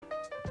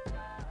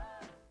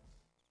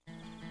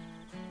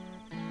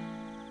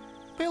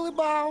Billy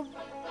Bob,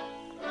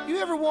 you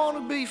ever want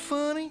to be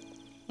funny?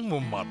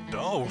 Well, my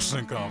dogs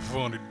think I'm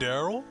funny,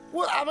 Daryl.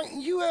 Well, I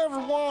mean, you ever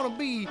want to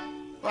be,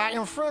 like,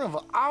 in front of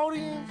an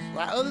audience?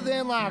 Like, other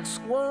than, like,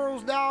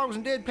 squirrels, dogs,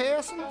 and dead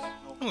peasants?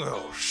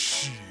 Oh,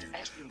 shoot.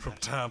 From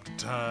time to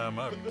time,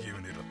 I've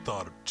given it a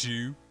thought or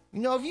two.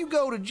 You know, if you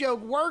go to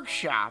Joke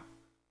Workshop,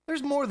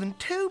 there's more than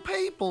 2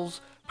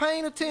 peoples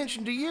paying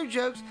attention to your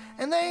jokes,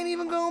 and they ain't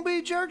even gonna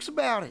be jerks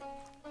about it.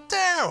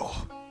 Daryl,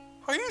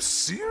 are you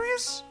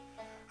serious?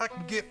 I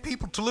can get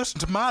people to listen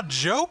to my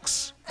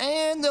jokes?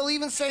 And they'll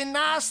even say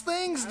nice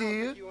things to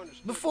you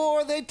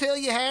before they tell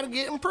you how to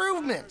get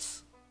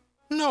improvements.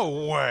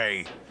 No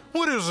way.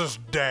 What is this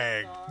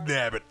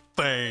dag-nabbit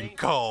thing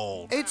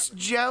called? It's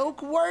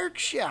Joke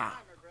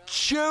Workshop.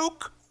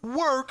 Joke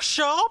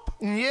Workshop?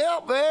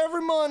 Yep,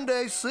 every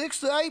Monday, 6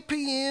 to 8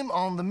 p.m.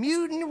 on the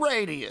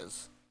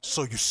MutinyRadio.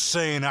 So you're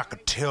saying I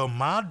could tell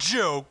my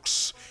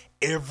jokes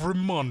every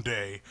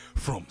Monday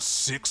from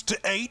 6 to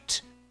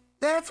 8?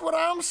 That's what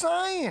I'm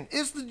saying.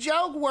 It's the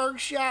Joke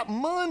Workshop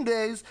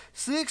Mondays,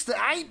 6 to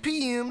 8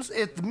 p.m.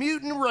 at the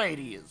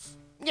MutinyRadio.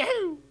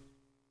 Yahoo!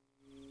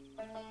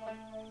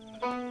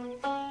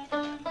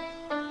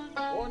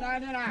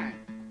 $4.99.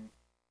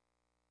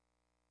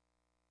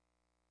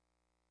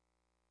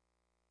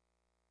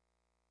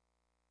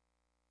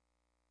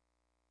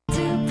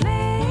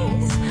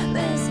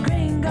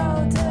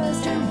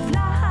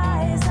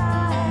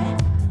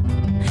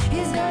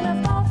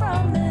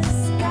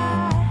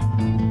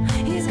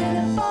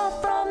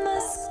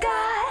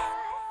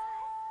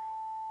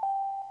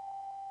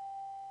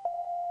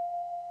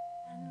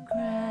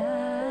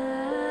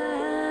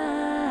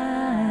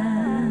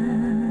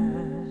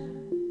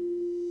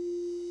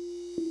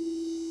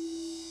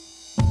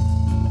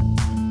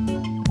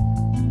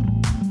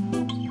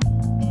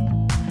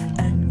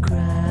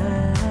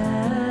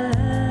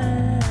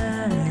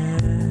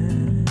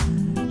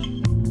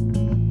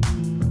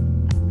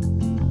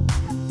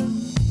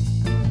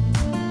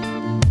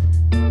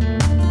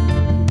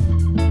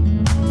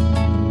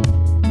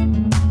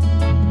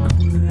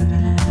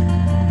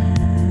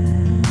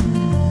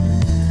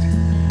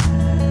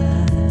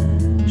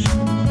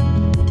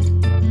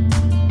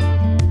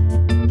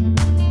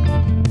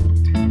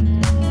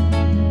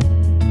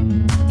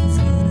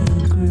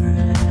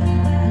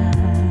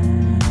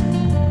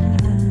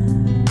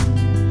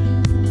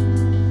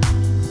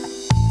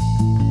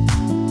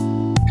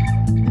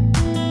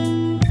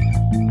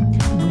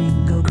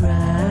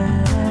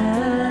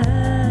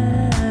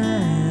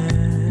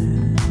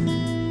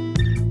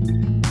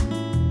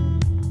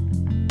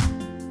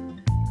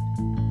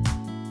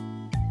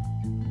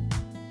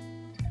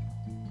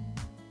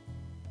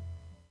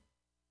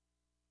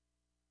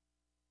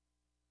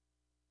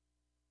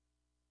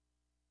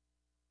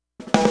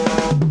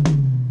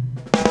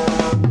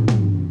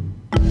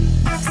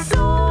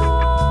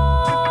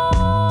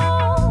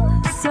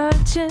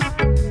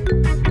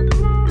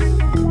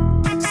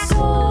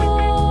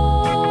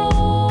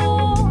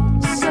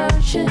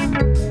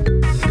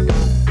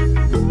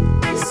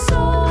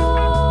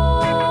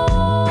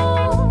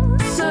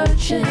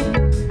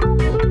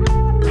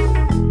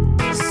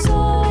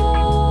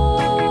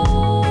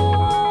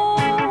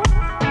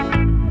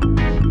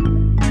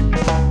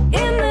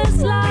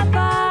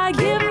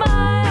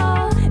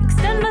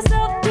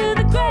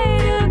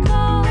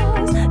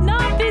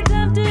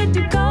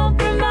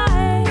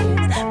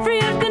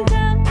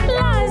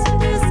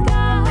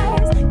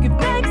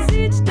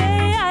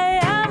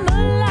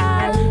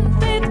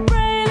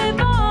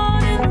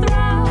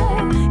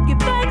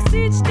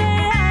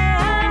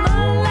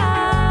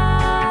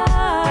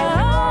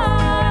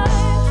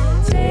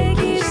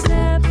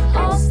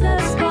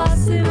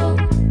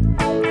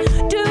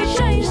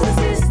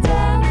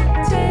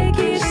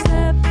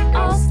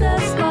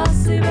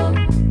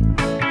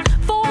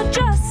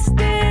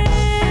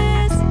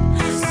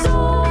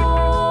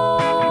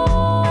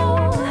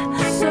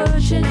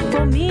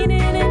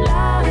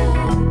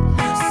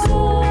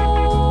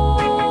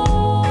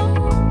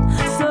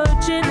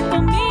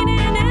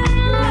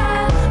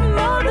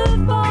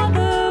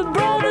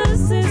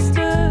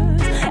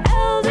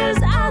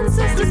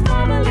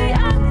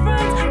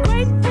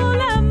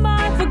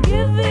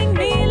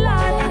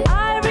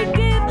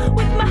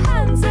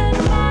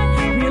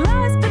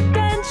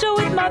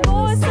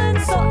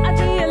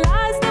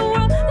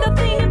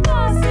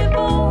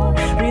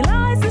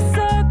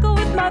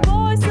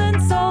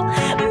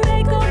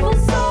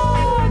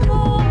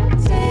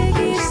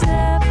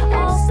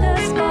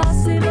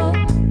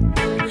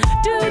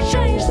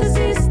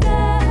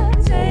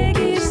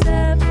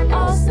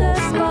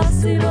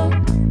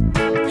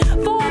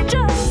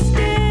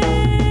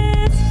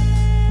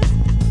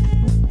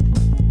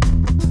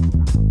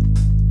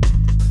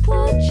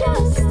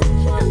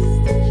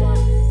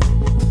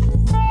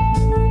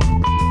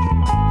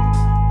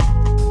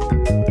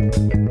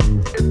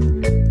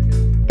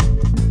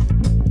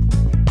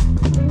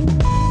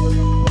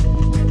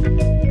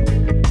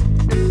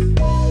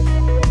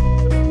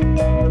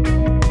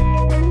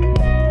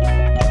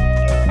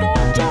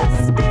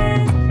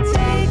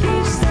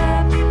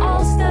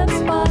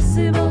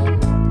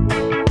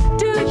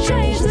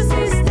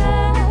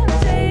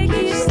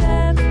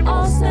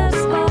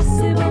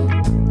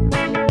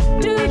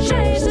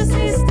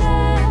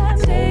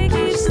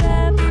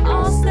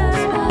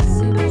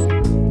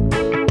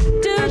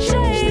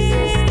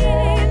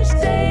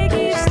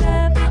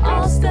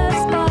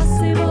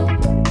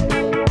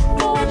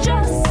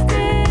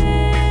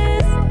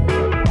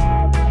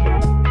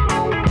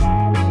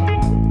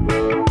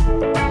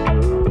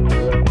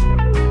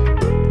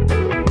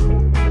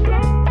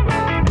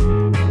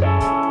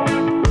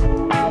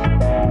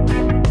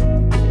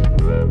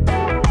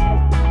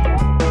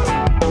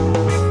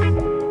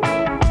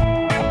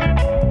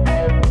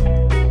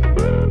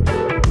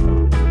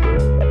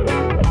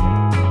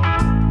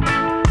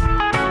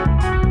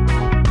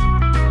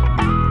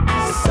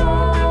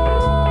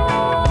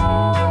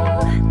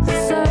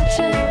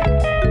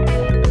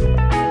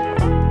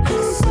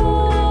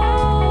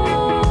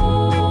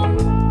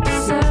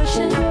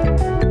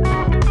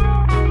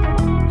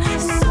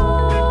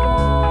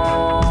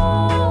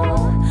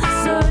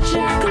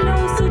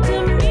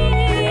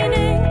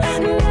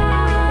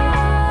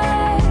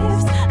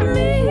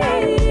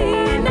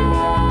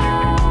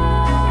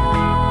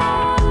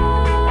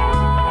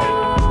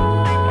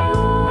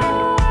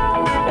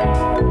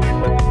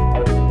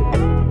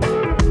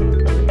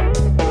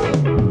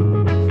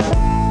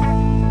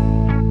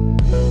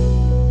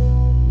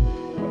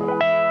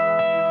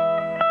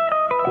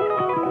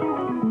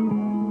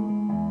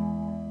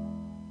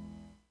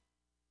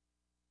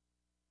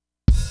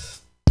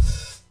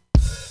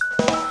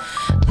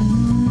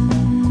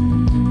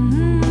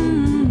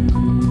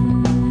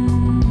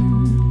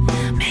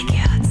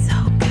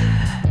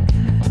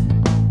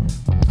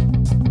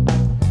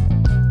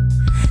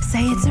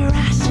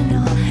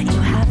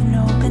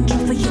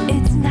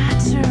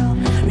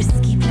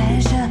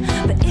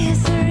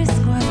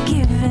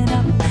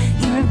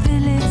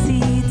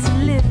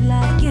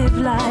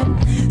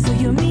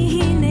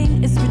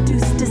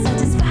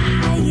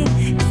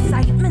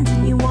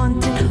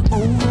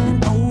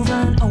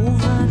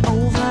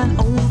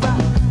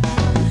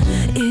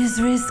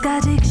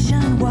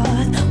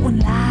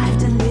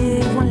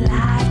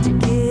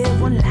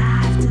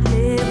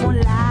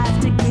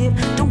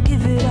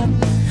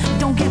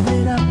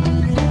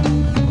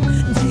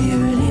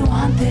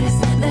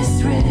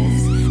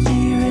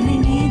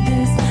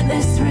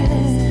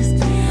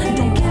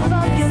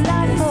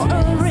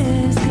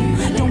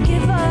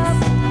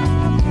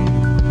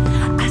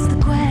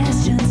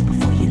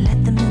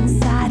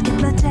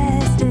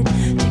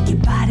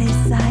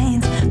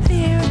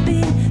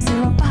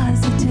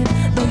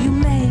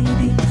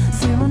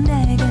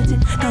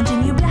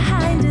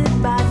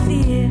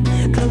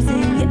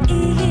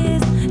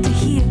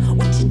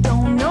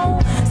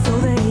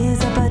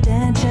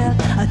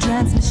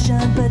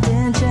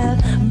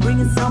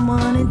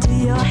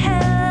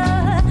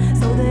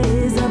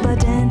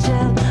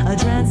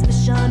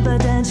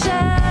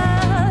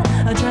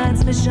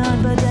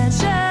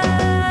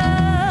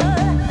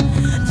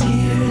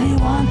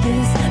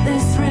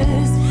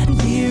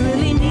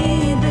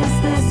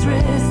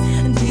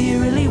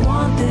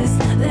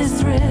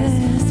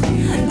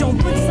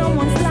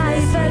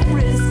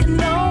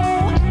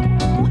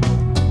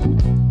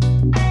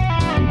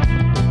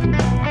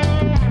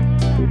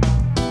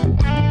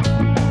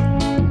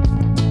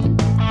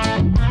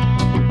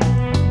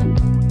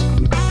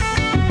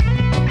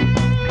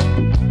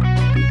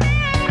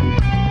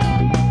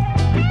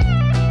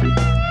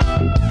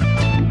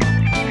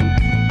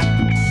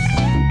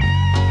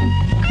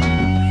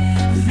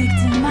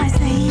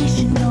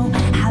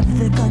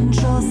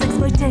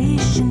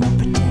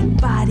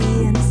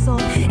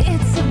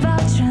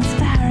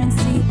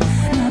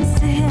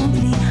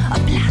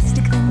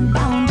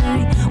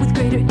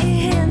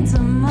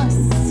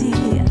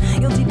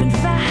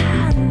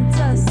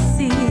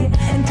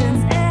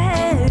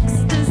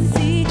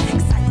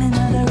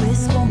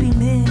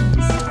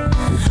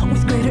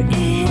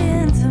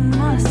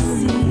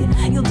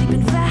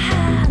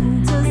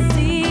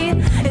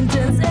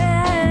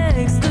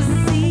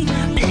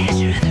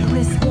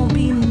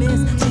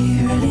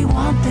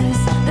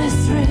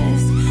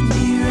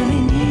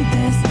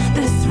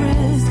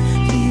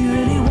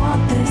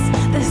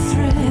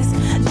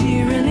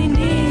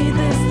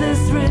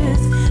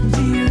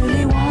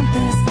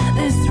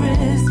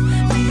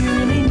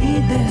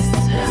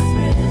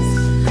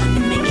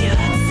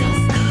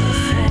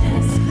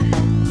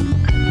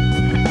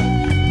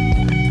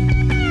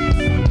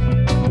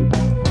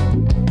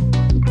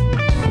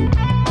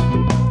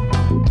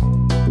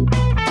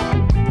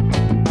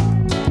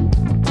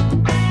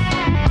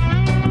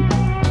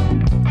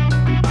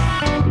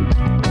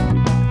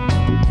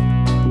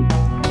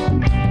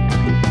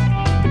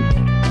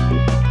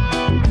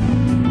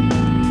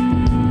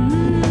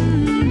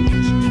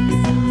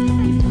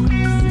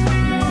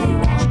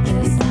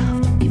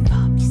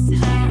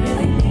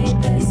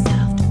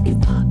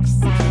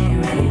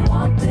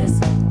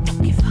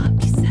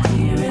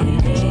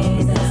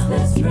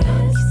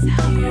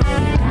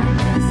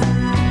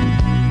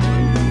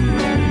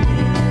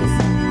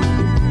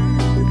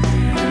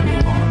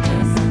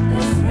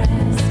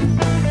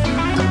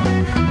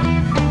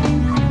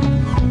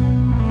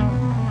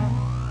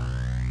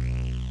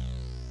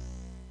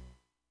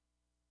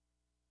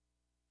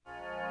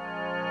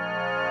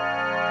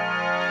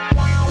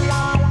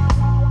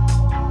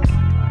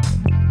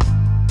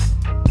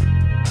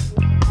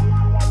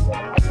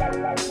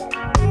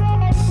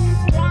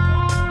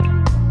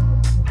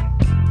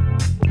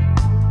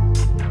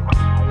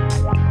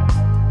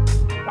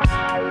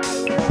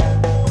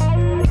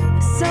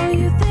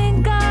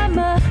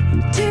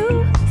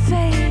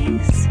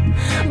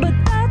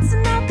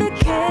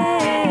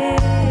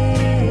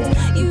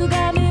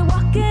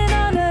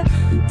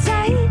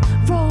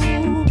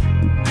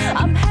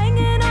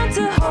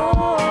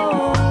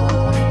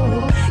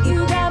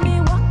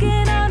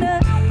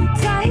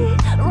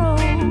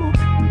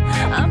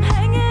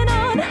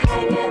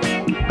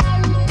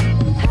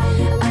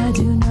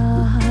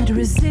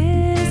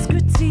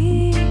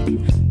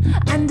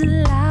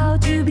 and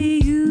allowed to be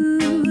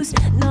used,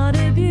 not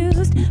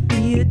abused.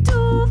 Be a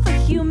tool for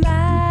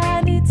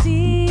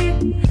humanity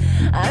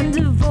and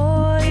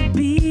avoid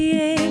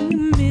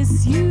being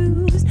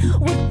misused.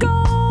 What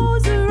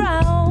goes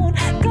around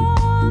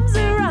comes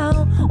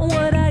around.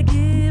 What I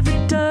give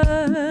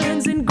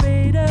returns in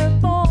greater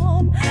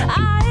form.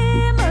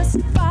 I must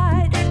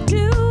fight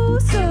to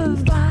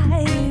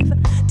survive,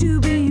 to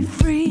be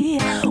free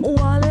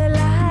while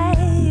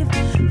alive.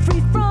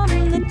 Free from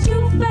the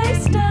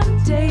two-faced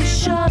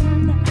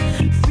temptation,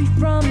 free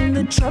from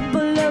the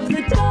trouble of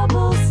the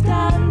double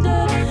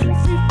standard,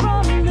 free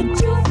from the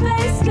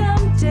two-faced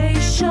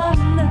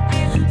temptation,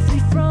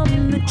 free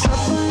from the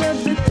trouble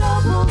of the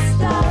double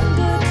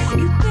standard.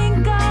 You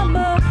think I'm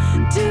a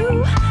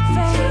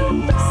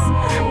two-face,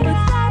 but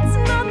that's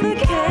not the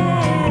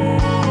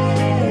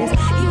case.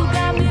 You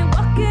got me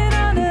walking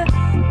on a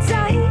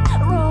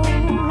tightrope.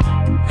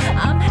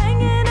 I'm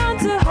hanging on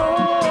to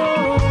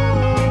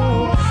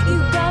hope. You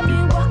got me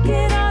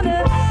walking on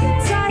a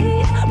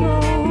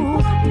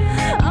tightrope.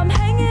 I'm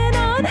hanging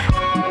on.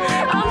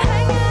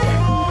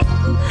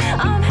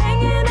 I'm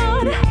hanging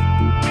on.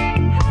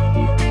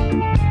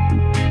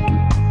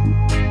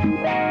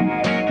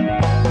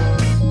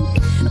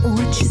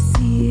 What you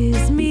see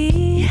is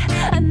me,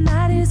 and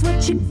that is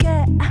what you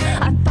get.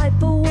 I fight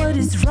for what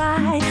is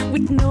right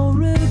with no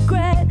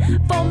regret.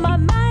 For my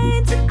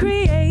mind to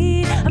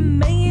create, I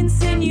may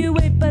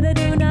insinuate, but I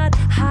do not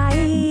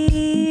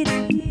hide.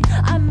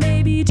 I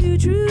may be too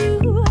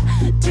true,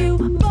 too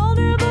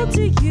vulnerable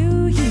to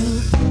you.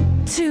 You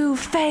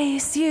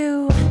two-face,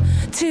 you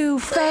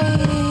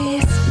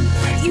two-face.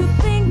 You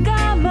think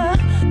I'm a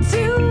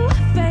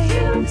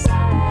two-face,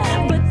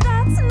 but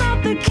that's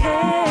not the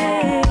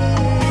case.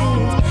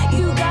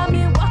 You got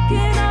me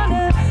walking on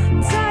a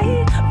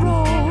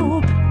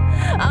tightrope.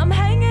 I'm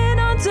hanging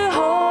on to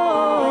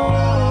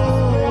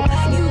hope.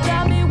 You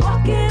got me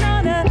walking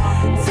on a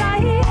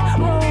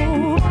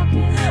tightrope.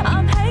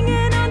 I'm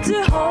hanging on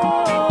to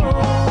hope.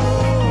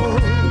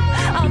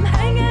 I'm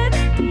hanging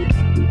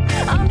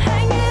on.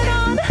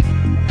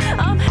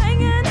 I'm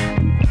hanging.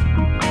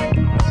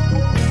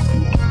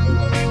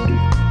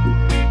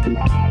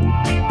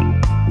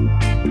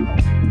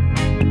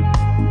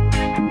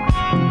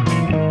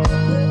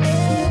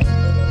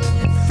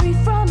 Free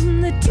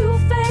from the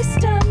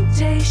two-faced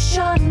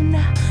temptation,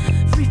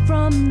 free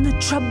from the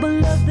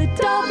trouble of the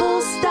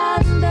double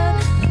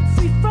standard,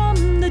 free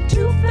from the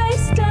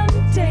two-faced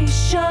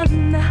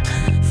temptation,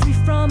 free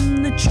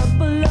from the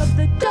trouble of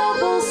the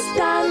double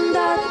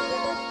standard.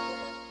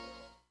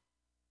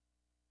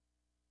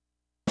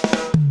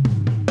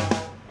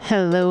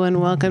 Hello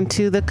and welcome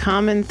to the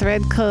Common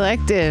Thread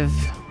Collective.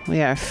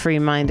 We are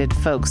free-minded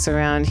folks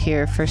around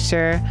here for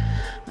sure.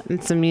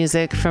 And some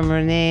music from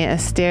Renee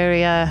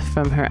Asteria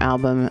from her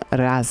album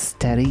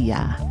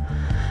Rasteria.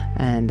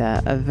 And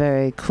a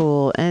very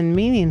cool and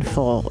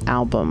meaningful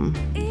album,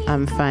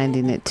 I'm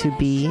finding it to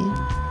be.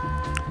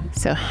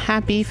 So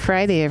happy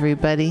Friday,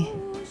 everybody.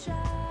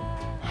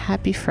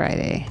 Happy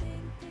Friday.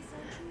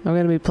 We're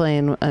going to be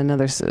playing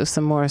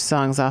some more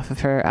songs off of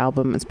her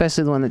album,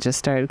 especially the one that just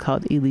started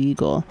called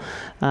Illegal.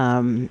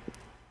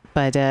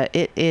 But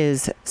it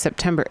is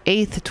September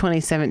 8th,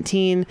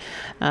 2017.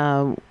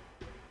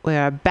 We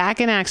are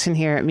back in action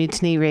here at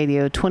Mutiny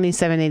Radio,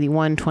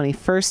 2781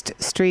 21st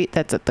Street.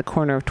 That's at the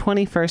corner of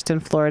 21st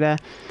and Florida.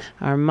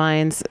 Our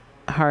minds,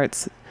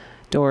 hearts,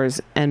 doors,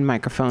 and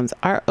microphones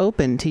are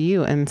open to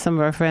you. And some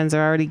of our friends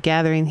are already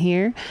gathering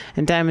here.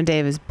 And Diamond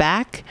Dave is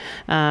back.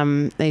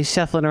 He's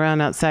shuffling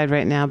around outside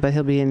right now, but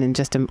he'll be in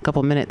just a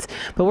couple minutes.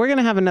 But we're going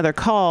to have another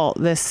call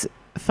this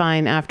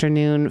fine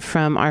afternoon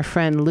from our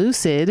friend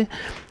Lucid,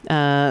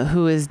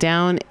 who is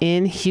down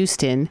in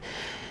Houston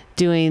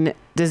doing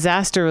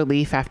disaster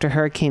relief after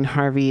Hurricane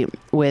Harvey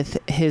with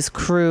his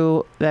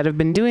crew that have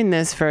been doing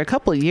this for a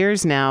couple of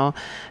years now,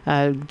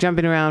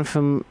 jumping around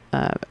from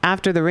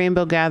after the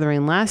Rainbow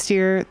Gathering last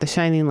year, the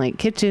Shining Light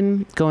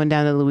Kitchen, going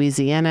down to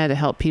Louisiana to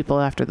help people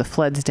after the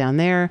floods down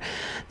there.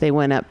 They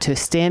went up to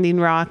Standing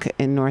Rock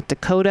in North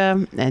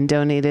Dakota and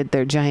donated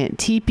their giant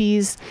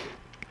teepees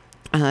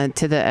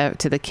to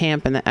the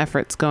camp and the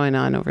efforts going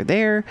on over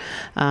there.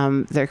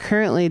 They're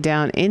currently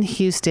down in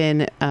Houston.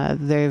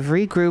 They've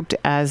regrouped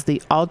as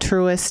the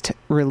Altruist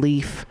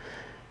Relief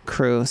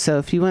Crew. So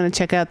if you want to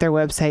check out their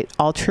website,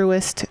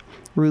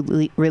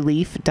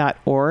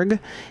 altruistrelief.org,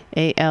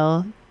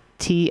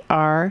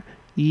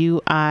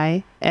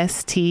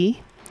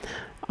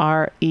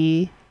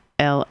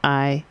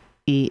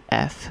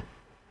 ALTRUISTRELIEF.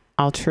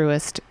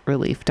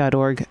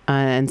 altruistrelief.org,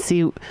 and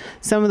see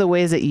some of the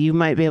ways that you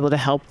might be able to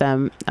help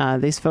them.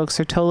 These folks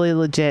are totally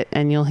legit,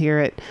 and you'll hear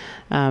it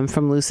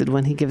from Lucid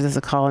when he gives us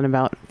a call in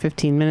about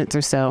 15 minutes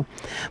or so.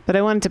 But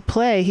I wanted to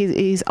play,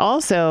 he's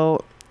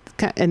also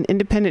an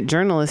independent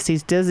journalist. He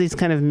does these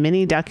kind of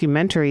mini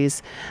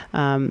documentaries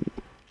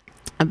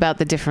about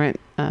the different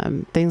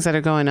things that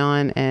are going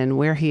on and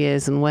where he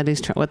is and what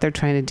they're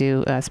trying to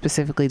do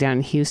specifically down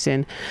in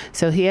Houston.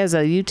 So he has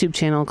a YouTube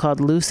channel called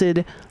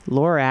Lucid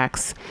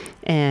Lorax,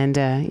 and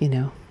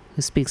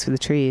who speaks for the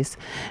trees.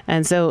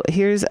 And so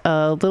here's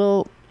a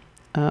little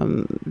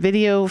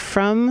video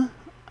from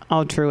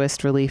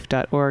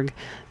altruistrelief.org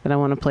that I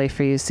want to play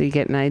for you so you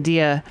get an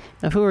idea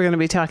of who we're going to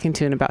be talking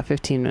to in about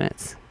 15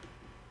 minutes.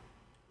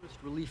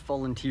 Relief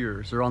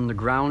volunteers are on the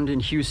ground in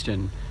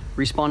Houston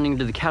responding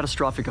to the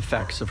catastrophic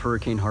effects of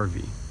Hurricane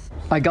Harvey.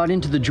 I got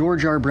into the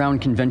George R. Brown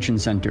Convention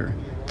Center,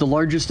 the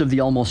largest of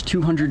the almost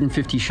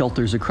 250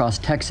 shelters across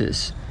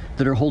Texas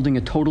that are holding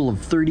a total of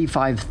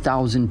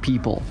 35,000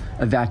 people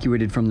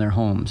evacuated from their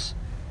homes.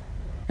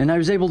 And I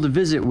was able to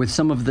visit with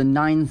some of the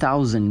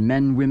 9,000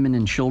 men, women,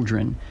 and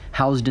children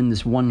housed in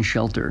this one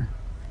shelter.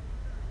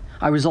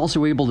 I was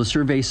also able to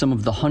survey some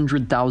of the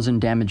 100,000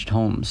 damaged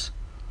homes,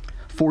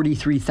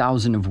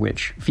 43,000 of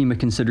which FEMA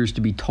considers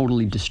to be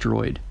totally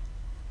destroyed.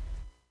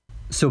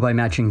 So by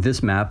matching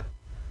this map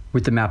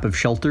with the map of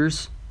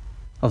shelters,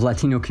 of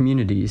Latino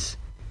communities,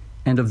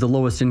 and of the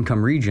lowest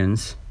income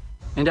regions,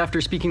 and after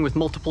speaking with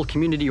multiple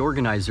community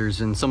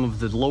organizers in some of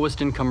the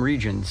lowest income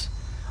regions,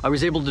 I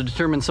was able to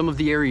determine some of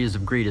the areas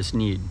of greatest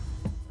need.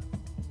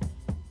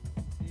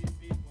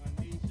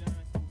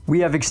 We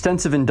have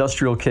extensive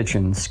industrial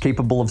kitchens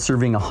capable of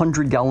serving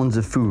 100 gallons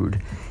of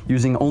food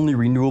using only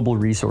renewable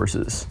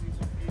resources.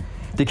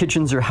 The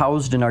kitchens are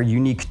housed in our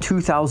unique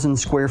 2,000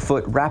 square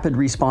foot rapid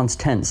response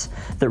tents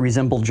that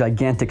resemble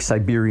gigantic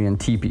Siberian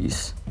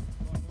teepees.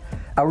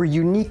 Our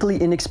uniquely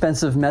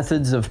inexpensive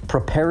methods of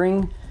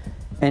preparing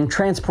and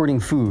transporting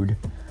food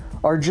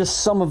are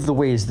just some of the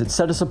ways that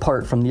set us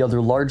apart from the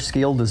other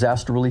large-scale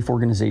disaster relief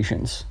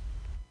organizations.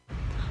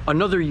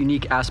 Another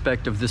unique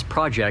aspect of this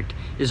project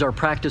is our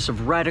practice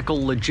of radical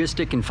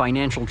logistic and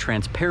financial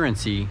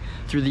transparency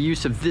through the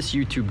use of this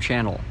YouTube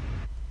channel.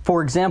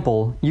 For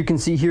example, you can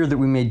see here that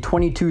we made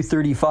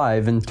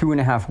 $22.35 in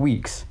 2.5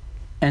 weeks.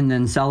 And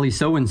then Sally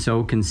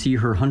so-and-so can see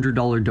her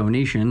 $100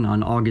 donation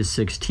on August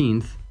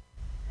 16th.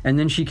 And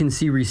then she can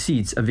see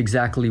receipts of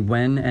exactly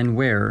when and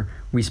where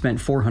we spent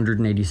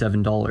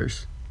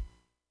 $487.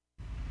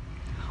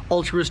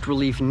 Altruist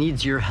Relief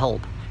needs your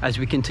help as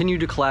we continue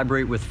to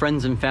collaborate with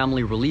friends and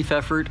family relief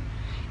effort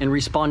in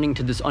responding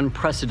to this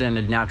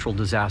unprecedented natural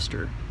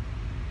disaster.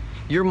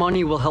 Your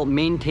money will help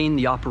maintain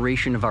the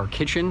operation of our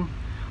kitchen,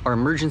 our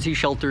emergency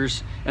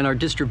shelters, and our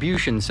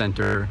distribution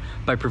center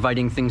by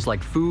providing things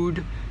like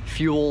food,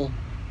 fuel,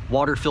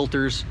 water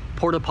filters,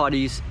 porta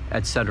potties,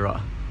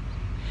 etc.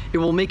 It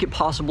will make it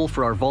possible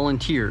for our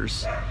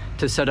volunteers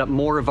to set up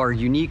more of our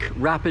unique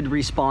rapid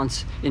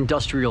response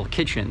industrial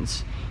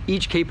kitchens,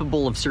 each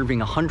capable of serving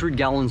 100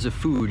 gallons of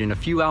food in a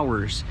few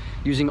hours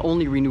using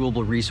only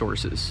renewable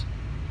resources.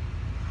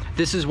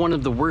 This is one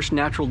of the worst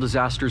natural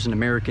disasters in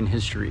American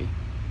history.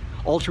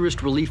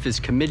 Altruist Relief is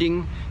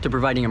committing to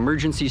providing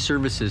emergency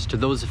services to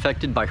those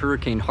affected by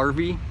Hurricane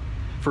Harvey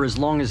for as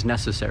long as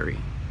necessary.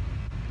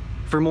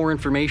 For more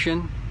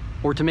information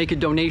or to make a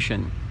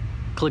donation,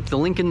 click the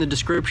link in the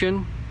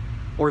description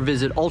or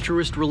visit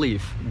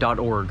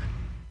altruistrelief.org.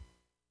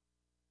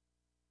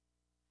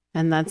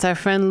 And that's our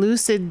friend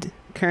Lucid,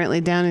 currently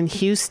down in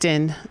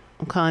Houston.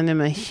 I'm calling him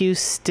a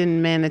Houston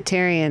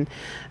humanitarian.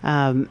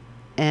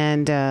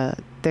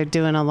 They're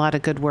doing a lot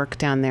of good work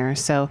down there.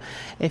 So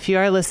if you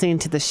are listening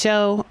to the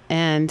show,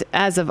 and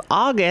as of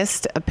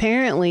August,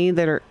 apparently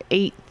there are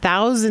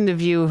 8,000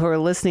 of you who are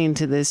listening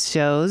to this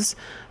shows,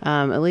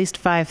 at least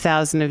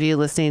 5,000 of you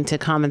listening to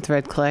Common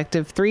Thread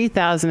Collective,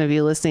 3,000 of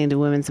you listening to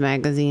Women's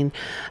Magazine.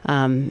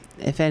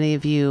 If any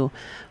of you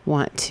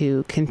want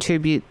to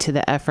contribute to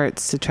the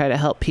efforts to try to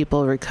help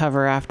people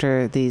recover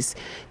after these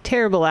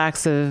terrible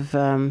acts of,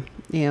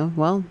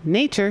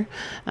 nature,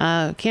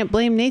 can't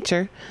blame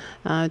nature.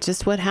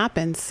 Just what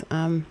happens.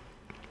 But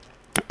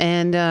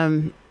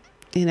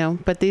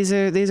these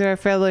are our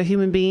fellow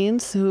human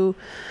beings who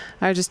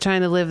are just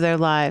trying to live their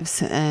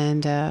lives.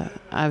 And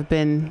I've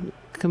been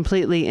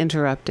completely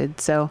interrupted.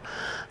 So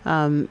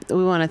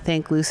we want to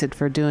thank Lucid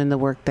for doing the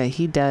work that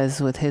he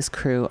does with his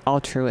crew,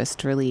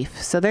 Altruist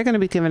Relief. So they're going to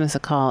be giving us a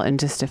call in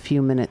just a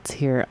few minutes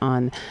here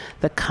on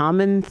the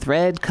Common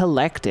Thread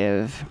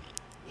Collective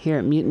here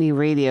at Mutiny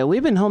Radio.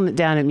 We've been holding it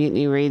down at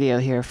Mutiny Radio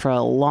here for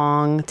a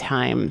long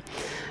time.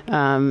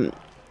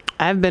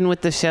 I've been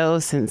with the show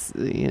since,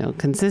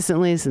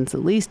 consistently since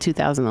at least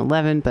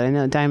 2011, but I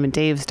know Diamond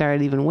Dave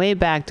started even way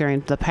back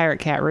during the Pirate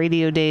Cat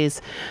radio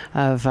days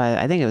of,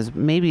 I think it was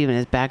maybe even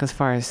as back as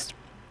far as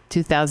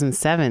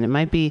 2007. It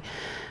might be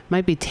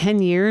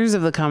 10 years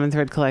of the Common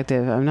Thread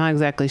Collective. I'm not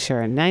exactly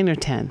sure, 9 or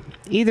 10.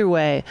 Either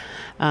way,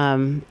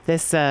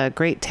 this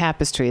great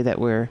tapestry that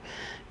we're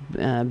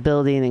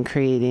building and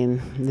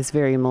creating, this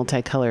very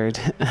multicolored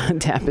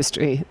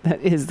tapestry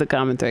that is the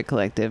Common Thread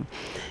Collective,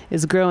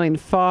 is growing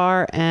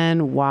far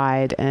and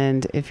wide.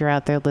 And if you're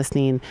out there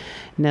listening,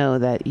 know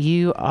that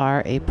you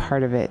are a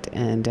part of it.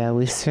 And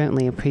we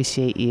certainly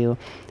appreciate you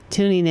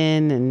tuning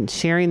in and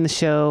sharing the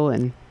show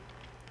and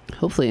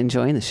hopefully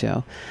enjoying the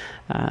show.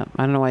 I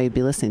don't know why you'd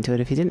be listening to it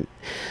if you didn't.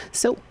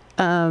 So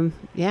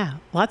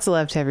lots of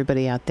love to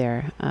everybody out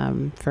there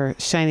for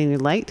shining your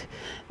light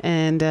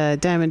And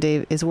Diamond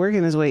Dave is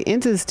working his way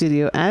into the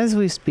studio as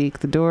we speak.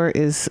 The door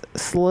is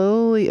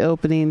slowly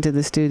opening to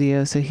the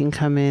studio so he can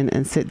come in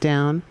and sit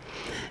down.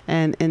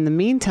 And in the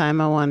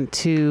meantime, I want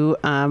to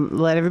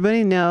let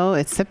everybody know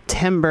it's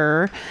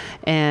September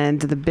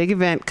and the big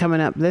event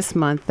coming up this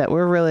month that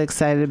we're really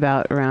excited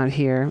about around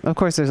here. Of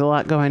course, there's a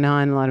lot going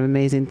on, a lot of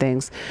amazing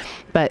things.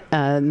 But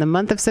in the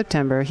month of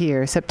September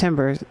here,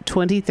 September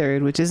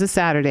 23rd, which is a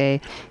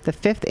Saturday, the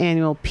 5th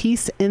annual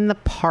Peace in the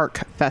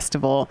Park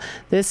Festival.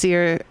 This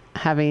year,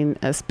 having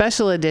a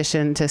special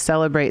edition to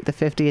celebrate the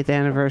 50th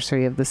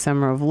anniversary of the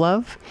Summer of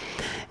Love.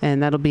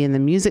 And that'll be in the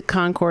music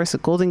concourse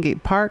at Golden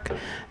Gate Park.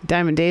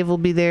 Diamond Dave will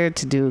be there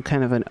to do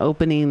kind of an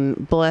opening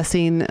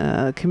blessing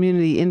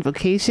community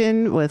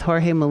invocation with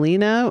Jorge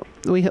Molina.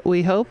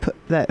 We hope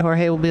that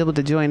Jorge will be able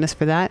to join us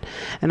for that.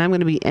 And I'm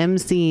going to be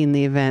emceeing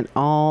the event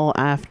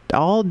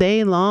all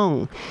day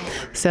long.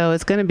 So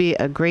it's going to be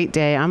a great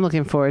day. I'm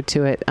looking forward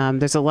to it.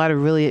 There's a lot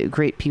of really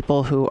great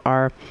people who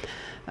are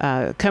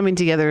coming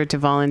together to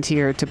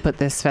volunteer to put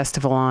this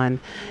festival on,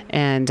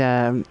 and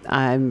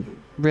I'm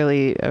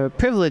really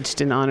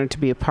privileged and honored to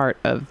be a part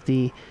of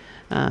the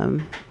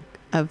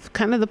of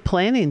kind of the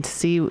planning to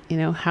see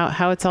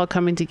how it's all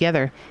coming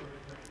together.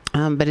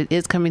 But it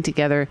is coming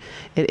together.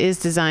 It is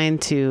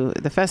designed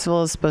the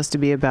festival is supposed to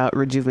be about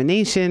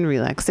rejuvenation,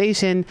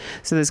 relaxation.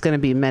 So there's going to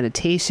be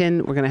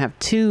meditation. We're going to have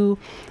 2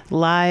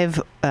 live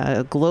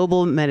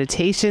global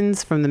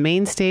meditations from the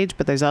main stage,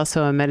 but there's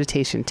also a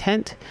meditation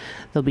tent.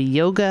 There'll be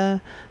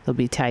yoga, there'll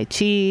be Tai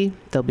Chi,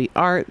 there'll be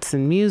arts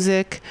and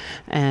music,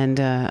 and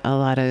a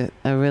lot of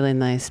really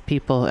nice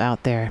people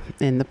out there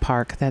in the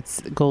park. That's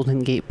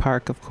Golden Gate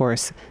Park, of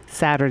course,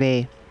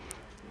 Saturday,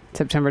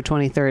 September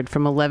 23rd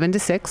from 11 to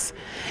 6.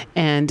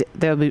 And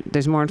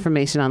there's more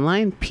information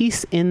online,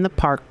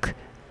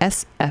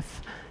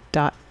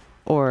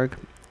 peaceintheparksf.org.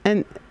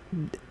 And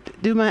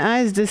do my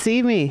eyes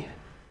deceive me?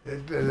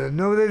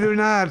 No, they do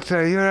not.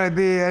 Here I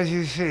be, as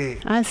you see.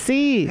 I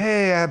see.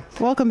 Hey,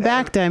 welcome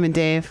back, Diamond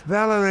Dave.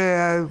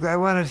 Valerie, I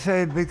want to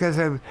say because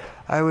I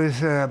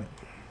was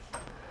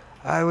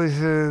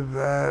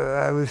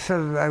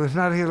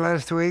not here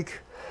last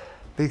week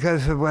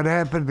because of what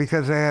happened.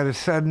 Because I had it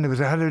was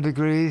 100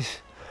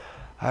 degrees.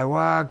 I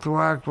walked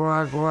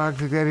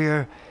to get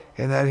here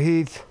in that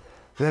heat.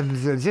 Then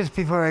just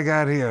before I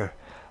got here,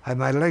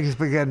 my legs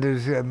began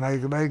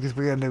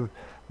to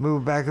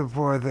move back and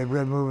forth. They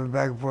were moving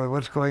back and forth.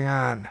 What's going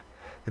on?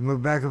 They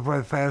moved back and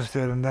forth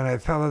faster, and then I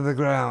fell on the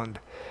ground.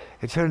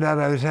 It turned out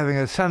I was having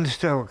a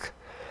sunstroke.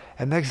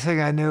 And next thing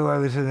I knew, I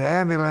was in the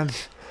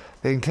ambulance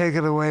being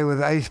taken away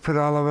with ice put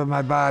all over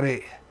my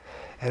body.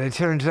 And it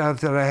turns out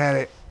that I had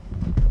it.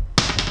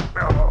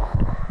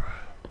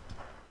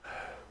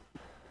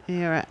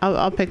 Yeah, right.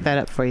 I'll pick that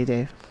up for you,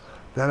 Dave.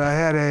 That I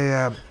had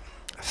a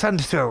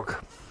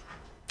sunstroke.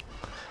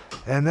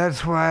 And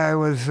that's why I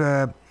was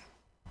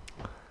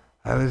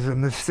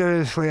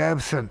mysteriously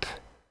absent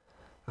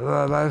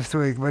last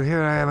week, but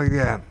here I am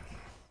again.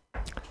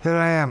 Here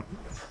I am.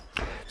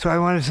 So I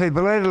want to say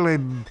belatedly,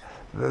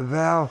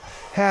 Val,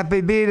 happy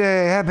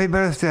B-Day, happy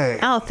birthday.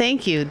 Oh,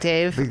 thank you,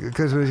 Dave.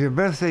 Because it was your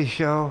birthday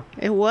show.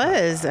 It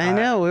was. I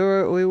know.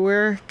 We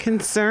were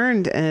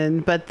concerned,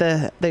 but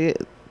the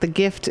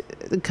gift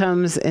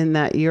comes in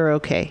that you're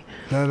okay.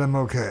 That I'm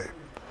okay.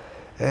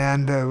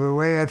 And we're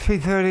away at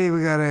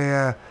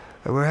 3:30.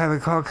 We have a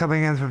call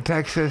coming in from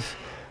Texas,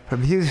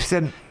 from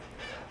Houston,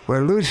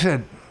 where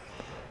Lucid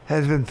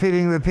has been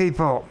feeding the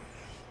people.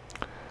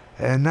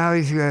 And now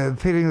he's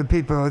feeding the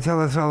people. He'll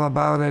tell us all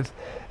about it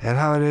and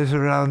how it is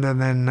around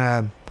him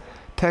in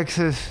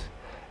Texas.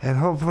 And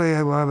hopefully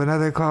we'll have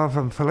another call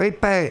from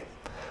Felipe,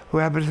 who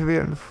happens to be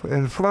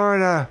in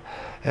Florida,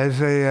 as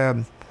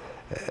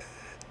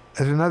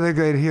another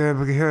great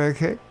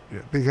hurricane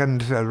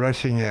begins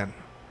rushing in.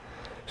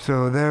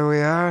 So there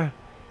we are,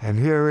 and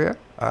here we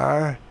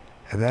are,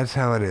 and that's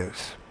how it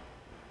is.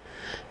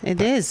 It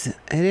is.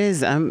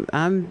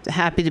 I'm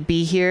happy to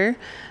be here.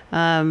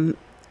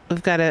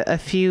 We've got a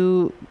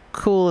few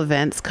cool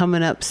events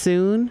coming up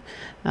soon.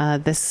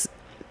 This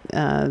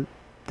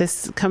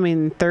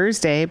coming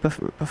Thursday,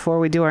 before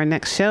we do our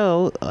next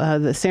show,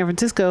 the San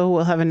Francisco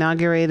will have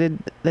inaugurated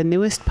the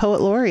newest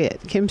poet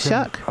laureate, Kim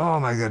Shuck. Oh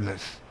my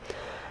goodness!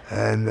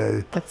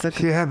 And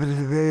she happens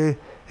to be,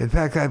 in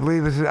fact, I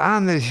believe is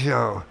on this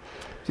show.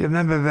 Do you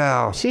remember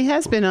Val? She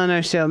has been on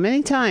our show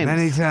many times.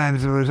 Many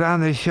times. It was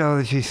on this show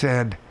that she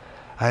said,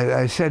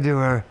 I said to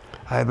her,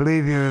 I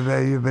believe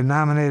you've been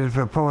nominated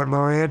for Poet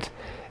Laureate.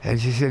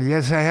 And she said,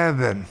 yes, I have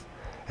been.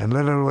 And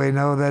little do we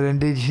know that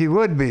indeed she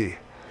would be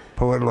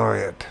Poet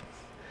Laureate,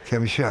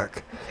 Kim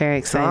Shuck. Very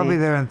exciting. So I'll be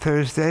there on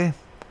Thursday,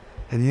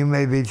 and you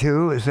may be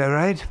too. Is that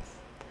right?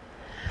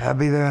 I'll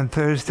be there on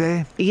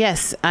Thursday.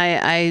 Yes,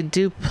 I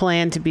do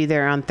plan to be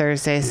there on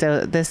Thursday.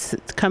 So this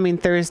coming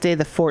Thursday,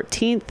 the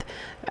 14th,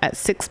 at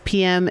 6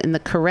 p.m. in the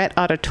Corrette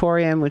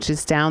Auditorium, which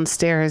is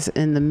downstairs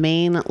in the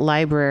main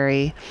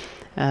library,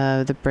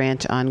 the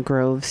branch on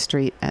Grove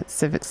Street at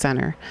Civic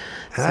Center.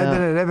 And I've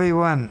been at every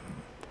one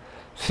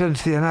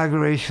since the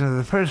inauguration of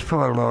the first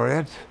Poet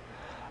Laureate.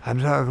 I'm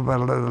talking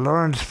about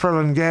Lawrence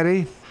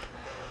Ferlinghetti,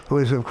 who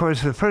is, of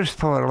course, the first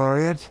poet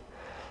laureate,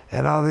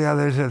 and all the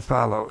others that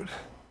followed.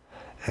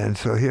 And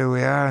so here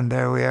we are, and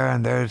there we are,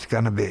 and there it's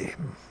going to be.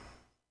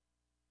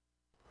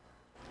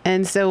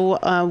 And so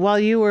while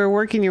you were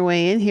working your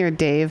way in here,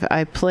 Dave,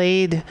 I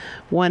played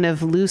one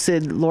of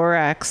Lucid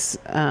Lorax's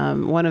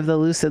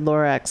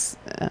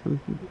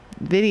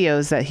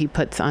videos that he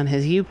puts on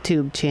his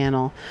YouTube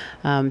channel,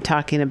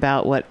 talking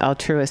about what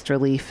Altruist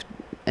Relief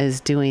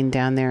is doing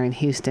down there in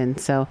Houston.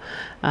 So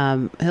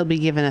he'll be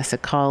giving us a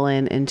call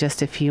in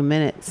just a few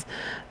minutes.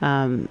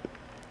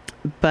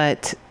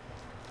 But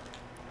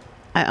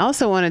I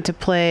also wanted to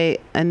play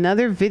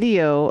another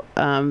video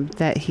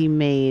that he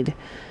made,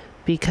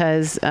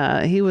 because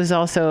he was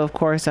also, of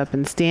course, up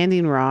in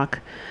Standing Rock,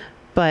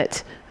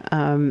 but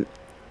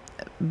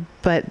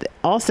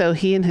also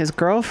he and his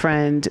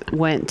girlfriend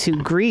went to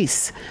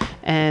Greece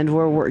and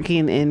were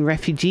working in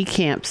refugee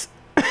camps.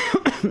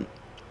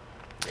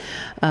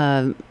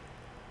 I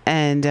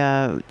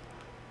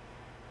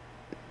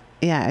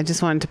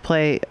just wanted to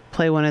play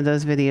one of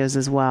those videos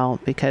as well,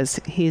 because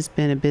he's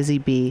been a busy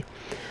bee.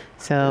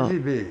 So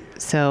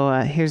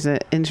here's an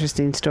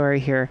interesting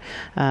story here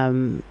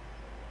from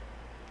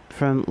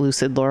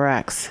Lucid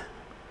Lorax.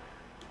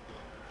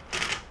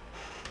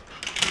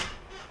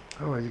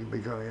 Oh, you can be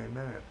going in a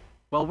minute.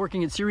 While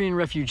working at Syrian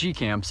refugee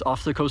camps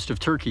off the coast of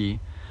Turkey,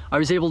 I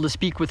was able to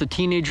speak with a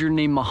teenager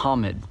named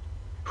Mohammed,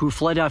 who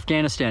fled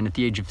Afghanistan at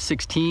the age of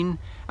 16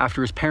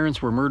 after his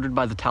parents were murdered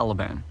by the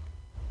Taliban.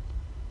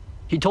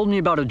 He told me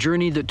about a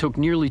journey that took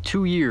nearly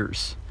 2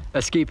 years,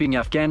 escaping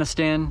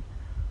Afghanistan,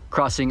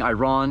 crossing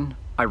Iran,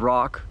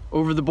 Iraq,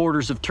 over the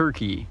borders of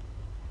Turkey,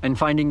 and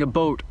finding a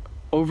boat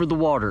over the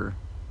water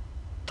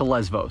to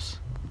Lesbos.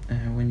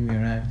 When we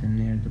arrived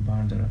near the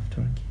border of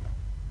Turkey,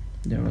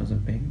 there was a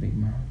big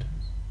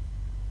mountains,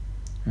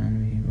 and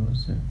we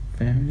was a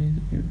family.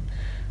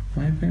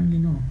 My family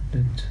know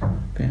that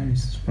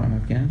families from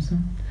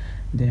Afghanistan,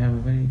 they have a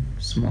very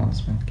small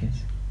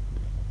kids.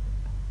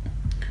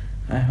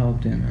 I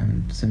helped them,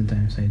 and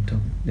sometimes I took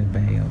the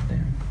bag of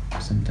them.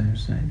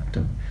 Sometimes I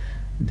took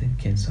the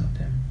kids of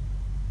them.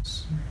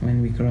 So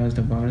when we crossed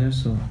the border,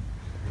 so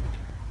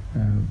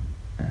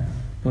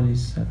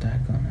police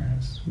attack on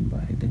us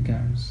by the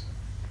guns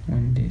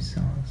when they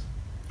saw us.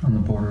 On the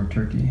border of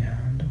Turkey? Yeah,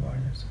 on the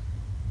borders.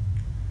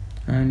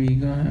 And we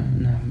got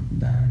down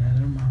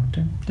another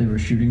mountain. They were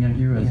shooting at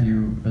you as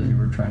you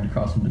were trying to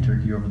cross into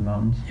Turkey over the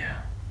mountains?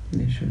 Yeah,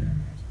 they shoot at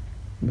us.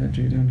 But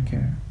we don't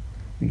care.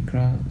 We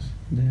crossed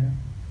the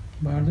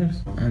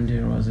borders, and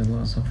there was a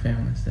lot of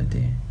families that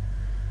they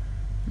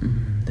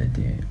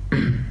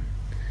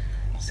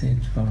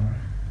said for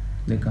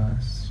the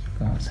God's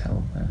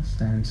help us,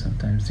 and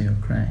sometimes they were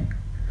crying.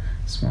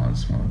 Small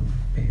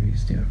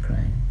babies, they were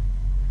crying.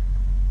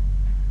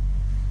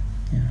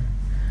 Yeah,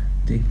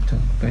 they took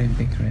very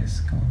big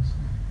risk also,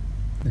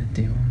 that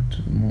they want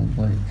to move,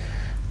 but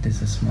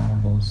there's a small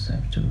boat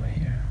step to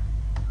here.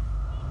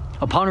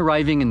 Upon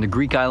arriving in the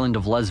Greek island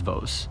of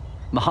Lesbos,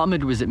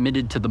 Mohammed was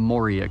admitted to the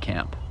Moria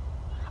camp,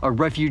 a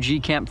refugee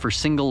camp for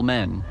single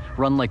men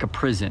run like a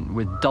prison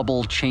with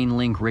double chain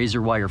link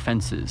razor wire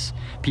fences.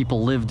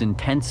 People lived in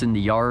tents in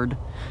the yard.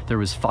 There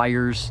was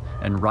fires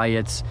and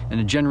riots and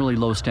a generally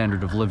low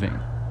standard of living.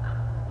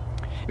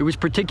 It was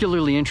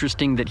particularly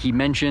interesting that he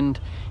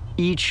mentioned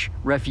each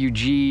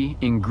refugee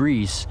in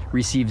Greece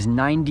receives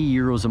 90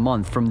 euros a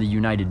month from the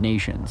United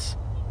Nations.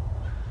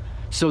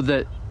 So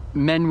that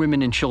men,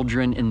 women, and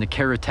children in the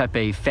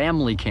Karatepe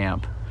family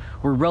camp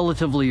were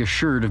relatively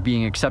assured of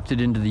being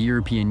accepted into the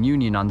European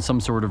Union on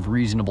some sort of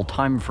reasonable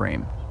time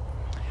frame.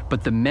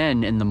 But the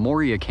men in the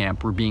Moria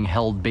camp were being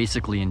held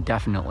basically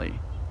indefinitely.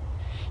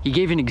 He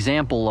gave an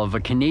example of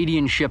a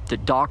Canadian ship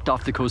that docked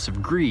off the coast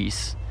of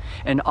Greece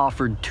and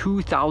offered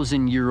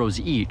 2,000 euros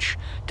each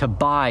to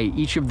buy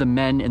each of the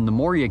men in the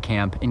Moria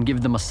camp and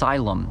give them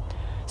asylum,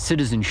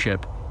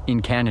 citizenship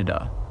in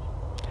Canada.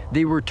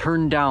 They were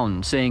turned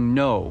down, saying,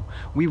 no,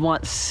 we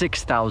want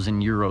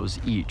 6,000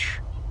 euros each,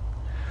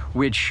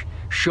 which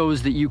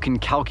shows that you can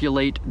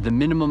calculate the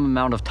minimum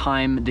amount of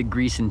time that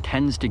Greece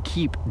intends to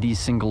keep these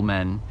single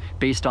men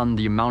based on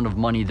the amount of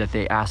money that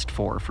they asked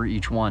for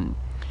each one.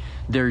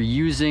 They're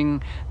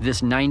using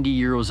this 90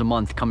 euros a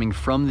month coming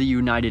from the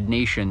United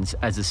Nations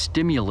as a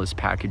stimulus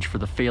package for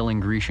the failing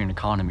Grecian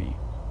economy.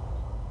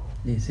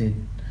 They said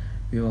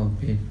we will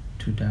pay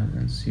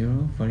 2,000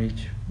 euro for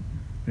each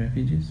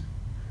refugees,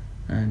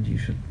 and you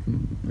should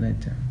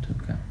let them to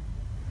come.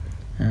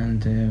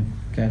 And the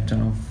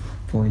captain of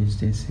police,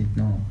 they said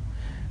no,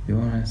 we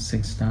want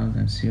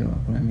 6,000 euro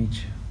from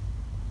each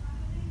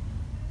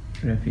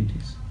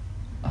refugees.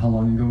 How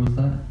long ago was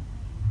that?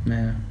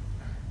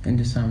 In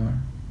the summer.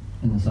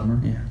 In the summer?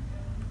 Yeah.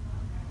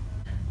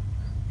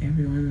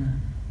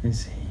 Everyone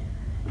is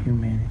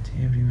humanity.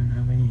 Everyone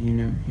have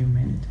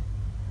humanity.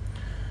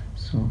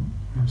 So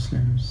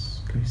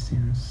Muslims,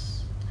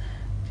 Christians,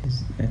 I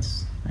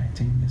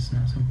think it's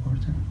not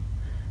important.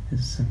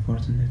 It's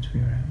important that we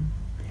are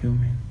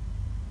human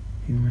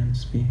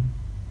being.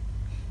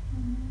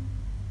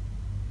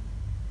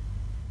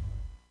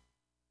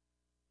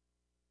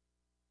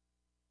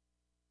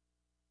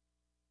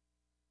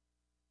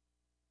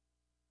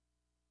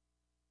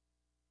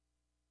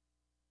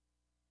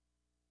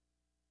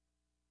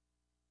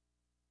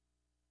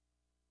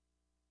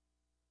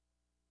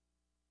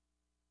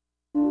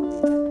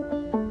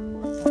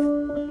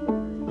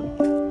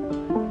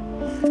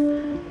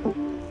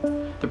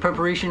 The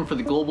preparation for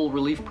the Global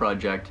Relief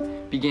Project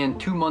began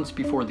 2 months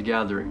before the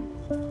gathering.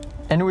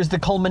 And it was the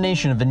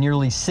culmination of a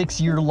nearly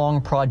 6-year-long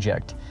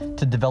project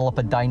to develop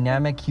a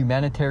dynamic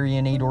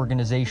humanitarian aid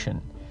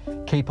organization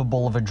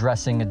capable of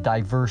addressing a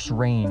diverse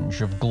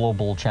range of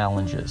global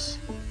challenges.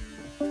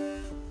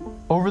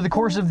 Over the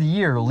course of the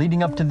year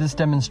leading up to this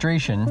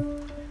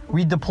demonstration,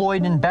 we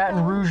deployed in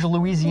Baton Rouge,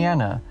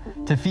 Louisiana,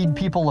 to feed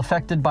people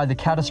affected by the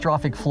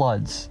catastrophic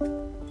floods.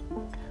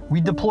 We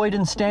deployed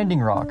in Standing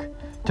Rock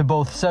to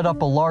both set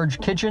up a large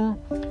kitchen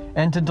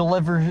and to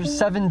deliver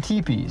 7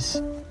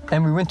 teepees.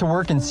 And we went to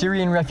work in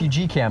Syrian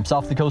refugee camps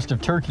off the coast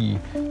of Turkey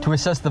to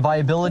assess the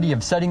viability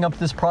of setting up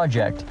this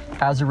project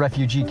as a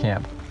refugee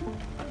camp.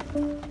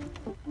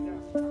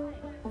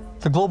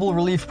 The Global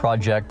Relief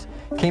Project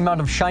came out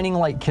of Shining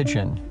Light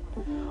Kitchen,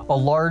 a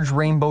large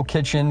rainbow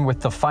kitchen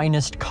with the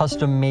finest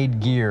custom-made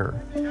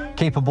gear,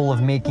 capable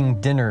of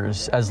making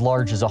dinners as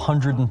large as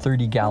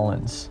 130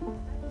 gallons.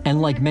 And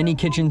like many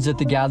kitchens at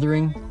the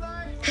gathering,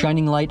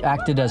 Shining Light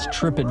acted as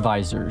trip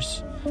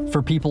advisors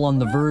for people on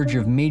the verge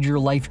of major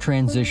life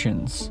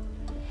transitions,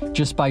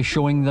 just by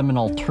showing them an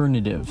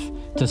alternative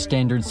to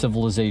standard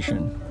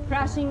civilization.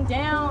 Crashing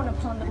down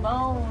upon the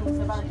bones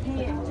of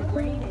archaic,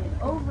 degraded,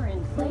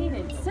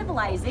 overinflated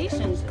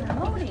civilizations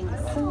promoting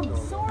some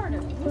sort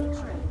of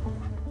hatred.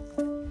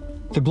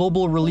 The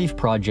Global Relief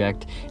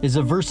Project is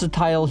a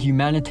versatile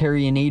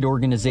humanitarian aid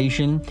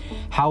organization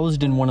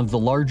housed in one of the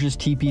largest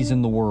teepees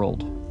in the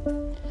world.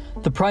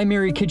 The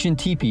primary kitchen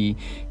teepee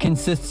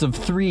consists of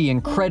 3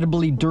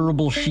 incredibly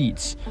durable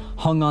sheets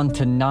hung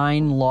onto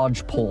 9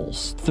 lodge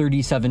poles,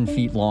 37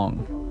 feet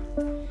long.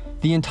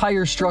 The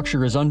entire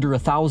structure is under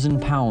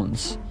 1,000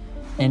 pounds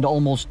and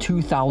almost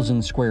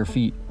 2,000 square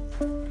feet.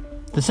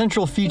 The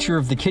central feature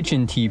of the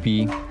kitchen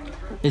teepee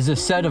is a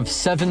set of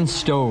 7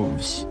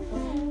 stoves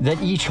that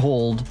each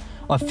hold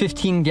a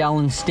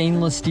 15-gallon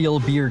stainless steel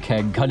beer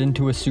keg cut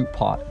into a soup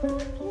pot.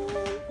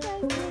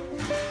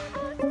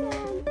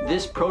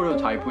 This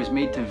prototype was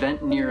made to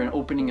vent near an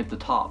opening at the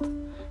top,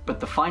 but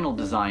the final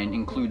design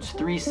includes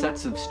 3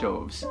 sets of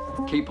stoves,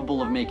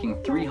 capable of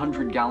making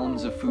 300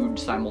 gallons of food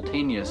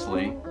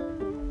simultaneously,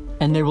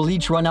 and they will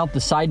each run out the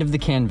side of the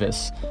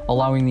canvas,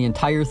 allowing the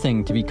entire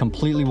thing to be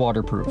completely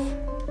waterproof.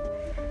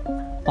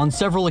 On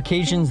several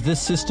occasions, this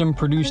system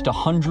produced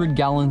 100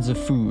 gallons of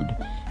food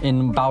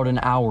in about an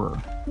hour,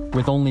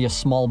 with only a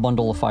small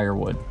bundle of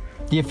firewood.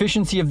 The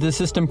efficiency of this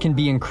system can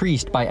be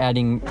increased by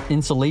adding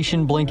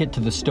insulation blanket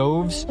to the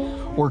stoves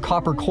or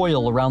copper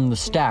coil around the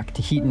stack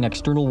to heat an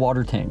external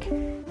water tank.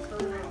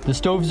 The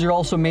stoves are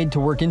also made to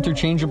work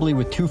interchangeably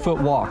with 2-foot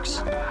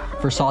woks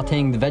for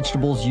sautéing the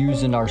vegetables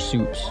used in our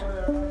soups.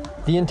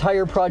 The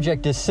entire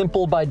project is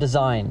simple by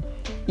design,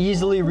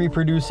 easily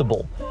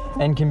reproducible,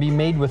 and can be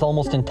made with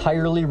almost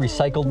entirely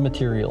recycled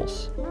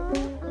materials.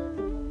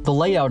 The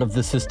layout of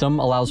the system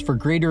allows for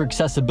greater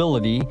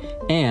accessibility,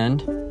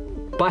 and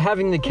by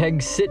having the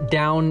keg sit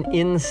down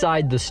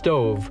inside the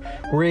stove,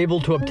 we're able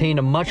to obtain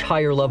a much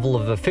higher level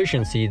of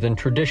efficiency than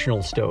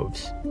traditional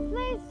stoves.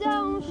 Please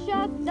don't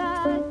shut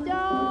the door.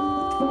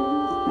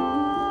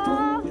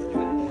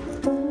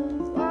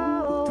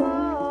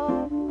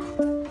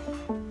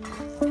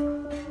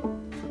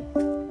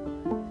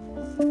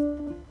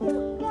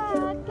 You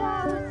got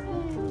those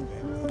things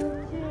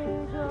you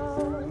do.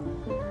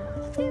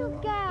 You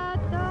got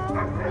those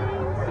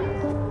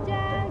things you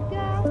dare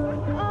go.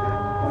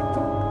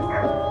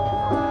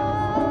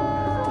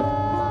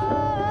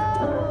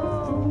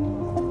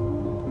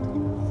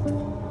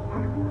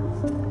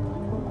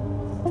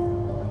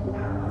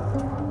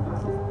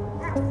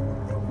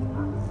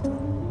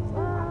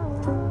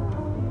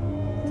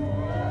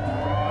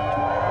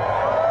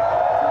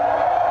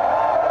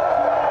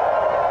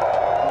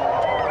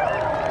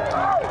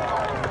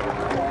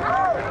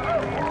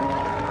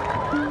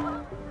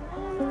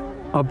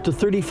 Up to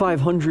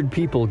 3,500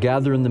 people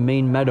gather in the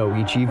main meadow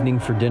each evening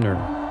for dinner.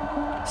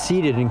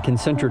 Seated in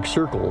concentric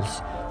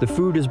circles, the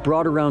food is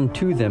brought around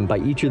to them by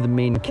each of the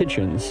main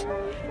kitchens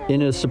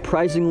in a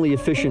surprisingly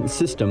efficient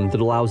system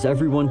that allows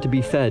everyone to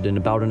be fed in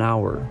about an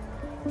hour.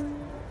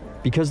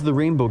 Because the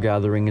Rainbow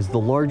Gathering is the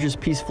largest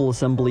peaceful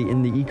assembly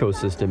in the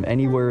ecosystem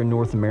anywhere in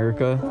North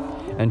America,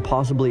 and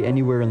possibly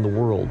anywhere in the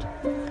world,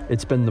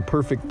 it's been the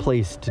perfect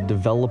place to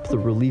develop the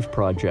relief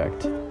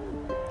project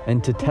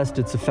and to test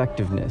its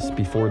effectiveness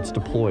before it's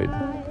deployed.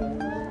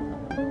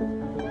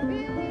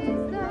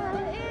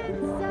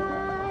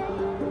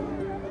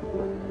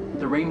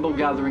 The Rainbow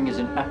Gathering is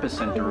an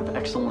epicenter of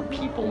excellent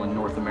people in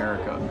North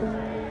America,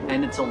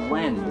 and it's a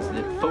lens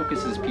that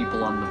focuses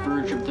people on the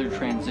verge of their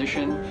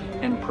transition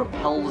and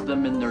propels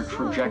them in their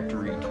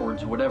trajectory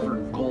towards whatever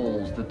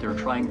goals that they're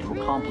trying to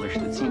accomplish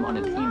that seem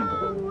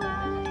unattainable.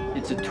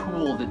 It's a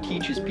tool that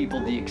teaches people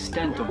the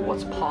extent of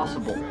what's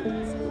possible,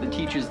 that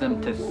teaches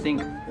them to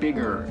think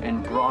bigger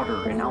and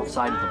broader and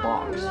outside of the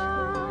box.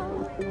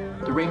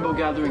 The Rainbow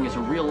Gathering is a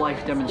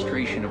real-life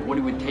demonstration of what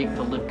it would take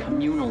to live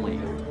communally,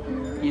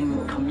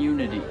 in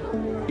community,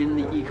 in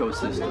the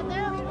ecosystem.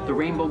 The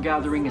Rainbow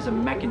Gathering is a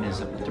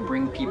mechanism to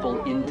bring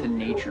people into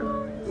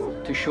nature,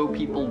 to show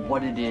people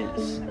what it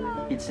is,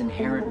 its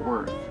inherent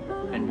worth,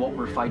 and what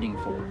we're fighting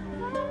for.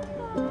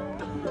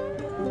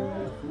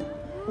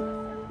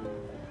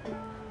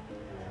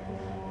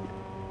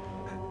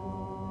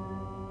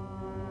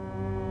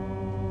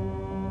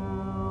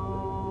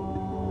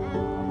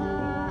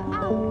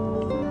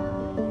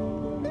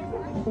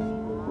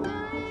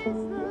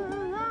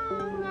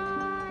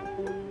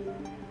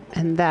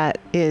 And that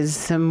is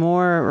some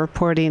more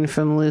reporting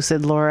from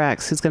Lucid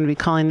Lorax, who's going to be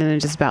calling in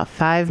just about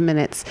 5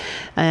 minutes.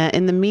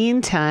 In the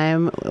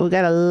meantime, we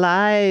got a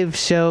live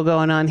show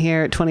going on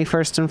here at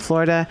 21st in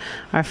Florida.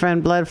 Our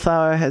friend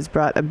Bloodflower has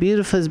brought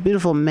his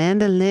beautiful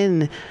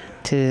mandolin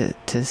to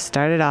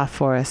start it off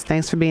for us.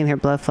 Thanks for being here,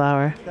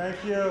 Bloodflower.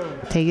 Thank you.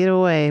 Take it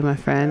away, my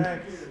friend.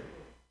 Thanks.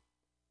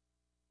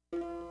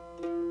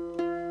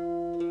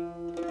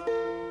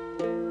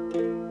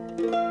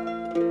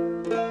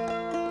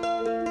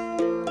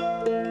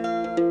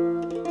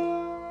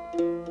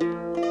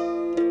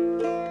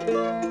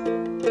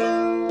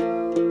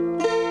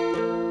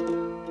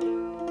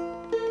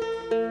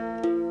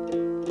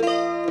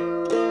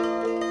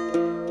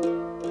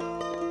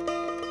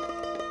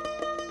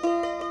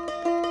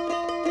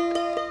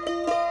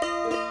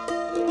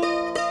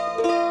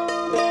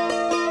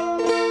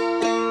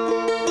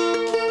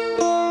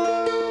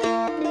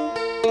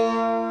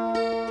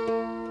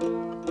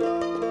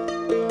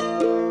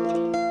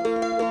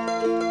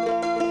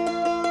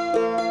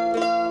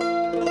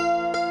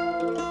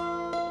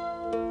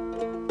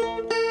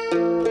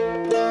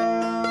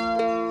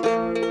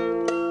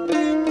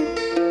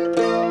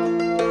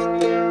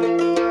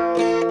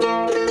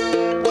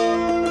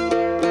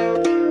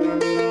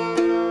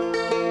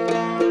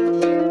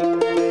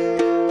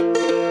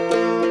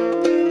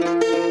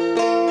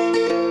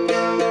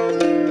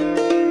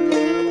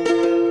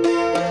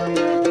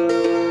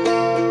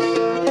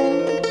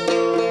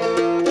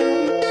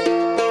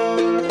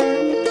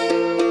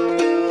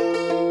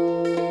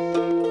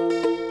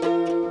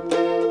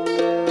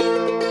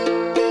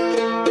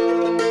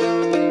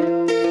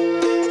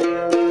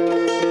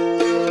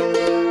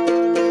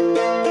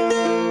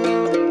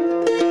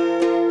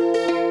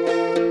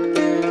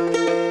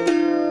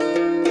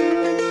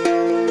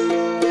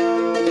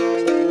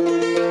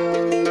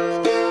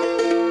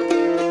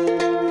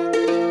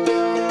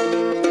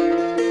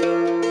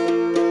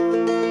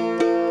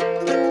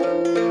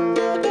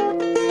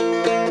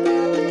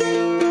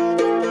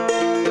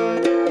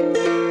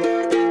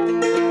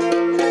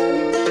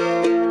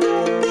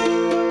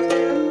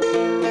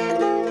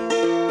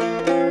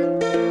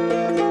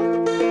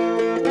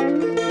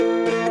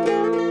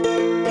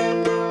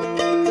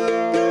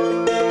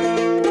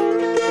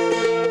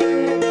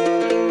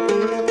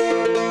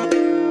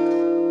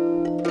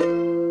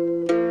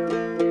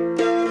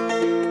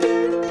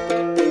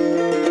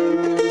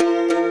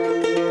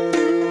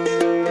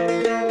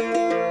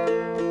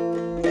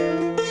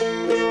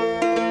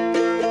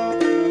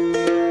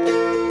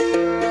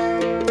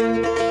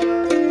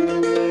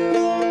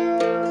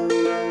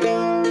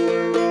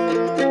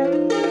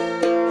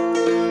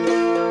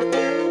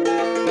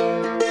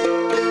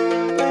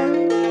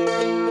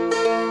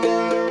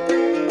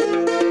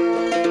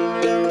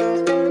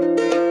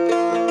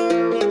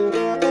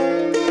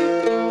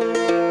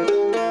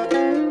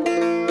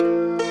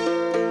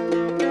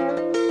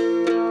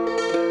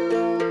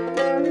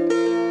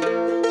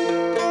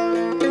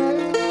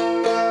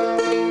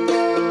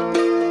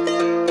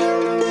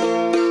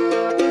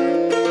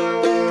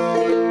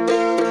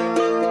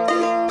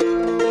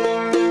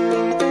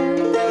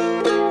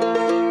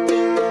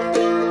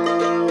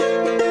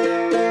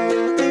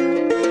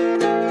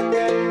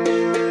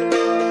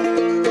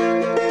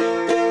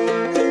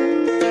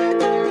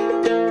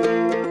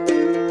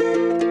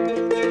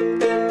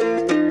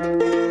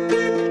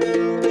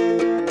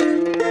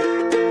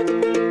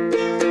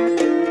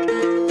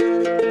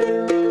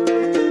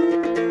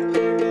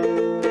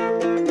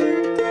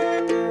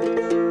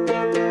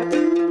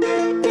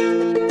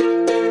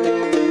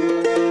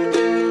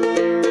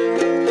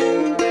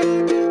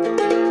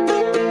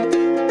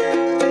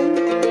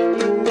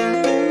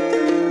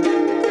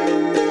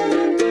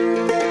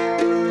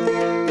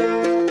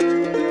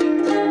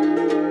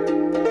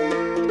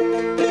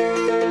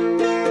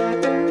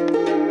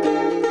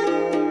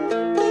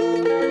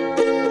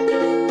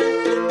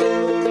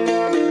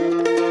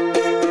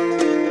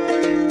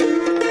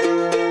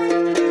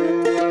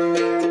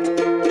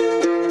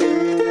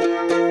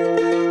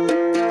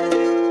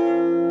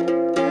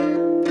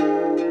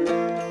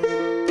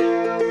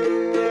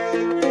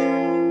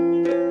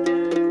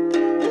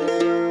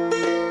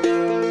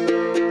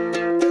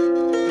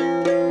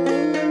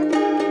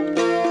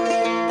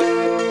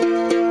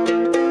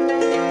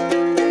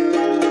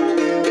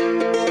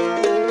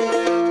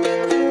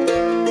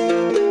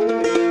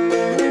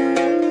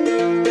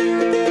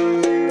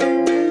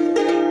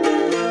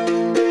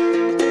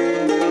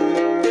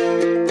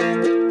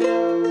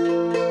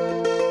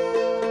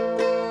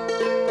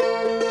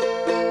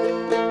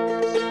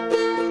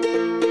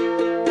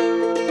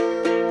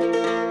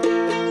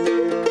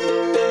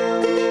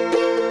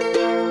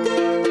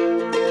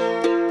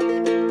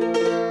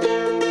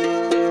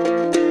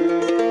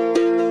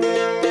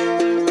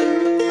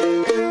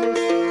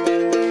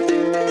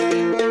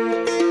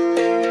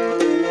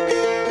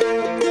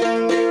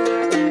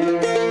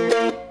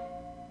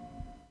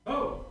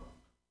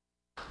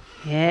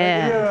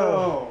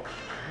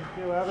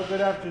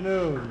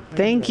 afternoon.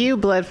 Thank you,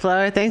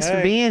 Bloodflower. Thanks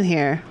for being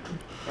here.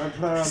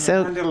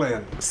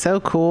 So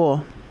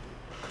cool.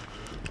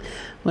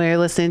 We're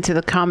listening to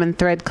the Common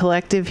Thread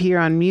Collective here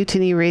on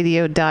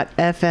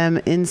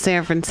MutinyRadio.fm in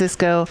San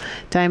Francisco.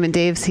 Diamond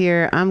Dave's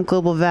here. I'm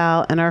Global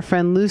Val, and our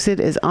friend Lucid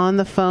is on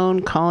the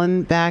phone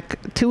calling back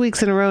 2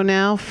 weeks in a row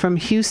now from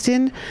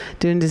Houston,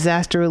 doing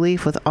disaster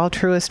relief with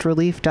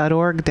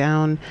altruistrelief.org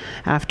down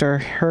after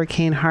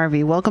Hurricane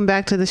Harvey. Welcome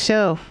back to the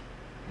show.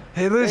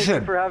 Hey, listen.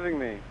 Thank you for having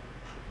me.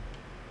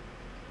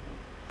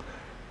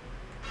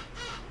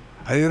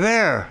 Are you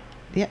there?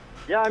 Yeah.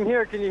 Yeah, I'm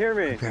here. Can you hear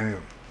me? Okay.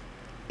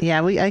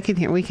 Yeah, we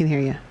can hear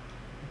you.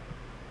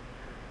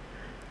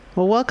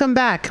 Well, welcome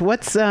back.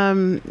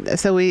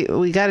 So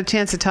we got a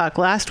chance to talk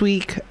last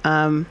week.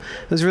 It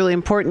was really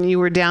important. You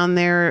were down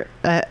there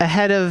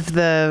ahead of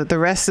the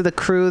rest of the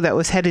crew that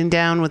was heading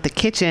down with the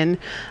kitchen.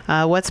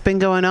 What's been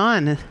going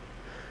on?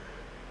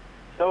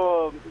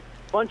 So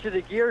a bunch of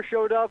the gear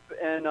showed up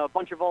and a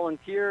bunch of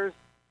volunteers,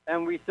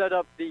 and we set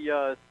up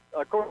the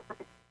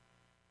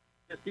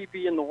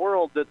CP in the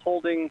world that's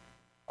holding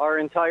our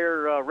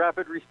entire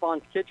rapid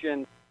response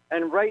kitchen.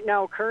 And right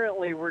now,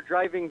 currently, we're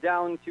driving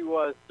down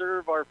to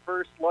serve our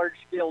first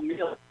large-scale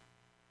meal.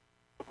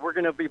 We're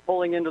going to be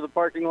pulling into the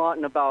parking lot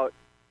in about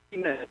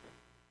 10 minutes.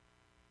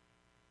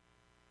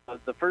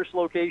 The first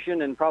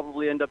location, and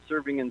probably end up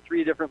serving in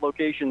 3 different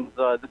locations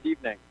this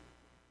evening.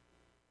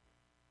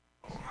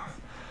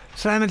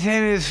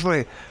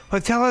 Simultaneously.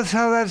 But tell us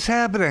how that's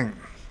happening.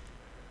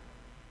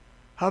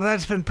 How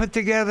that's been put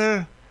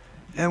together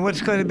and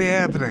what's going to be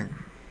happening.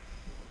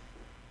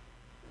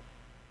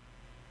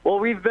 Well,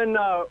 we've been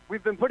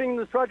putting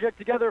this project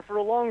together for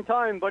a long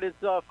time, but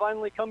it's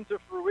finally come to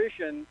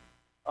fruition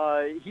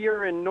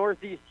here in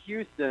Northeast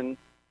Houston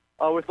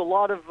with a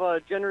lot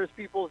of generous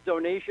people's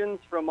donations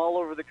from all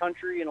over the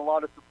country and a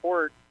lot of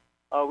support.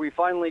 We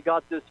finally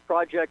got this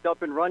project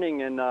up and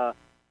running and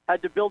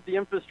had to build the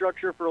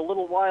infrastructure for a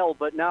little while,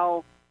 but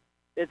now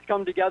it's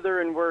come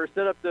together and we're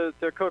set up to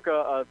cook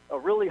a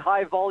really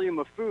high volume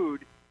of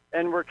food,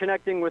 and we're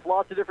connecting with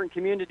lots of different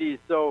communities.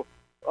 So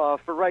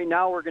for right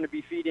now, we're going to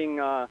be feeding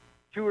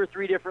 2 or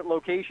 3 different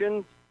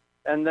locations,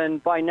 and then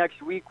by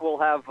next week we'll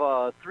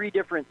have 3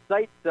 different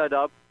sites set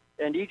up,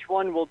 and each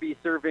one will be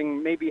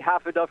serving maybe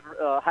half a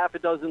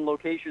dozen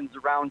locations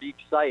around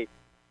each site.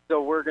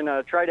 So we're going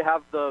to try to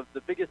have the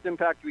biggest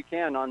impact we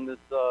can on this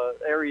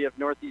area of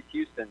Northeast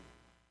Houston.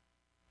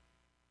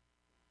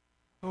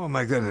 Oh,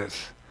 my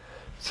goodness.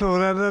 So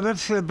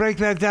let's break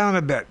that down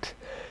a bit.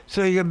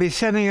 So you're going to be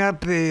setting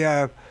up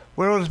the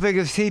world's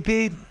biggest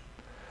teepee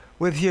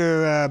with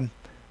your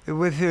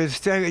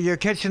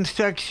kitchen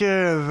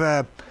structure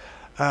of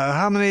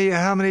how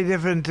many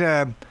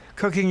different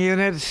cooking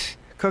units,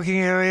 cooking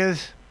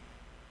areas?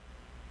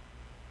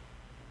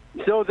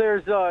 So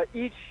there's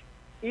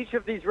each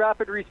of these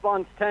rapid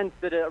response tents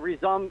that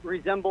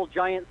resemble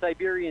giant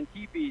Siberian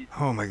teepees.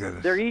 Oh my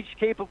goodness! They're each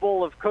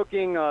capable of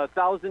cooking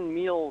 1,000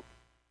 meals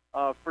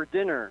for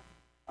dinner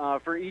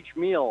for each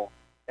meal,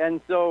 and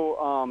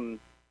so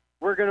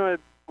we're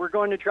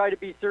going to try to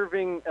be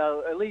serving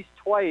at least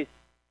twice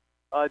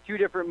 2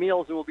 different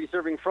meals, and we'll be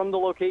serving from the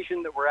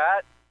location that we're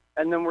at,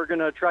 and then we're going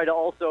to try to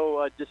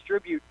also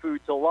distribute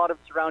food to a lot of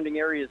surrounding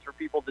areas for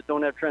people that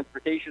don't have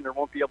transportation or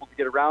won't be able to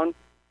get around.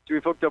 So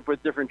we've hooked up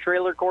with different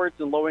trailer courts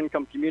and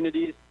low-income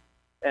communities,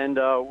 and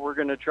we're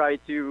going to try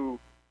to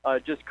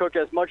just cook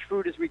as much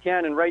food as we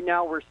can. And right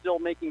now we're still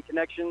making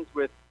connections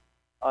with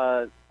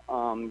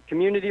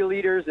community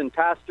leaders and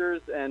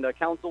pastors and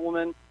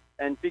councilwomen,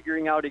 and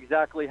figuring out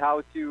exactly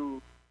how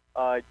to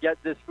get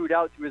this food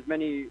out to as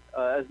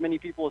many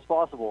people as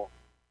possible.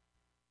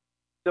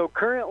 So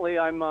currently,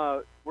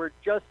 we're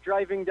just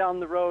driving down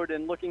the road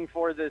and looking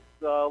for this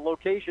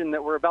location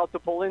that we're about to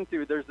pull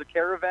into. There's a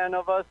caravan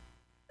of us,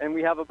 and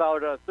we have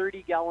about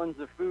 30 gallons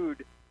of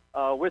food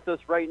with us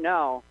right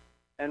now.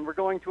 And we're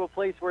going to a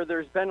place where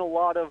there's been a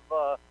lot of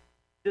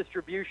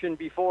distribution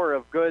before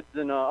of goods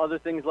and other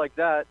things like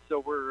that. So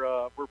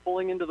we're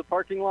pulling into the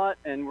parking lot,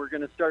 and we're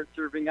going to start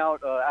serving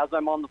out as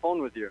I'm on the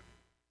phone with you.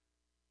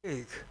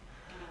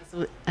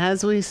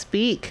 As we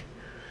speak.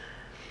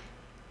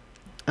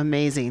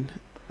 Amazing.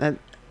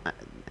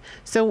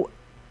 So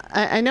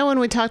I know when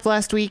we talked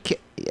last week,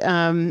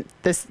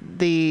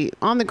 the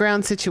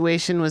on-the-ground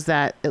situation was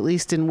that, at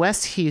least in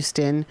West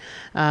Houston,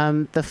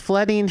 the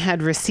flooding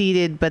had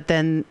receded, but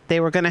then they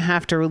were going to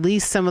have to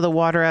release some of the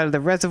water out of the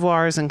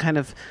reservoirs and kind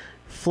of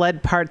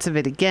flood parts of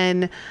it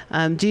again.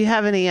 Do you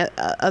have any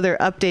other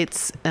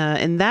updates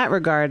in that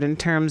regard in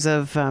terms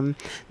of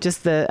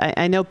just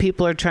I know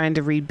people are trying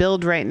to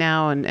rebuild right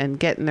now and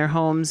get in their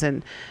homes,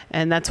 and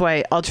that's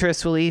why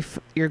Altruist Relief,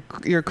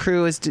 your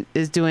crew is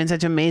doing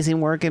such amazing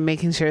work in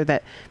making sure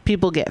that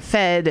people get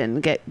fed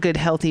and get good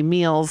healthy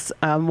meals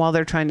while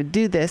they're trying to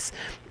do this.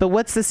 But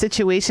what's the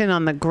situation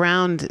on the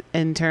ground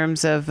in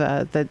terms of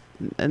the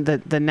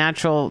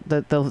natural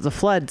the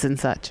floods and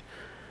such?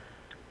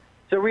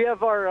 So we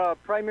have our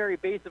primary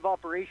base of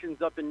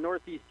operations up in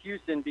Northeast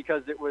Houston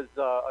because it was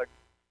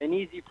an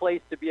easy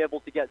place to be able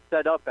to get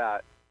set up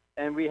at.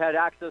 and we had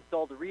access to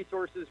all the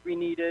resources we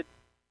needed,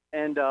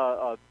 and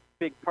a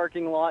big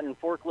parking lot and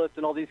forklifts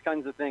and all these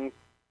kinds of things.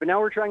 But now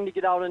we're trying to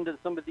get out into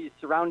some of these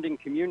surrounding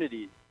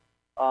communities,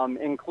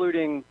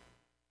 including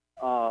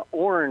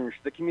Orange,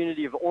 the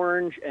community of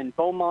Orange, and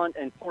Beaumont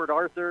and Port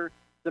Arthur,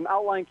 some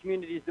outlying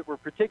communities that were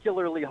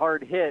particularly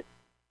hard hit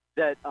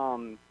that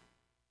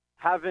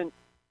haven't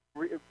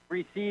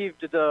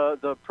received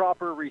the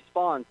proper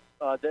response,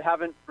 that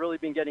haven't really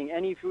been getting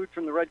any food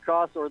from the Red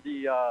Cross or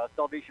the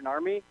Salvation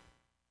Army.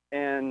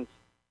 And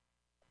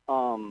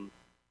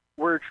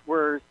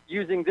we're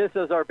using this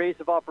as our base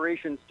of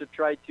operations to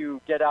try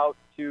to get out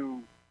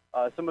to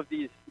some of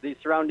these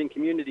surrounding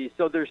communities.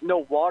 So there's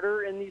no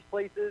water in these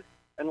places.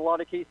 In a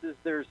lot of cases,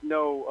 there's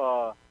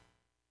no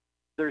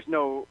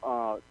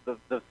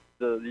the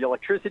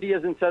electricity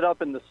isn't set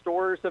up, and the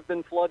stores have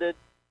been flooded.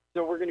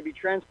 So we're going to be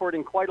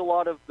transporting quite a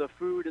lot of the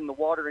food and the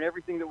water and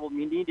everything that we'll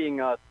be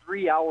needing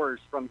 3 hours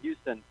from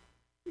Houston.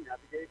 Can you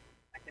navigate?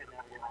 I can't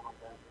navigate on my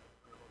phone.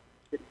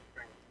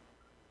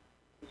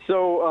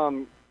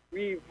 So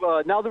we've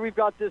now that we've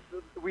got this,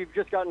 we've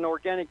just got an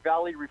Organic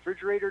Valley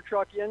refrigerator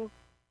truck in,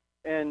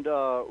 and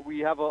we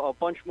have a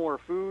bunch more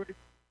food.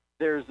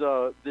 There's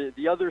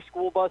the other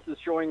school bus is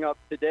showing up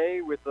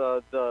today with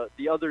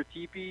the other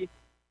teepee,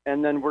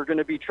 and then we're going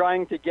to be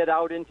trying to get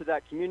out into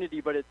that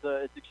community, but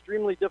it's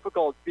extremely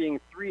difficult being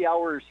 3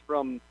 hours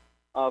from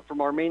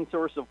our main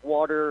source of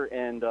water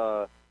and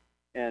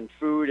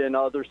food and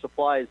other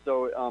supplies.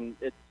 So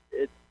it's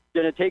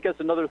going to take us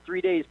another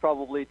 3 days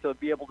probably to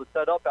be able to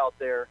set up out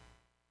there.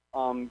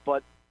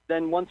 But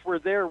then once we're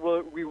there,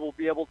 we will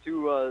be able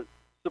to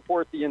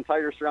support the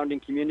entire surrounding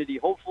community,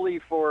 hopefully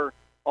for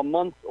a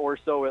month or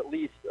so at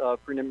least,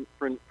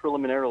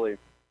 preliminarily.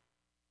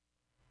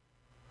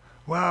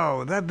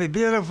 Wow, that'd be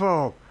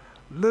beautiful.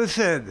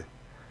 Lucid.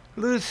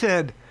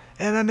 And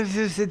I'm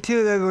interested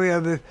too that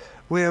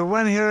we have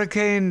one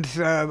hurricane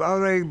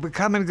already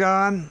come and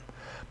gone,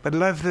 but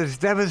left this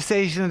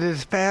devastation in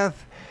its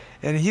path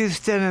in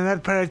Houston and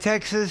that part of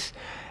Texas.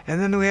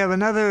 And then we have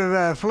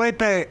another,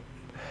 Felipe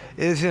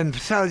is in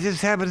South,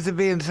 just happens to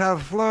be in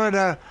South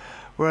Florida,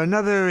 where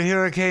another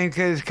hurricane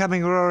is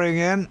coming roaring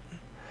in.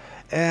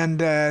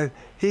 And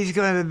he's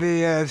going to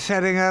be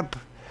setting up,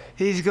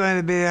 he's going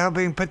to be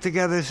helping put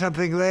together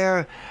something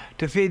there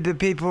to feed the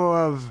people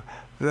of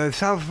the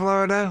South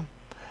Florida,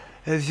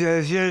 as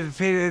you're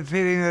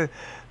feeding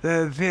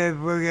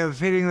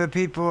the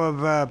people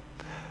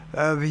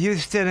of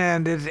Houston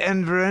and its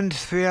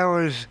environs. 3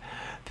 hours.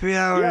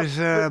 Yes,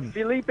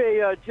 Felipe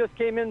just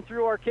came in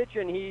through our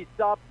kitchen. He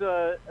stopped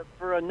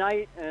for a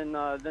night and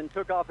then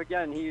took off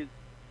again. He's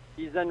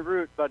en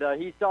route, but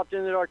he stopped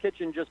in at our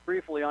kitchen just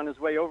briefly on his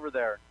way over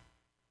there.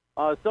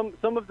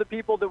 Some of the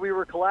people that we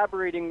were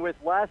collaborating with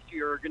last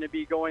year are going to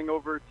be going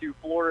over to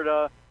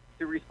Florida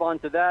to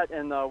respond to that,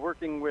 and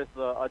working with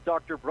a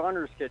Dr.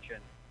 Bronner's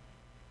kitchen.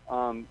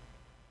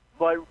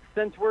 But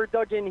since we're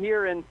dug in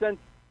here, and since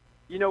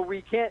you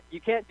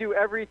can't do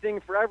everything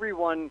for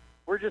everyone,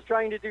 we're just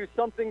trying to do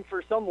something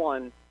for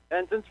someone.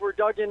 And since we're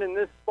dug in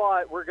this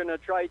spot, we're going to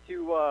try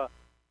to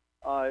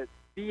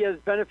be as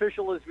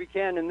beneficial as we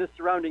can in this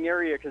surrounding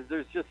area, because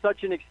there's just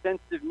such an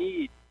extensive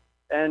need,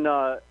 and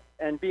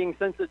being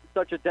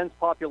such a dense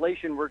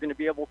population, we're going to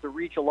be able to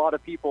reach a lot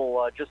of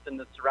people just in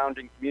the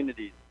surrounding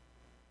communities.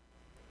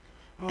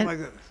 Oh my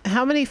goodness.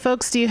 How many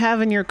folks do you have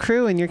in your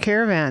crew, in your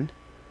caravan?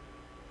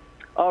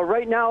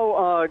 Right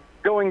now,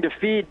 going to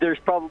feed, there's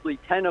probably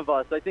 10 of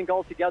us. I think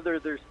altogether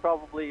there's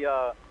probably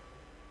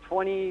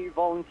 20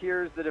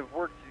 volunteers that have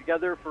worked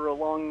together for a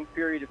long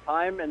period of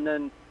time, and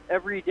then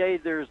every day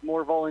there's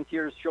more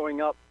volunteers showing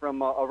up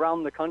from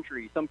around the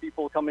country. Some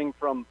people coming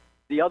from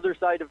the other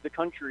side of the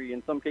country,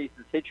 in some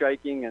cases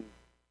hitchhiking, and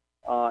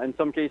in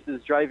some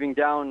cases driving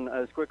down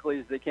as quickly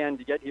as they can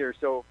to get here.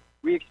 So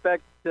we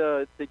expect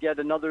to get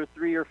another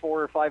 3 or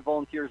 4 or 5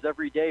 volunteers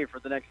every day for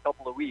the next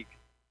couple of weeks.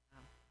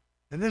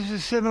 And this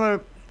is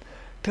similar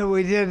to what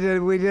we did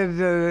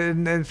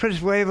in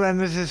first Waveland,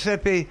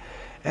 Mississippi,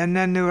 and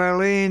then New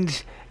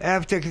Orleans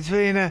after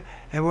Katrina,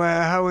 and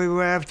how we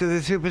were after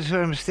the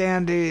superstorm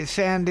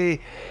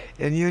Sandy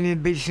in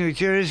Union Beach, New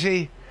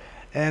Jersey.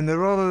 And the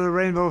role of the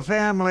Rainbow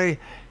family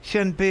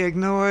shouldn't be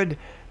ignored,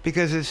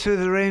 because it's through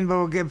the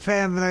Rainbow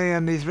family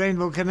and these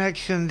Rainbow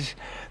connections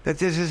that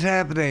this is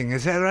happening.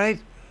 Is that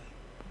right?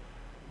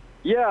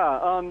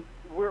 Yeah,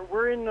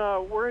 we're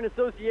in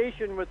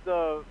association with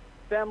the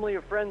Family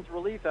of Friends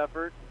Relief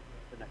Effort,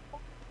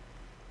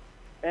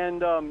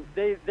 and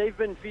they've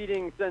been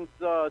feeding since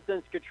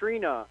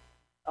Katrina,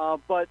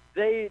 but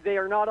they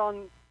are not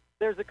on.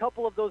 There's a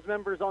couple of those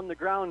members on the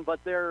ground,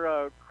 but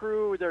their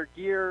crew, their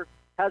gear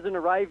hasn't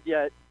arrived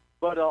yet.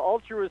 But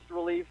Altruist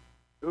Relief,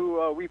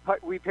 who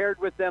we paired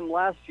with them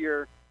last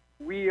year,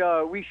 we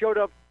showed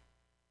up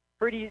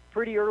pretty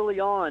early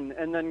on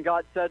and then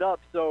got set up.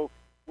 So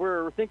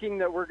we're thinking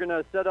that we're going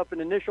to set up an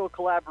initial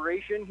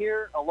collaboration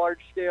here, a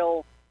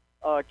large-scale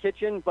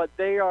kitchen, but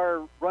they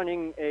are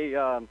running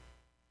a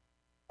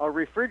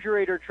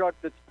refrigerator truck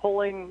that's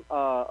pulling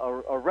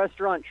a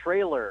restaurant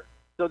trailer.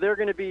 So they're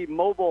going to be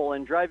mobile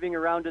and driving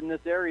around in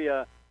this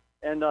area,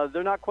 and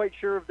they're not quite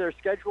sure of their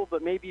schedule,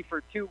 but maybe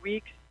for 2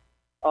 weeks,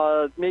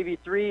 maybe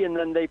 3, and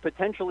then they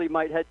potentially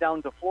might head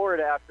down to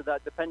Florida after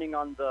that, depending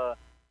on the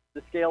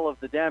scale of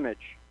the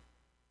damage.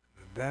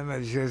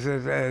 Damage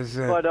is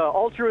But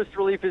Altruist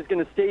Relief is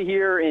going to stay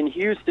here in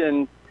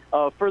Houston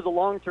for the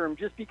long term,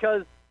 just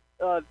because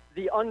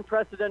the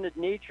unprecedented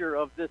nature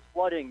of this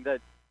flooding,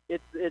 that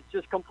it's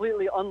just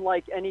completely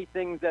unlike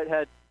anything that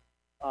had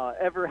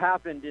ever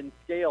happened in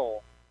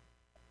scale,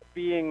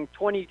 being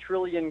 20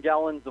 trillion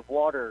gallons of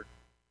water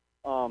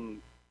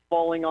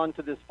falling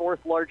onto this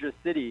 4th largest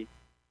city.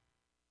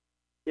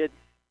 It's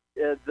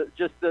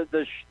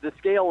the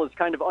scale is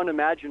kind of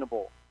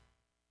unimaginable.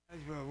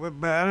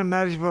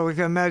 Unimaginable. We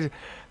can imagine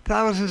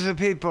thousands of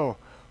people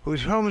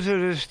whose homes are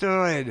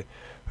destroyed,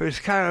 whose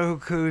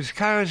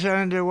cars are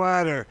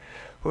underwater,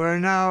 who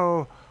are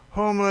now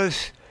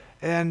homeless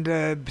and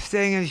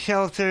staying in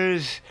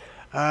shelters,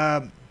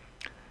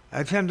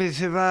 attempting to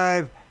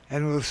survive,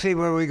 and we'll see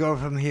where we go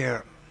from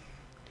here.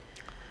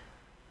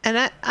 And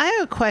I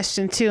have a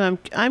question too.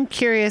 I'm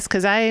curious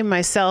because I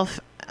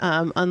myself,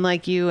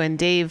 unlike you and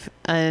Dave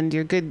and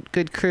your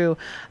good crew,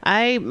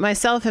 I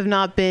myself have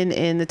not been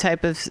in the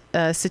type of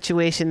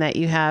situation that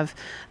you have,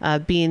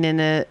 being in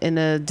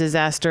a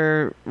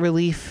disaster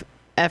relief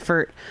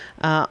effort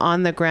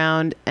on the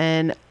ground,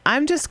 and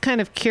I'm just kind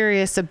of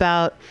curious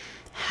about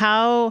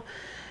how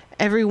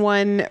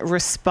everyone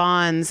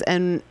responds,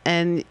 and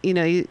you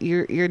know,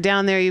 you're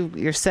down there,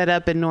 you're set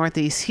up in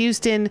Northeast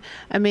Houston.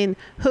 I mean,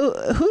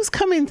 who's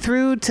coming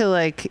through to,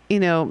 like, you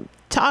know,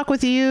 talk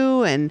with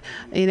you, and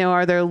you know,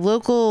 are there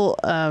local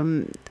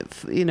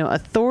you know,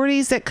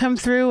 authorities that come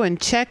through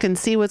and check and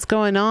see what's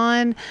going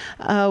on?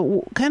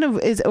 Kind of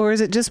is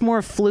it just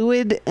more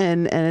fluid,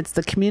 and it's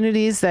the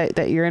communities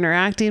that you're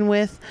interacting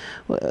with?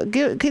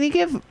 Can you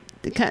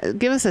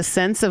give us a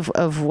sense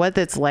of what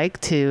it's like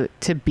to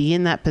be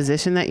in that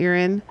position that you're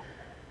in?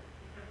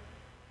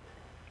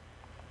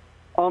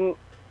 Well,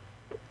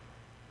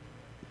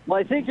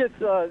 I think it's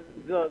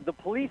the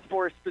police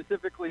force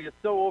specifically is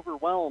so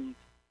overwhelmed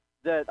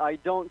that I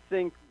don't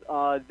think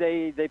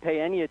they pay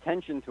any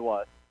attention to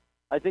us.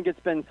 I think it's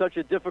been such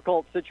a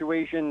difficult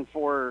situation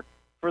for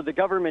the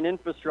government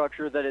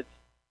infrastructure that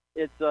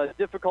it's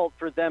difficult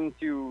for them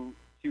to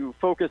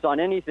focus on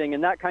anything,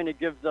 and that kind of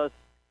gives us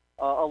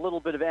a little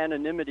bit of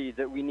anonymity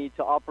that we need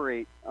to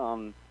operate.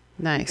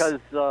 Nice. Because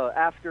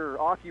after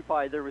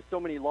Occupy, there was so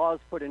many laws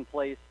put in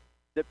place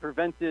that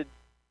prevented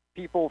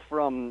people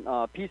from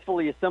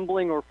peacefully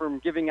assembling or from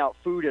giving out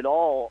food at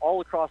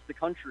all across the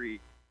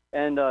country.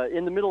 And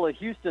in the middle of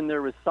Houston,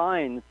 there was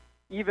signs,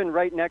 even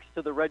right next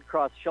to the Red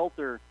Cross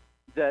shelter,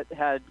 that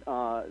had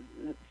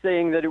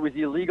saying that it was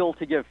illegal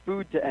to give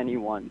food to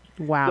anyone.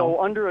 Wow.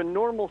 So under a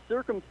normal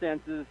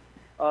circumstances,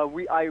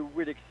 I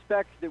would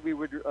expect that we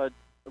would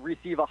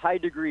receive a high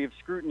degree of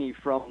scrutiny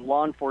from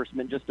law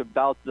enforcement just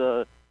about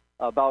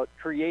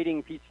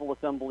creating peaceful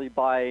assembly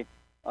by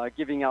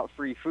giving out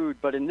free food.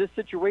 But in this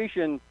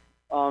situation,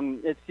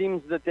 it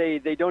seems that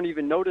they don't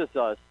even notice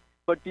us.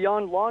 But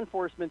beyond law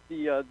enforcement,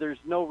 there's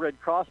no Red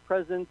Cross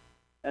presence,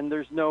 and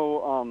there's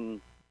no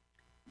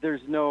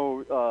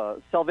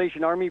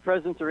Salvation Army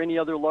presence or any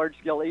other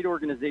large-scale aid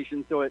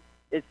organization. So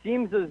it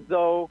seems as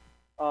though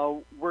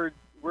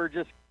we're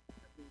just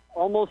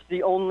almost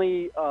the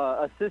only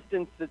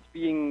assistance that's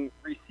being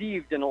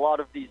received in a lot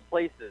of these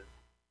places.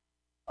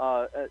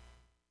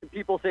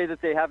 People say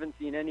that they haven't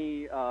seen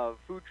any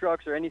food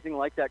trucks or anything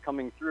like that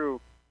coming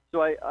through.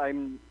 So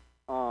I'm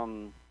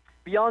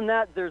beyond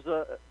that, there's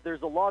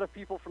a lot of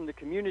people from the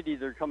community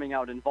that are coming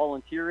out and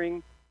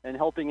volunteering and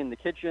helping in the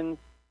kitchens,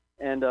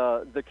 and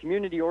the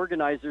community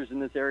organizers in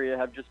this area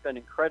have just been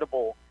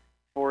incredible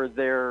for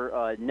their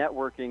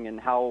networking and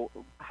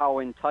how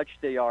in touch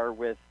they are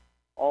with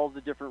all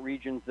the different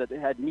regions that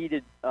had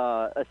needed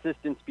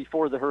assistance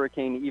before the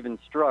hurricane even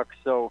struck.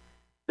 So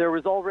there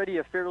was already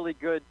a fairly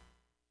good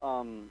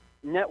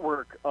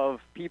network of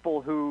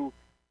people who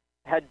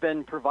had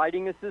been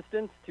providing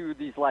assistance to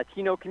these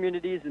Latino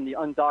communities and the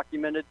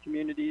undocumented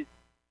communities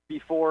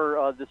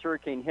before this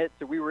hurricane hit.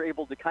 So we were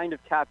able to kind of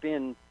tap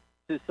in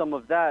to some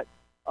of that.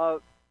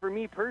 For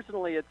me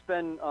personally, it's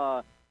been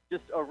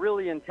just a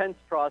really intense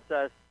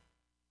process,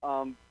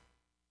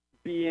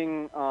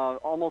 being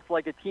almost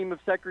like a team of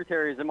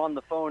secretaries. I'm on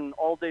the phone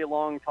all day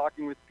long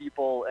talking with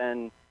people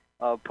and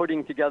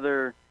putting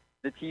together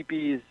the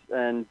teepees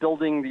and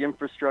building the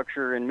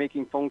infrastructure and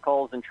making phone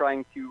calls and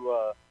trying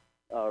to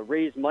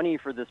raise money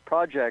for this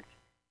project.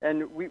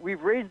 And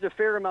we've raised a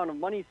fair amount of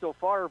money so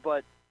far,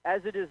 but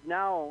as it is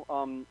now,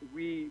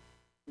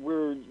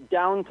 we're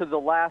down to the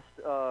last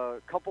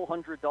couple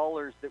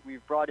 $100 that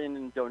we've brought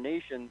in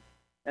donations.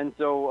 And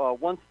so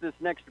once this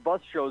next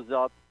bus shows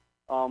up,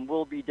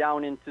 we'll be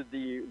down into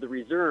the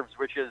reserves,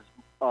 which is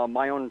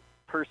my own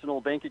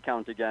personal bank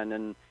account again.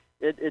 And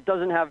it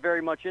doesn't have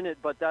very much in it,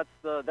 but that's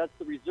the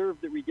reserve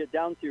that we get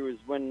down to is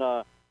when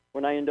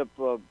I end up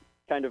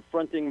kind of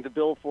fronting the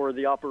bill for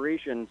the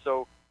operation.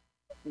 So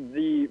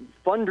the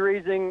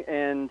fundraising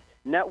and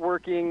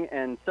networking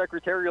and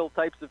secretarial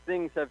types of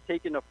things have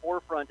taken a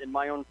forefront in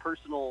my own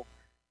personal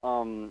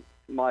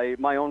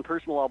my own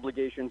personal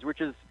obligations,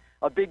 which is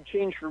a big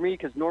change for me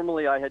because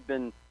normally I had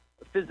been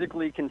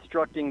physically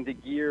constructing the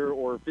gear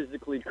or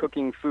physically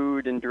cooking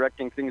food and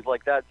directing things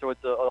like that. So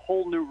it's a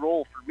whole new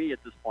role for me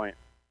at this point.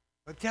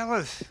 Well, tell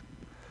us,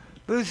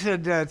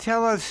 Lucid,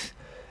 tell us,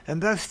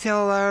 and thus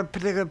tell our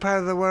particular part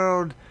of the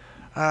world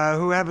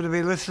who happen to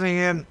be listening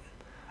in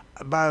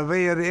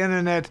via the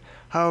internet,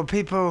 how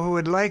people who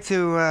would like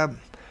to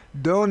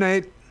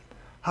donate,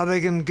 how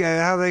they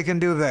can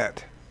do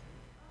that.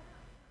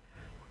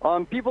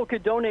 People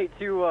could donate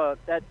to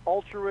at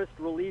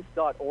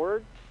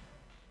altruistrelief.org.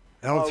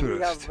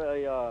 Altruist.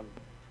 We have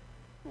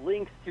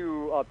links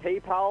to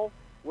PayPal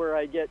where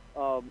I get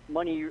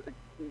money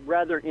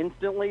rather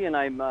instantly, and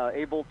I'm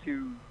able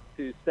to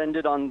spend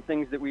it on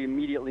things that we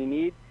immediately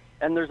need.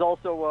 And there's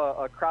also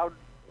a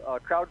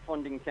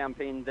crowdfunding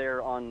campaign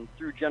there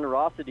through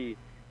Generosity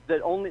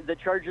that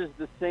charges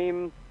the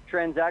same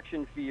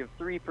transaction fee of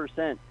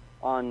 3%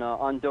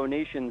 on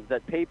donations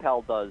that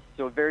PayPal does.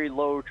 So a very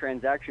low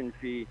transaction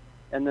fee,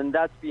 and then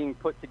that's being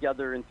put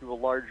together into a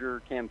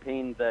larger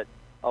campaign that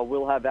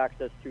we'll have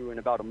access to in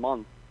about a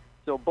month.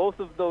 So both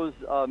of those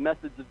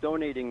methods of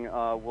donating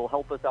will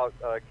help us out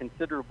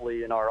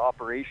considerably in our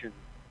operations.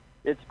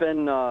 It's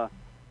been a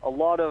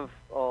lot of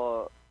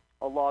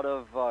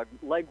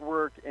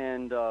legwork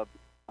and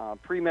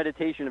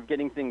premeditation of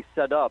getting things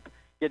set up,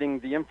 getting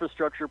the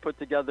infrastructure put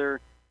together,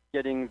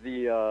 getting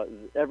the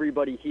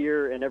everybody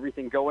here and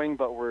everything going.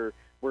 But we're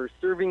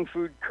serving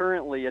food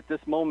currently at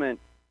this moment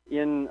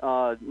in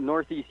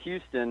Northeast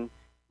Houston,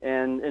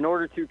 and in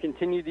order to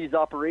continue these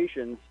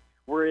operations,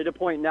 we're at a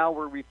point now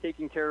where we've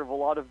taken care of a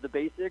lot of the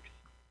basics.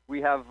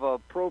 We have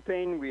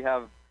propane, we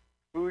have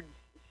food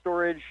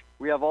storage,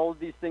 we have all of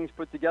these things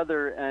put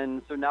together,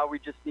 and so now we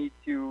just need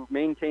to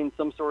maintain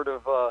some sort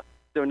of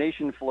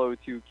donation flow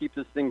to keep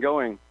this thing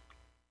going.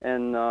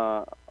 And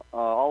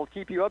I'll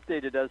keep you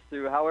updated as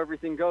to how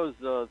everything goes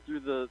through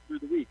the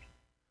week.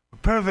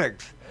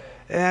 Perfect.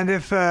 And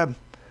if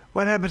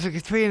what happens to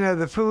Katrina,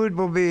 the food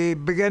will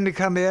begin to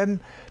come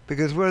in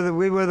because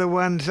we were the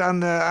ones on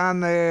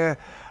the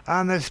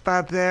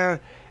spot there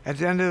at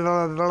the end of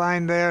the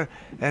line there,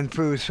 and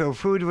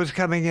food was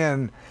coming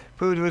in.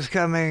 Food was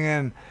coming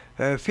in.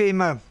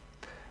 FEMA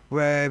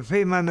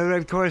and the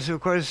Red Cross,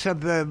 of course,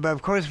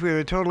 we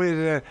were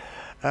totally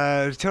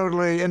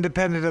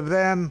independent of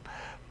them.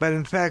 But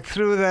in fact,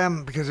 through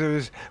them,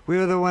 because we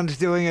were the ones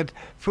doing it,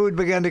 food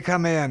began to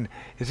come in.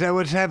 Is that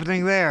what's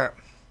happening there?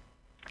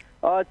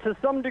 To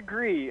some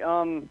degree.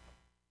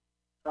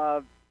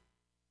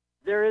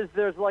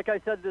 There's like I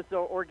said, this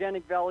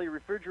Organic Valley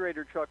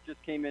refrigerator truck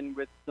just came in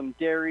with some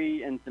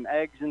dairy and some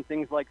eggs and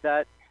things like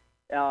that.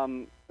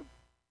 And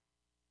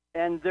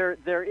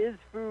there is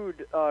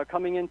food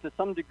coming in to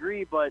some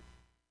degree, but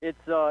it's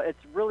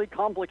really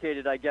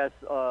complicated, I guess.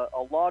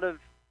 A lot of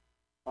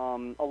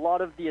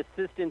the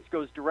assistance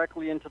goes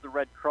directly into the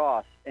Red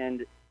Cross,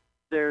 and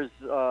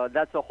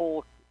that's a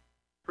whole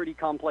pretty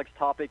complex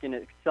topic in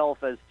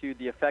itself as to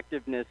the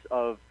effectiveness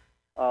of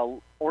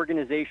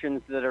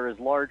organizations that are as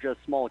large as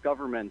small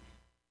governments,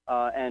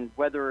 and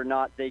whether or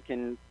not they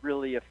can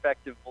really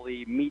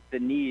effectively meet the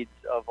needs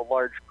of a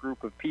large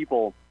group of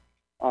people.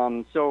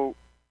 So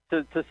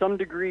to some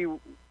degree,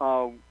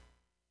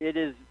 it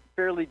is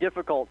fairly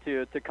difficult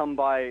to come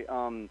by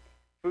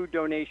food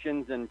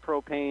donations and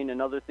propane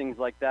and other things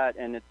like that,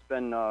 and it's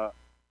been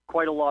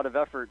quite a lot of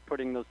effort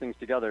putting those things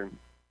together.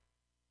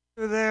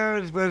 There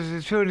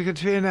was true in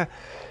Katrina.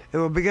 It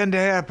will begin to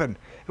happen.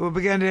 It will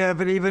begin to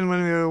happen even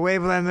when we were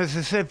Waveland,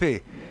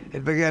 Mississippi.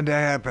 It began to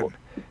happen.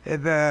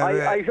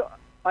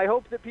 I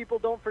hope that people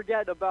don't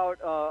forget about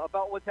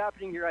what's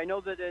happening here. I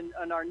know that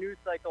in our news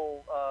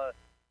cycle,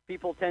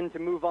 people tend to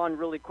move on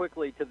really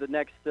quickly to the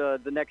next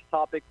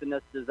topic, the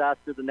next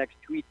disaster, the next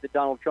tweet that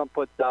Donald Trump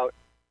puts out.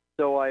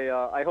 So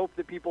I hope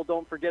that people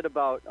don't forget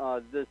about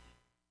this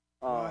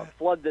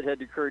flood that had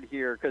occurred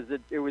here, because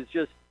it was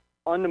just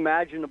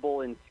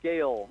unimaginable in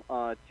scale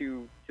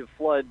to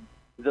flood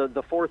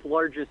the fourth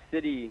largest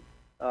city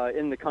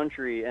in the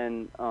country,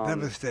 and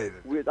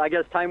devastated. I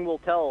guess time will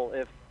tell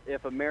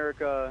if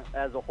America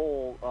as a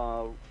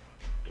whole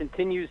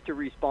continues to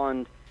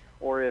respond,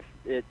 or if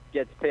it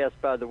gets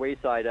passed by the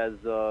wayside as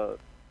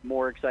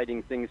more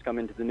exciting things come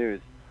into the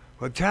news.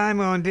 Well, time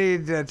will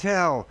indeed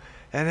tell.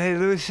 And hey,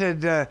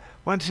 Lucid,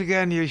 once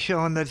again, you're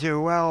showing that you're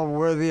well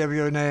worthy of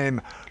your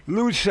name,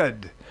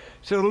 Lucid.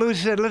 So,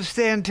 Lucid, let's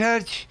stay in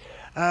touch.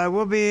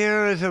 We'll be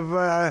here as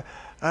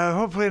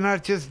hopefully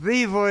not just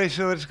the voice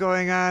of what's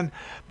going on,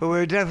 but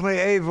we're definitely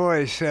a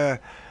voice.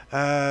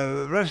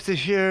 Rest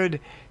assured,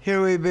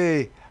 here we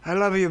be. I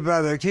love you,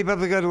 brother. Keep up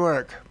the good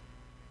work.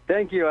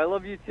 Thank you. I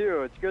love you,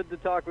 too. It's good to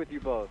talk with you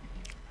both.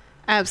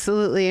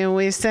 Absolutely, and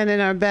we're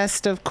sending our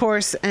best, of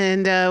course,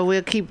 and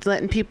we'll keep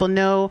letting people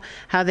know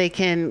how they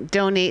can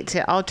donate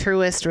to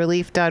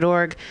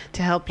altruistrelief.org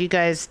to help you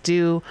guys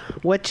do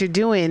what you're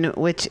doing,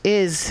 which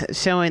is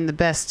showing the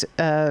best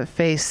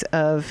face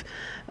of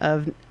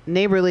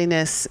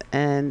neighborliness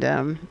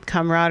and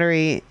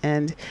camaraderie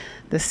and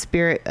the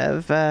spirit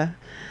of,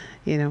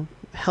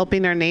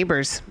 helping our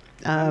neighbors.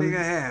 Lending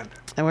a hand.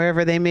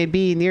 Wherever they may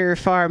be, near or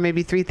far,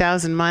 maybe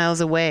 3,000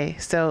 miles away.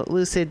 So,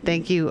 Lucid,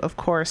 thank you, of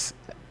course,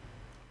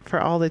 for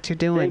all that you're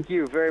doing. Thank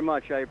you very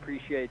much. I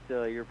appreciate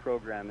your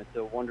program. It's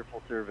a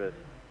wonderful service.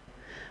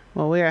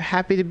 Well, we are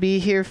happy to be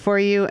here for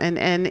you, and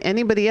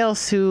anybody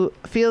else who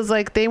feels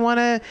like they want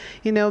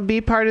to,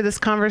 be part of this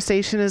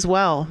conversation as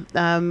well.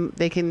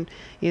 They can,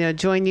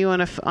 join you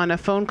on a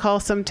phone call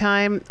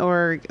sometime,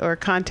 or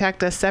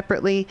contact us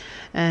separately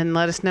and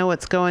let us know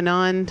what's going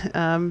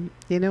on.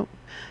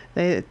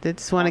 They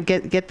just want to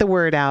get the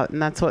word out,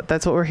 and that's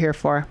what we're here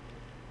for.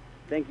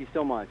 Thank you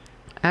so much.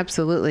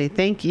 Absolutely,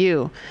 thank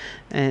you,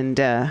 and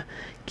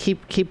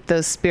keep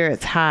those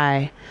spirits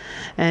high.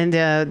 And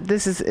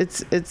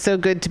it's so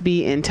good to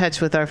be in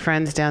touch with our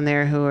friends down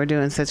there who are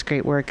doing such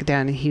great work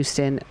down in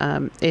Houston.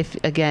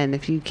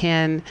 If you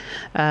can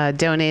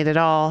donate at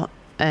all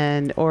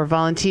or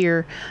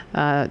volunteer,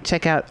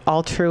 check out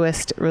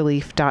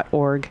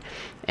altruistrelief.org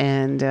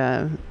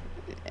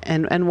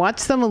and watch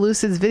some of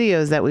Lucid's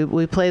videos that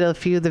we played a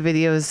few of the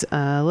videos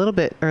a little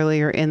bit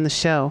earlier in the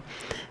show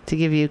to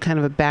give you kind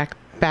of a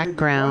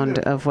background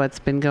of what's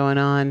been going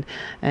on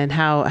and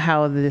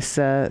how this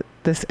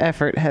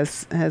effort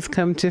has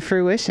come to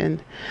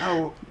fruition.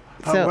 How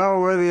well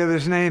worthy of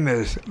his name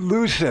is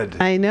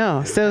Lucid. I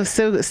know, so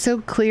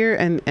clear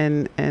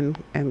and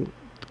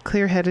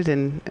clear-headed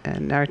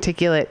and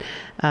articulate,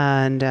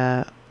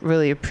 and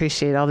really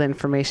appreciate all the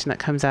information that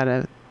comes out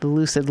of the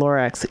Lucid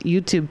Lorax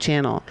YouTube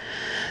channel.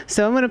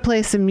 So I'm going to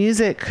play some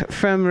music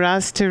from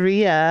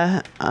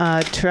Rasteria,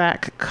 a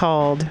track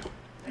called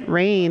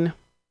Rain.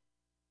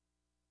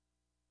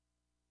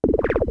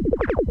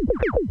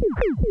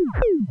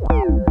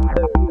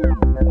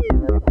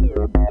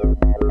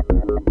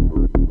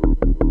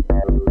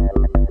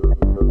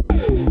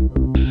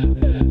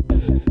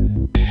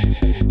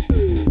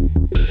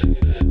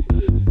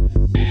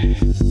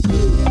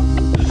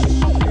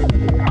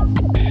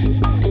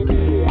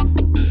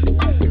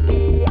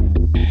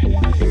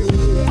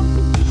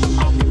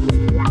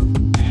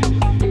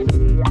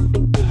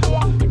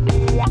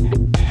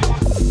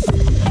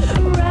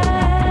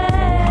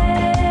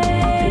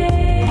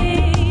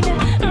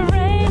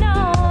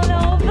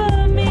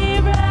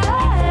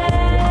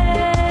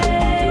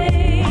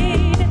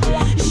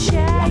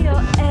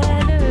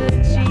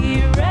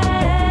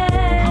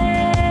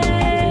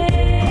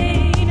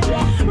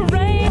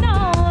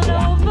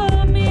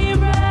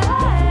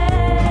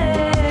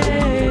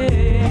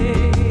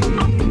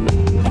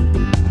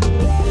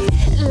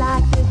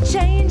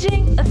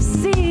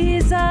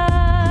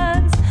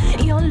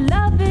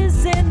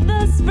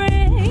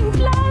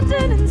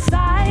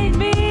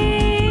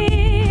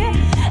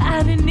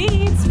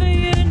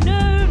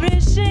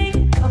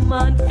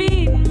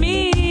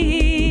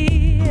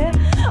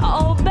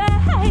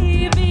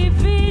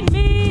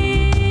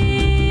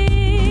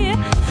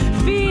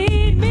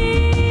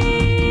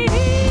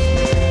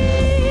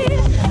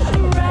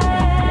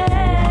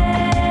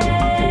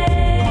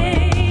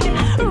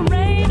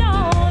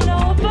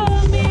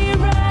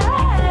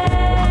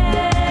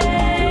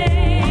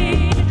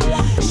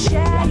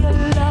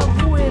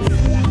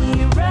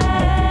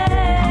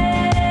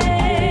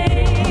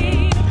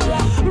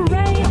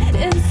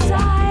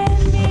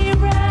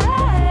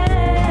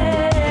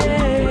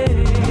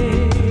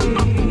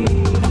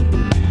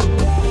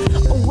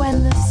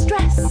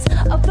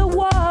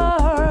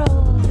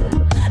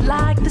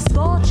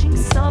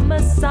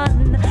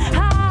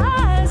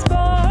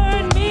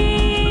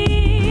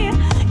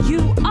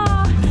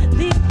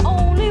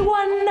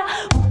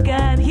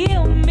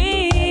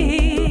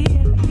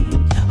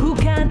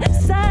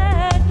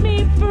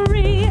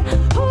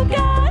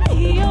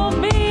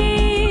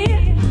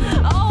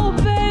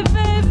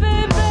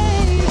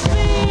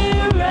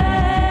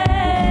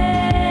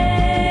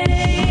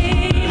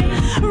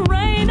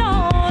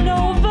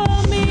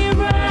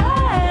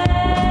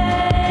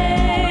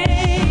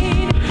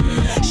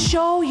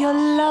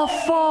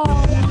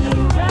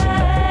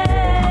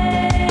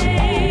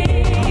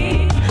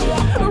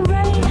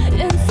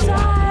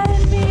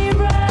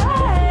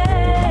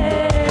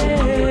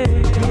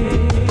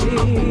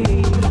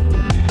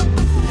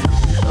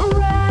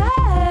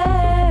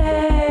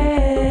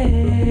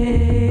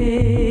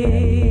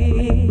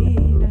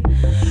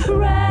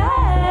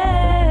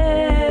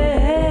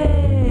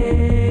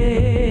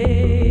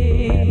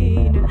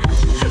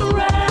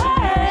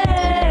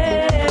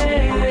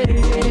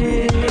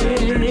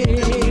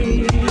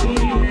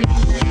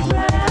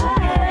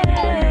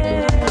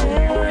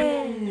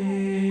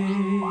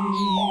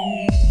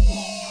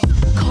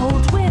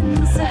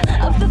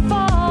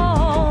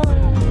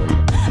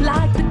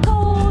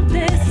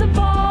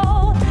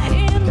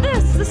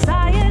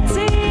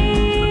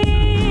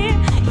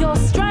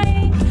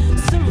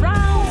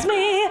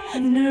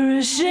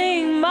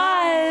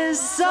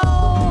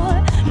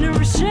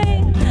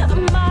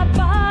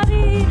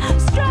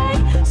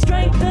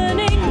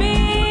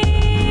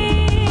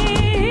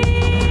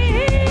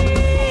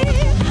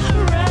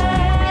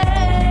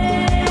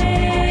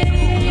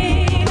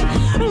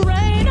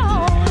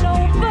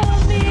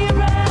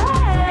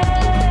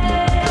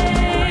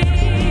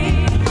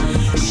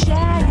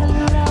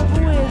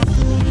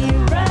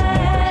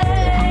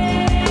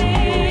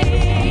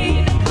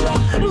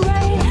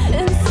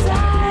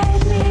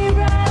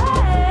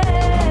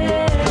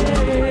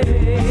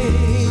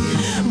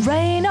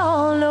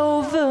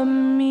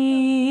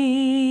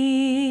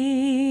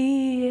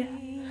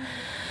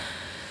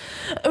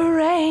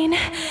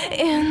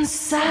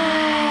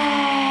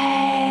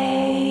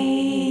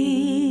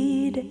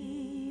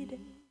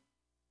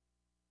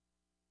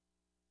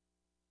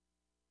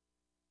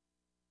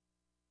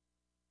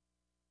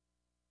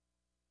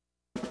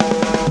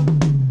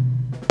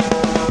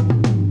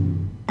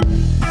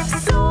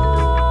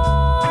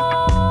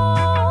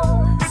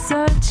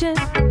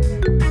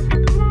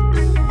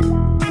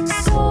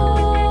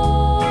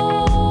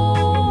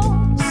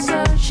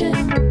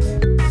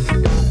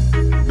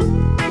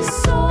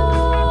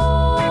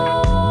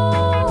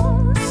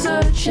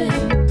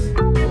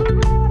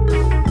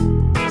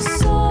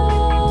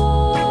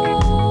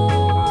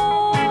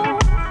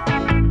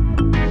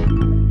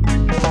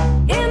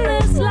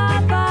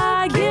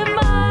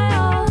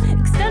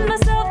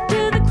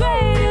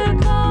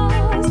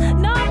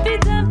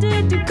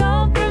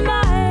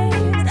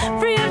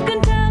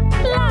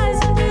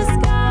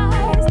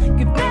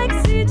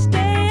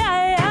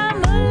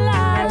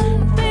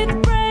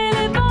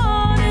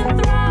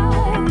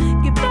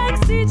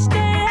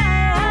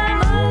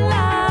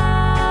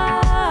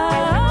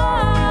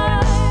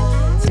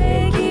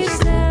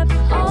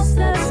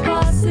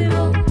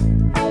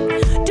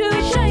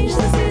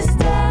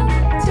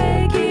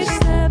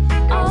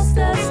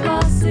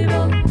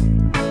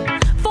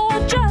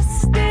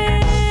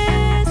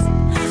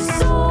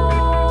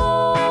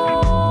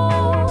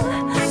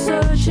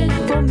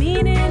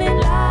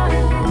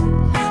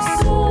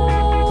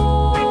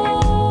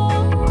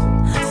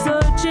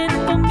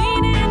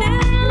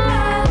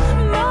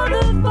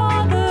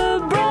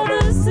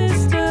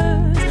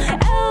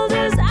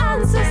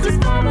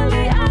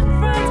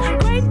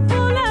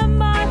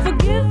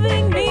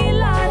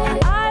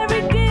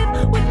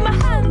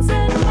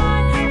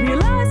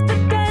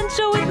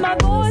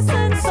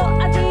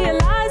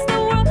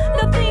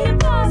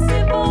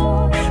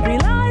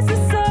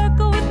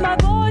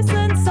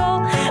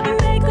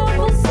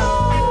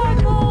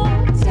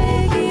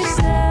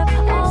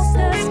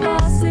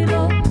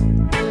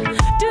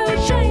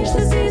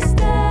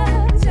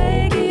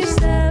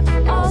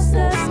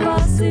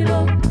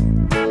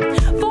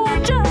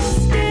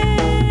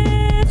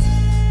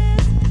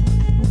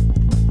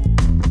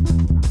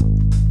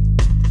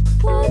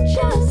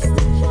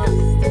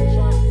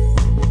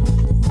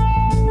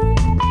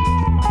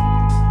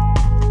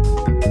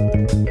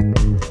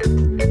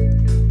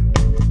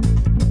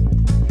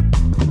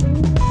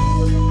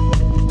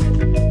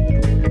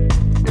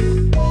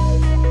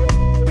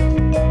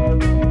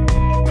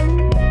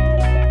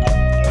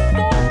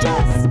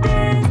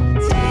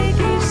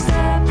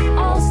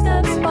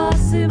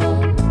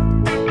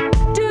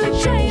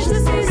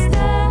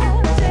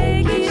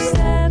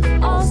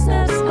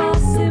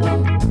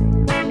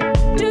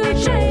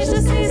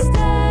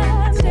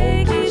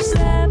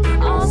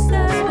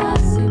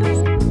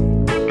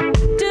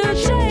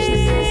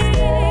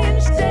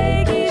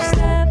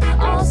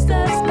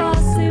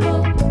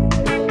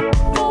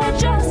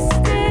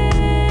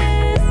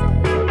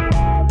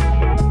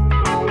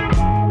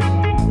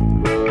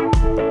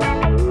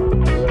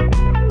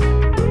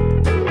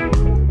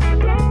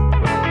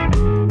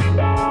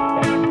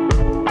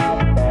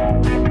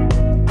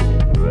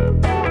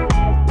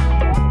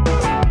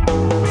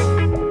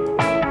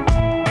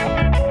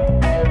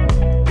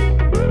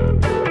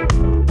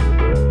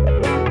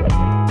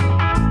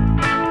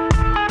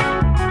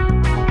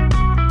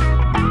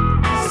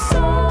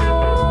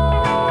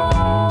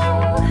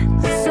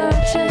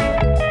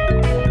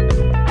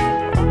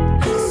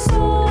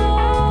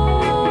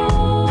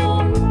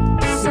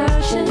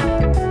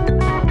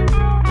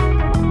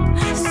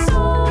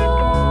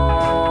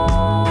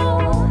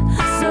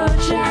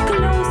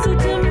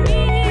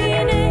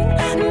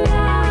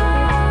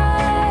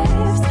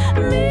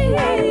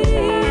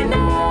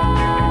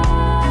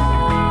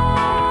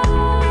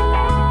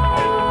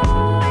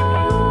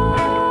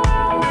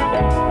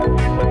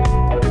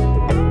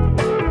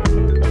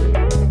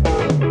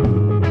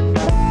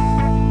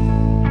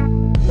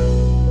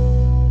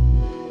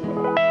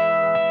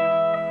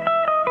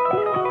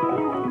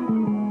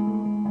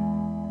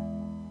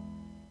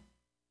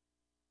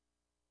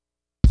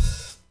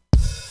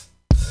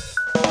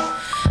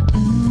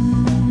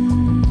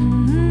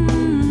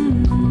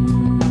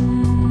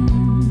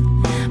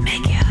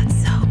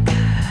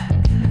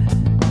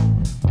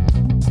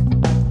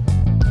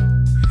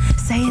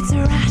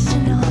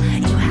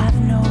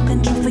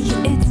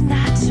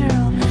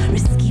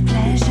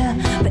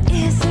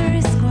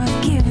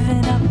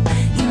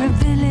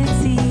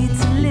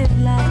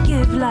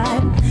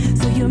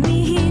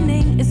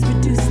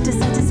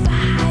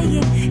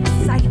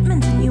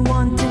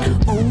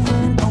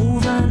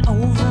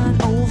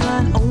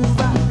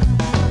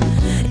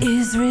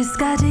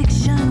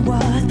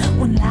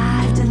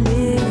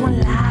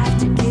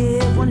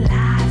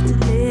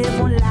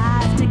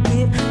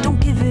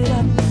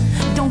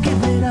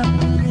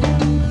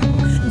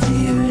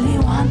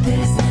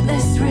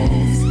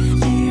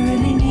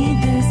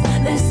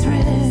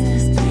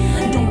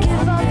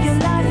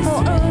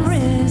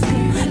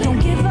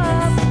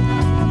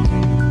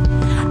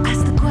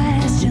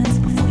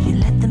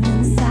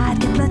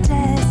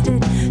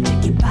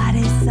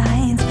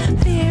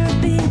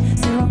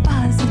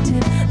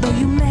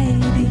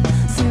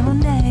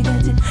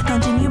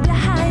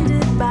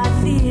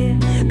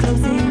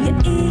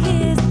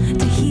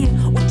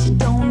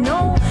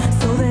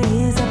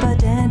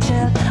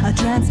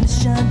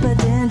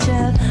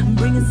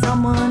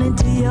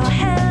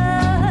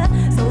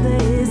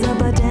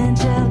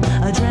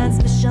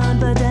 transmission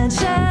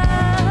potential.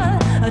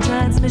 A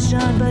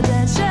transmission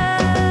potential.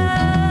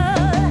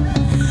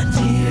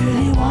 Do you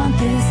really want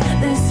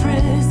this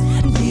risk?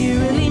 Do you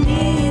really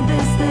need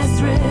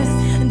this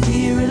risk? Do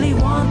you really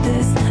want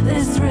this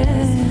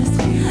risk?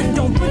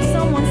 Don't put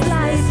someone's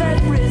life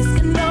at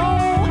risk, no.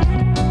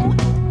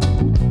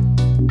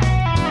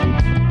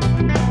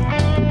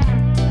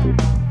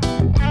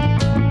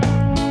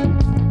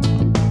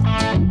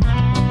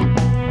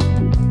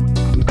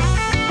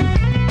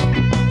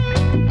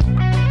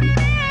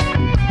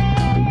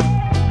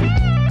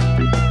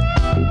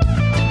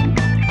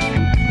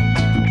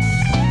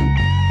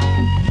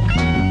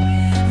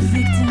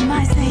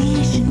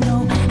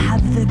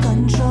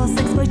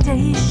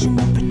 Exploitation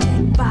to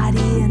protect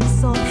body and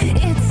soul.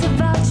 It's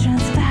about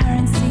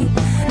transparency,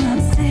 not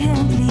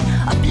simply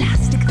a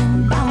plastic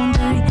thin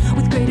boundary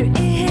with greater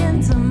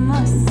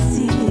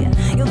intimacy.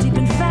 You'll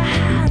deepen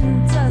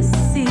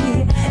fantasy,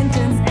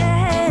 intense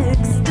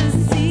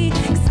ecstasy.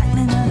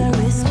 Excitement of the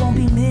risk won't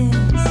be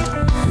missed.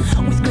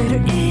 With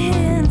greater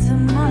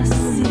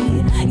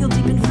intimacy, you'll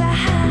deepen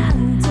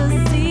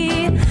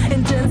fantasy,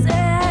 intense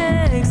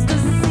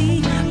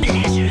ecstasy.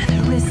 Pleasure of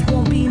the risk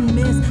won't be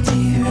missed. Do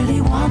you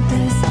really want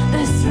this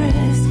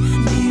risk?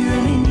 Do you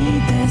really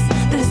need this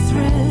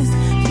risk?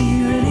 Do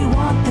you really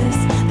want this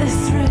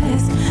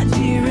risk? Do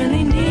you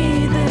really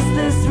need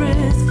this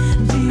risk?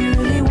 Do you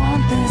really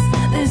want this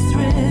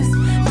risk?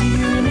 Do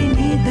you really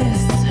need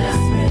this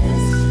risk?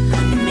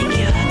 It make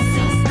your heart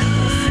so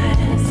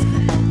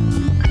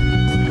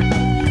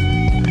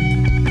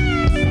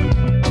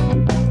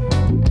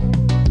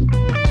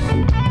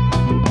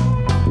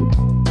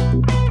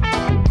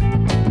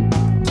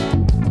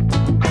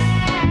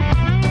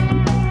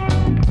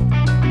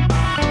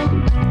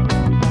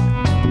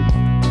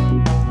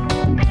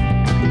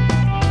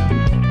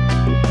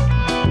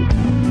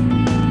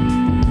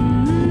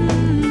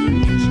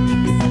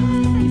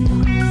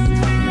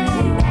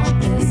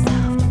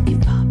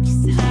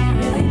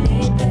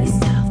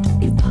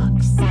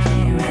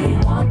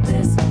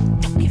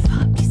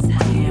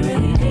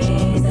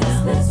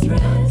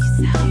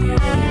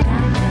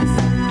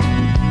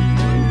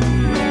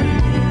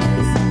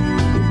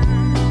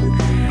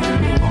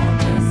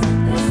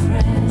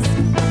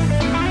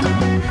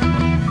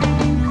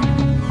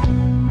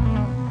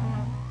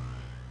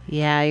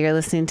Yeah, you're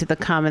listening to the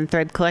Common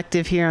Thread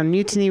Collective here on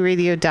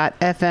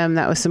MutinyRadio.fm.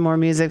 That was some more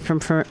music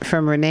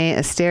from Renee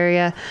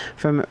Asteria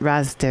from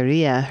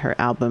Razderia, her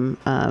album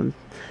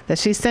that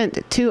she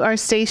sent to our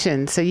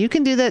station. So you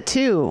can do that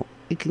too.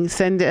 You can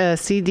send a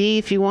CD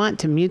if you want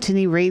to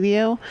Mutiny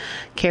Radio,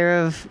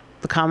 care of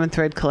the Common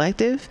Thread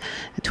Collective,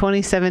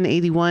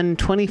 2781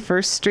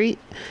 21st Street,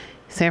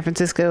 San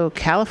Francisco,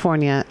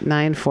 California,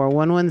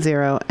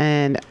 94110,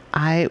 and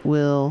I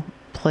will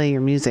play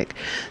your music.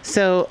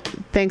 So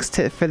thanks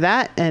for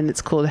that, and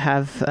it's cool to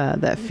have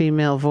that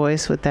female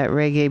voice with that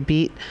reggae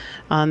beat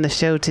on the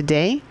show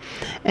today.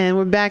 And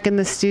we're back in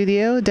the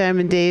studio.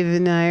 Diamond Dave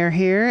and I are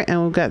here,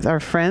 and we've got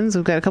our friends.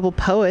 We've got a couple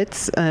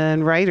poets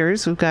and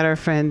writers. We've got our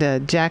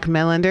friend Jack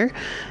Melander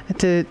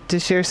to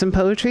share some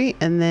poetry,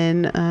 and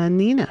then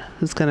Nina,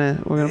 we're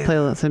gonna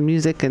play some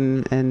music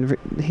and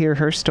hear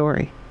her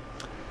story.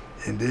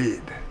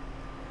 Indeed.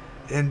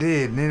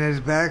 Nina's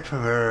back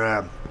from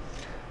her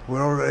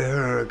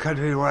her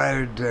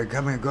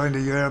countrywide going to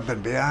Europe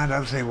and beyond,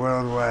 I'll say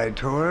worldwide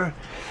tour.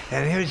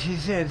 And here she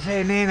said,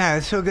 "Say, Nina,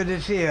 it's so good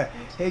to see you.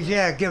 Hey,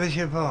 Jack, give us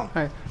your poem."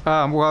 Hi.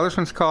 Well, this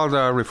one's called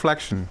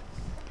Reflection.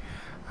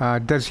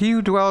 Does he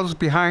who dwells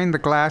behind the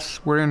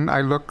glass wherein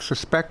I look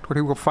suspect what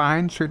he will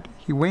find should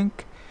he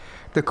wink?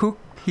 The kook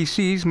he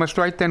sees must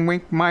right then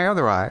wink my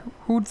other eye.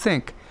 Who'd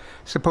think?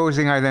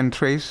 Supposing I then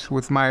trace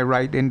with my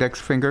right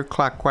index finger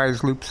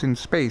clockwise loops in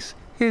space,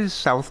 his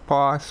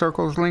southpaw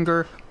circles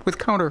linger with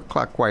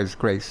counterclockwise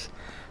grace,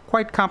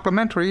 quite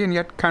complimentary and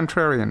yet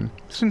contrarian,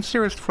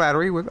 sincerest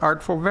flattery with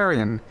artful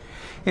varian.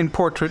 In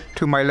portrait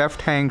to my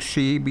left hangs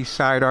she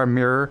beside our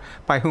mirror,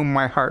 by whom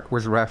my heart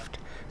was reft.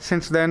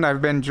 Since then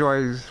I've been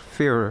joy's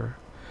fearer.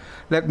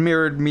 Let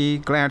mirrored me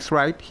glance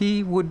right,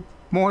 he would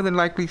more than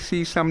likely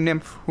see some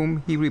nymph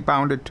whom he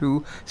rebounded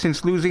to,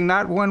 since losing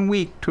not 1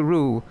 week to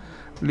rue,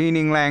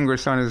 leaning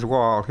languorous on his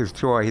wall, his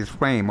joy, his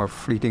flame, or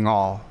fleeting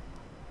all.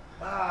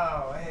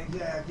 Wow, hey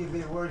Jack, you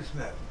be a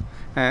wordsmith.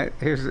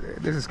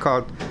 This is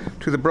called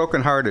To the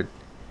Broken-Hearted.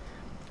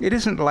 It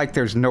isn't like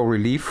there's no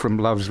relief from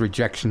love's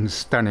rejection's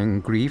stunning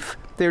grief.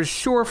 There's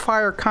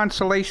surefire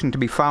consolation to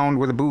be found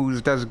where the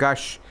booze does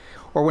gush,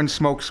 or when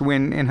smokes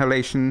win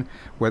inhalation,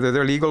 whether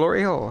they're legal or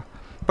ill.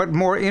 But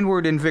more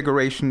inward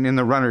invigoration in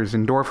the runner's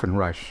endorphin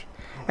rush,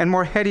 and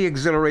more heady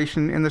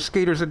exhilaration in the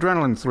skater's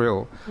adrenaline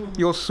thrill.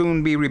 You'll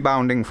soon be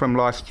rebounding from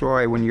lost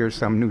joy when you're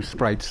some new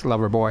sprite's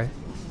lover boy.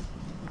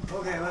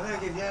 Okay, well,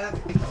 thank you, Jack.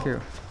 Thank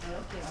you.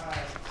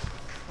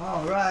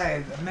 All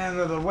right, a man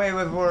with a way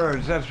with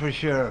words, that's for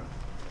sure.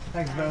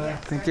 Thanks, brother.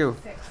 Thank you.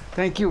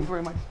 Thank you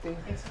very much, Dave.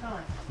 Thanks for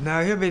calling.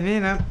 Now, here'll be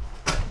Nina.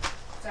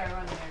 Sorry,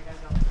 run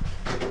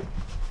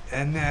there,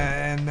 And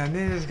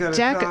Nina's got a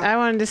Jack, song. I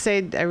wanted to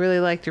say I really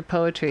liked your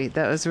poetry.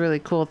 That was really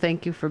cool.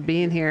 Thank you for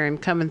being here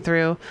and coming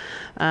through.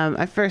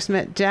 I first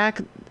met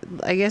Jack,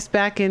 I guess,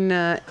 back in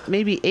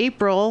maybe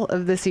April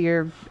of this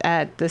year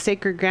at the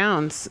Sacred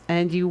Grounds,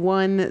 and you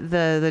won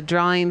the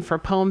drawing for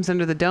Poems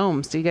Under the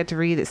Dome. So you got to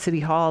read at City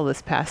Hall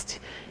this past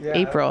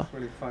April. That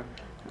was really fun.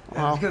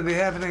 Well, it's going to be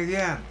happening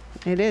again.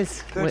 It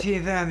is.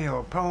 13th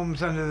annual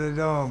Poems Under the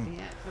Dome.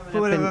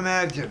 Who would have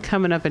imagined?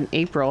 Coming up in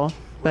April.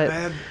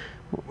 But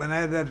when I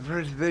had that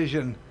first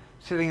vision,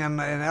 standing in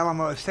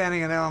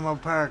Alamo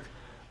Park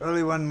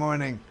early one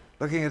morning,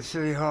 looking at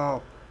City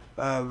Hall,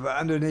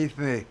 underneath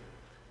me,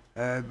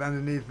 a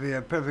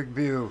perfect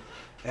view,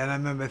 and I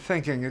remember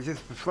thinking, it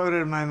just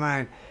floated in my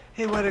mind,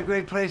 hey, what a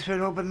great place for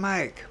an open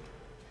mic.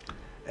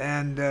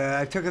 And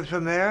I took it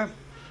from there.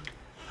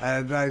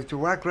 I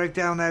walked right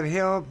down that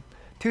hill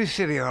to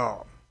City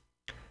Hall,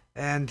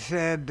 and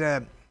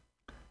said,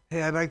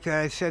 hey,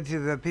 I said to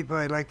the people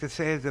I'd like to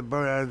say as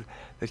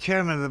the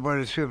chairman of the Board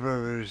of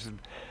Supervisors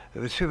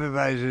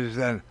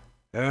then,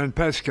 Aaron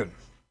Peskin,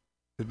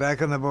 is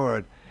back on the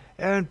board.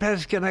 Aaron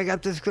Peskin, I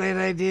got this great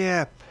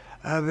idea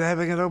of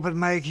having an open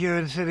mic here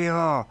in City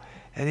Hall.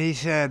 And he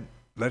said,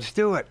 let's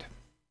do it.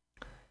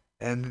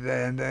 And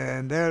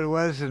there it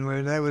was,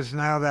 and that was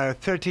now our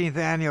 13th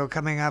annual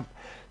coming up.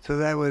 So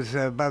that was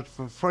about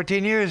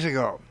 14 years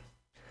ago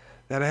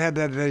that I had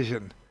that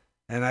vision.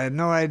 And I had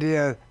no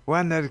idea,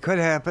 one, that it could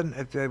happen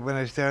when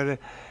I started,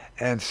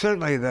 and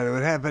certainly that it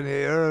would happen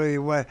early. It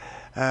would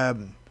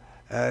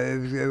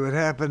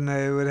happen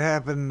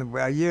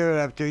year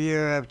after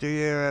year after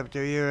year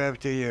after year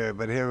after year.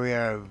 But here we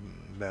are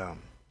now.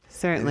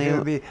 Certainly.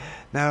 Here'll be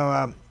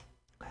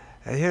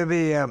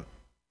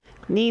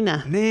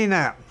Nina.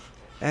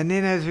 And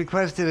Nina has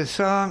requested a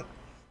song,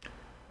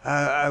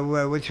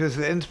 which was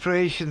the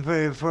inspiration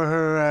for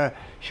her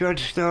short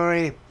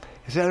story.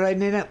 Is that right,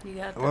 Nina? You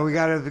got that. Well, we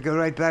got to go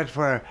right back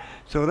for her.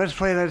 So let's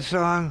play that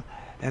song,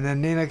 and then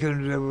Nina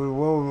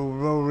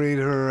will read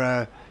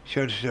her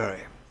short story.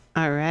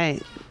 All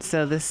right.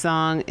 So this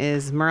song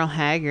is Merle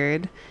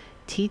Haggard,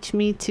 Teach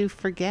Me to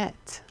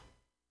Forget.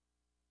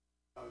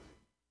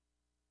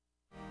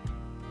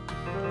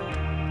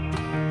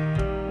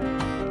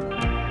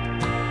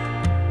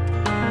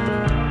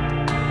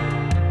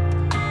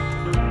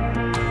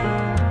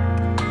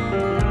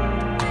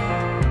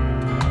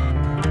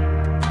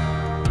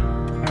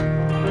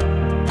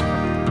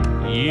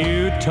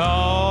 You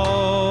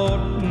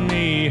taught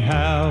me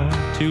how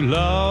to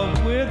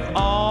love with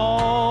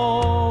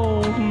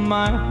all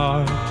my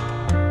heart,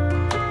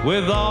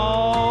 with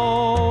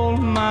all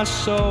my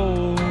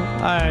soul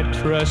I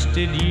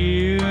trusted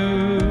you.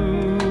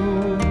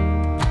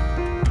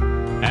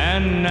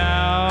 And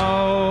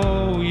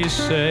now you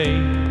say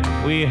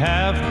we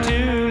have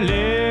to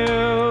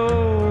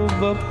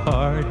live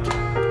apart,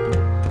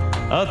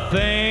 a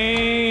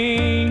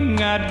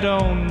thing I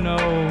don't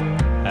know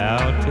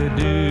how to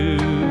do.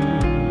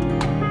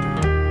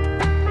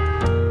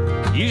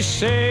 You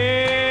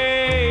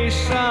say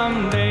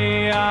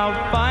someday I'll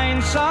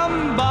find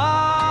somebody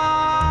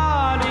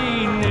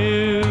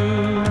new,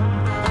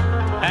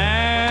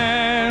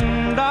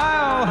 and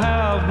I'll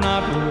have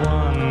not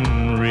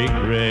one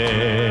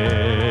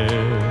regret.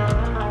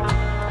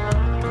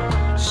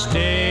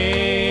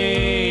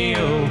 Stay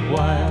a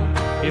while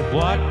if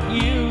what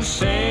you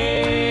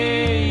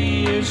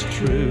say is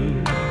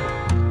true.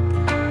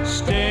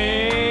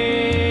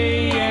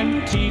 Stay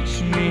and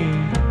teach me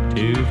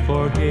to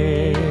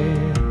forget.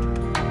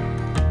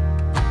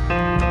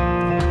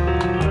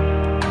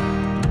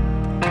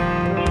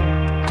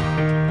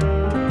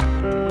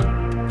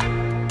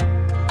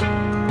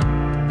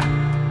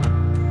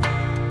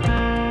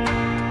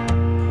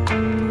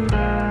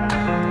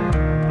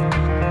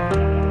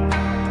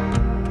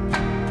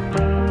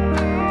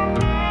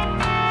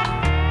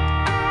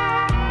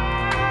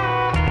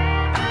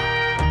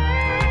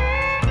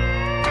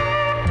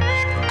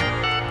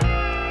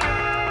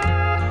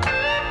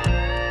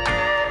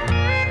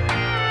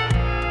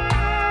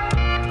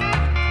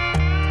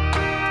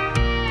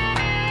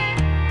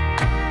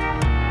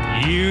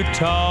 You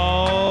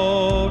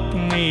taught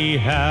me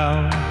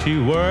how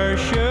to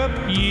worship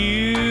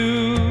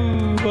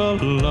you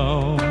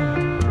alone,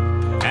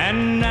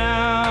 and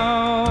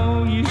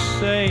now you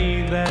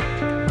say that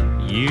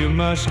you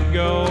must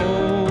go,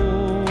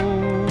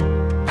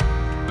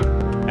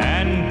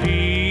 and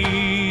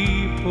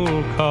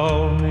people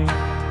call me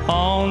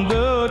on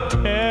the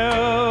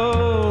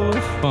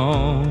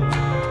telephone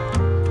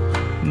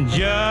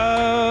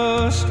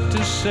just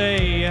to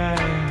say I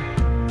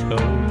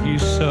told you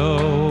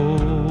so.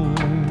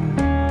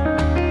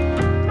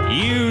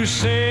 You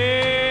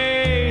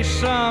say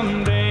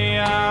someday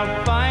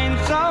I'll find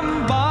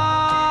somebody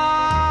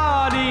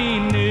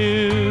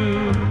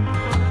new,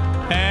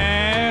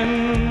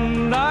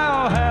 and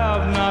I'll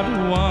have not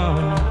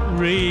one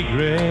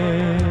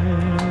regret.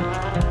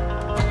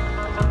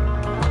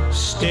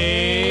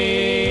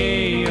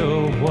 Stay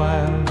a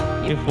while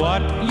if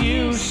what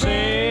you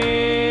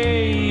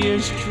say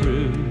is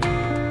true.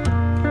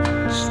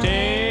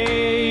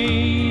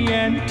 Stay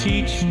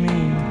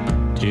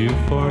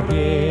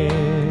forget.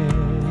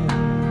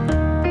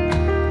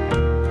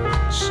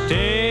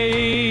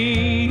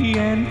 Stay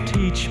and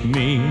teach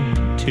me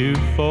to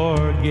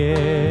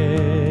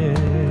forget.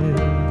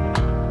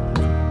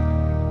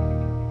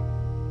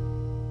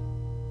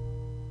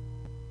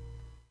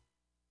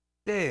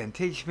 Stay and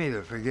teach me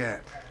to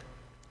forget.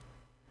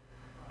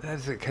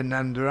 That's a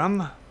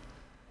conundrum,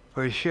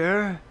 for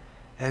sure.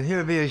 And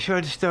here'll be a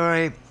short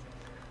story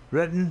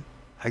written,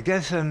 I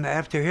guess,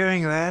 after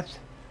hearing that,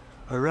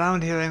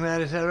 around hearing that,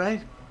 is that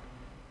right?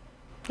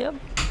 Yep.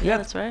 Yeah,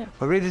 that's right.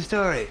 Well, read the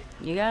story.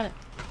 You got it.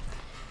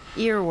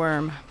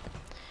 Earworm.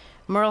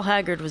 Merle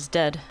Haggard was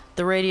dead.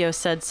 The radio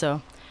said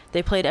so.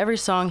 They played every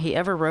song he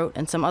ever wrote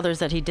and some others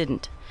that he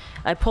didn't.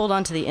 I pulled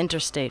onto the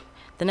interstate.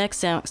 The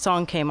next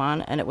song came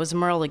on, and it was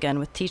Merle again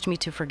with Teach Me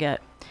to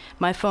Forget.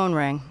 My phone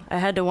rang. I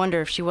had to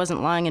wonder if she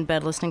wasn't lying in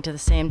bed listening to the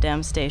same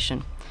damn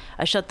station.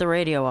 I shut the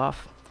radio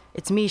off.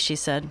 It's me, she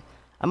said.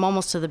 I'm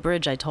almost to the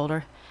bridge, I told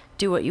her.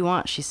 Do what you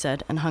want, she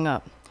said, and hung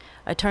up.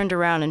 I turned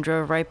around and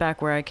drove right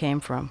back where I came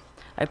from.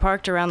 I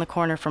parked around the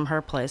corner from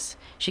her place.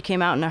 She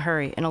came out in a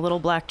hurry, in a little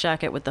black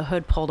jacket with the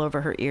hood pulled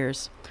over her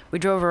ears. We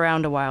drove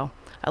around a while.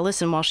 I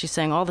listened while she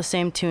sang all the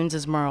same tunes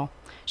as Merle.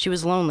 She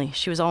was lonely.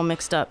 She was all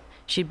mixed up.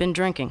 She'd been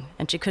drinking,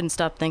 and she couldn't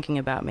stop thinking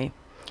about me.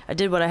 I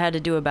did what I had to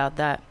do about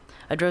that.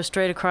 I drove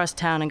straight across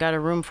town and got a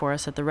room for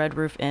us at the Red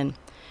Roof Inn.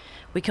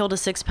 We killed a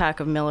 6-pack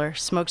of Miller,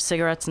 smoked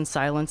cigarettes in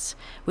silence.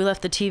 We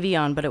left the TV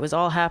on, but it was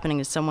all happening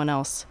to someone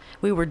else.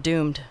 We were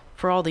doomed,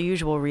 for all the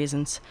usual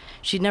reasons.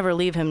 She'd never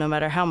leave him no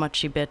matter how much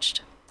she bitched.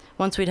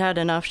 Once we'd had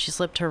enough, she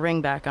slipped her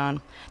ring back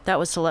on. That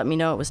was to let me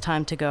know it was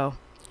time to go.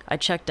 I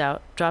checked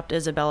out, dropped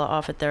Isabella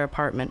off at their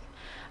apartment.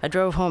 I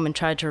drove home and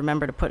tried to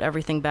remember to put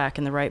everything back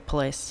in the right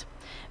place.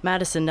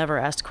 Madison never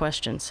asked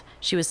questions.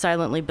 She was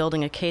silently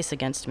building a case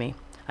against me.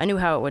 I knew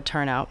how it would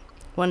turn out.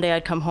 One day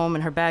I'd come home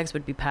and her bags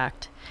would be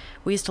packed.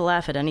 We used to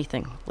laugh at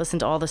anything, listen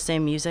to all the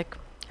same music.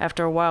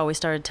 After a while, we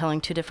started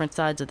telling two different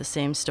sides of the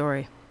same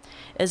story.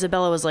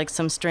 Isabella was like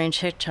some strange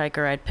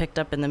hitchhiker I'd picked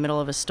up in the middle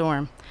of a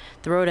storm.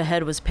 The road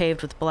ahead was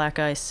paved with black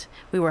ice.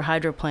 We were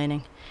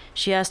hydroplaning.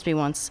 She asked me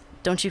once,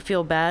 "Don't you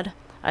feel bad?"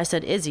 I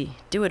said, "Izzy,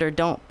 do it or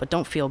don't, but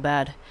don't feel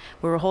bad."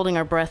 We were holding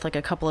our breath like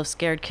a couple of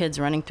scared kids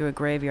running through a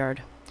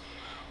graveyard.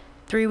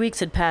 3 weeks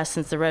had passed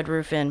since the Red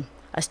Roof Inn.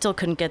 I still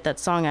couldn't get that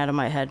song out of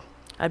my head.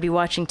 I'd be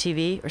watching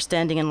TV or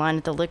standing in line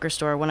at the liquor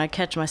store when I'd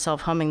catch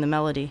myself humming the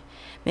melody.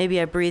 Maybe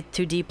I breathed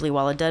too deeply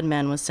while a dead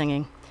man was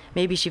singing.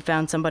 Maybe she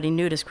found somebody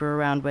new to screw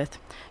around with.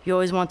 You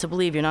always want to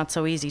believe you're not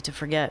so easy to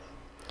forget.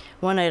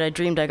 One night I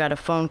dreamed I got a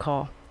phone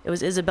call. It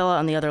was Isabella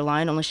on the other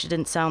line, only she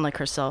didn't sound like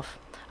herself.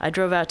 I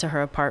drove out to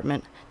her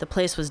apartment. The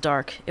place was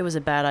dark. It was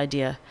a bad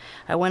idea.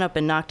 I went up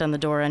and knocked on the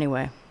door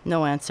anyway.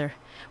 No answer.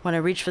 When I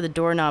reached for the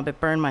doorknob, it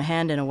burned my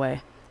hand in a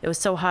way. It was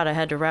so hot I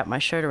had to wrap my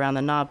shirt around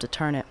the knob to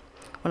turn it.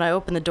 When I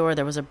opened the door,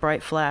 there was a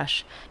bright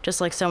flash, just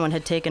like someone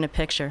had taken a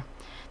picture.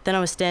 Then I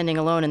was standing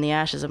alone in the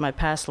ashes of my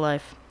past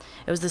life.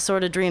 It was the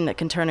sort of dream that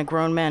can turn a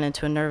grown man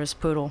into a nervous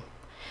poodle.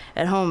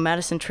 At home,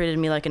 Madison treated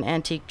me like an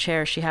antique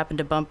chair she happened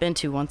to bump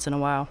into once in a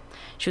while.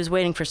 She was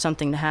waiting for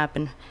something to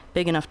happen,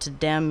 big enough to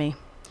damn me.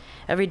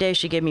 Every day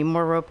she gave me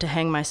more rope to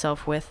hang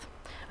myself with.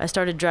 I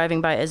started driving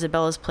by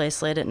Isabella's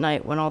place late at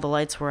night when all the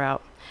lights were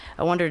out.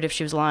 I wondered if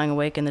she was lying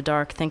awake in the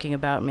dark thinking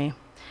about me.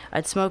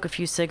 I'd smoke a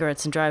few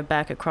cigarettes and drive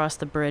back across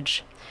the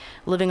bridge.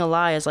 Living a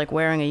lie is like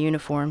wearing a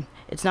uniform.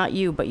 It's not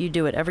you, but you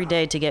do it every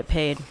day to get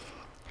paid.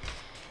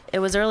 It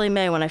was early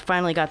May when I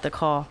finally got the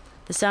call.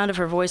 The sound of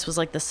her voice was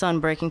like the sun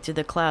breaking through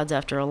the clouds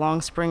after a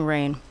long spring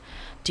rain.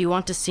 "Do you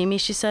want to see me?"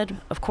 she said.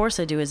 "Of course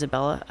I do,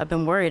 Isabella. I've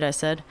been worried," I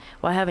said.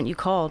 "Why haven't you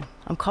called?"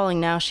 "I'm calling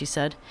now," she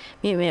said.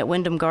 "Meet me at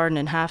Wyndham Garden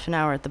in half an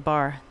hour at the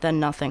bar." Then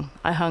nothing.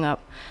 I hung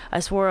up.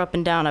 I swore up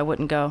and down I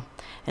wouldn't go.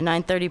 At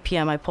 9:30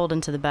 p.m. I pulled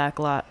into the back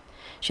lot.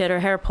 She had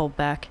her hair pulled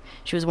back.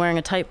 She was wearing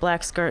a tight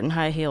black skirt and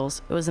high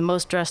heels. It was the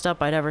most dressed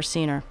up I'd ever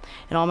seen her.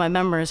 In all my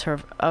memories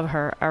of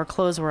her, our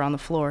clothes were on the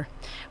floor.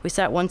 We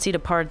sat one seat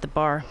apart at the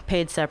bar,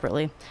 paid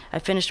separately. I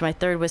finished my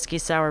third whiskey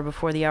sour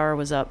before the hour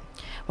was up.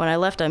 When I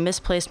left, I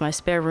misplaced my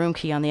spare room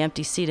key on the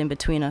empty seat in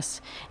between us.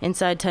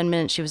 Inside 10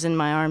 minutes, she was in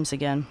my arms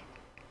again.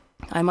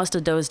 I must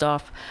have dozed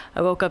off.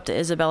 I woke up to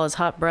Isabella's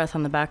hot breath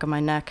on the back of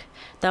my neck.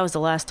 "That was the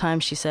last time,"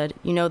 she said.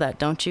 "You know that,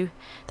 don't you?"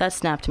 That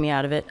snapped me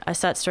out of it. I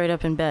sat straight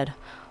up in bed.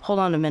 "Hold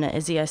on a minute,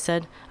 Izzy," I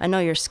said. "I know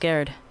you're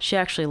scared." She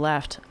actually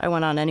laughed. I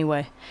went on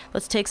anyway.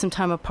 "Let's take some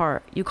time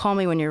apart. You call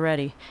me when you're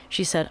ready."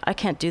 She said, "I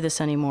can't do this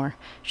anymore."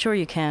 "Sure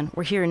you can.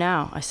 We're here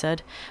now," I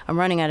said. "I'm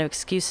running out of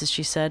excuses,"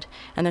 she said.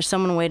 "And there's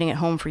someone waiting at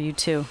home for you,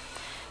 too."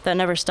 "That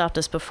never stopped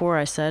us before,"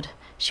 I said.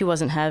 She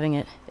wasn't having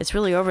it. "It's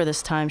really over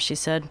this time," she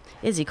said.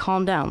 "Izzy,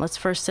 calm down. Let's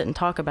first sit and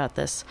talk about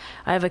this."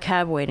 "I have a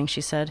cab waiting,"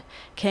 she said.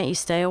 "Can't you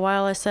stay a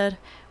while?" I said.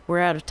 "We're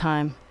out of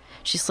time."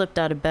 She slipped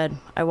out of bed.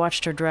 I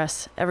watched her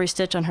dress. Every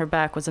stitch on her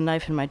back was a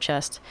knife in my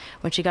chest.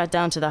 When she got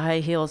down to the high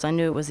heels, I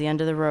knew it was the end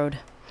of the road.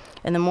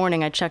 In the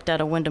morning, I checked out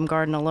of Wyndham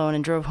Garden alone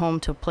and drove home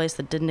to a place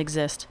that didn't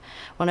exist.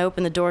 When I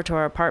opened the door to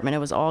our apartment, it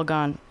was all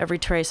gone, every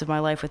trace of my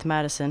life with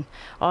Madison.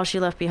 All she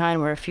left behind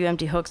were a few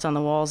empty hooks on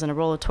the walls and a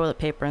roll of toilet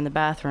paper in the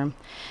bathroom.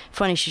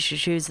 Funny she should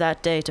choose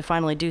that day to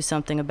finally do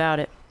something about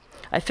it.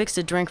 I fixed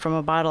a drink from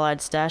a bottle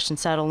I'd stashed and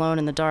sat alone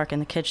in the dark in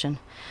the kitchen.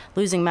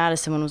 Losing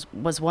Madison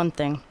was one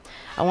thing.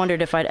 I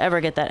wondered if I'd ever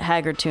get that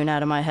Haggard tune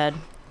out of my head.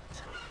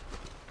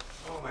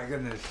 Oh my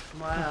goodness.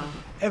 Wow.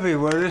 Every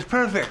word is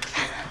perfect.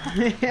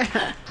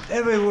 Yeah.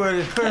 Every word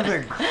is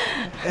perfect.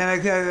 And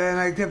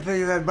I kept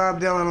thinking that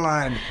Bob Dylan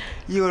line.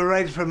 You were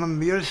right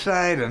from your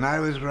side and I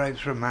was right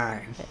from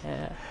mine.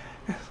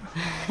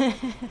 Yeah.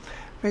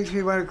 Makes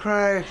me want to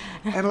cry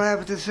and laugh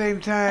at the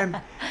same time.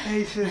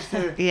 Hey,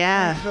 sister.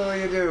 Yeah. That's all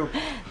you do.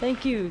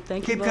 Thank you.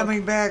 Thank you. Keep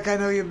coming back. I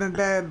know you've been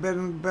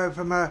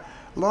from a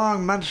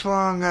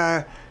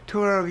months-long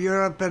tour of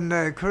Europe and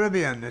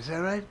Caribbean. Is that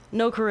right?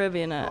 No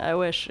Caribbean. I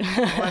wish. Oh,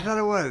 I thought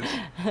it was.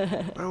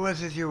 Where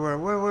was it you were?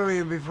 Where were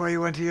you before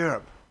you went to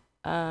Europe?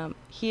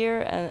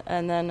 Here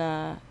and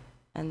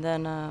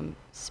then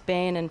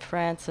Spain and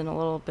France and a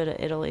little bit of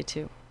Italy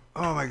too.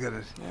 Oh my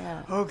goodness.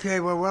 Yeah. Okay,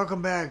 well,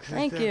 welcome back, sister.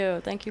 Thank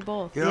you. Thank you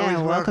both. You're always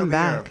welcome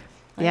back.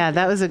 Yeah,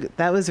 that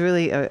was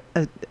really a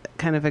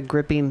kind of a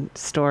gripping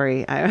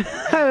story. I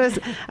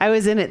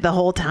was in it the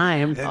whole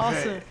time.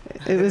 Awesome.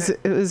 It was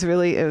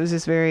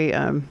just very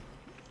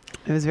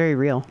it was very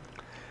real.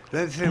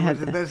 That's it. What's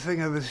the best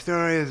thing of the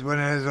story is when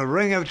it has a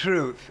ring of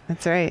truth.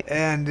 That's right.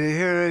 And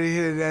here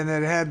and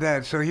it had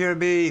that. So here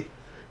be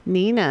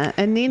Nina.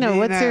 And Nina,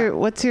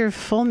 what's your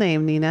full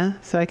name, Nina?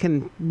 So I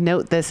can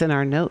note this in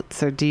our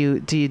notes, or do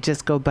you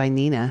just go by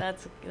Nina?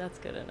 That's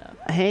good enough.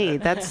 Hey,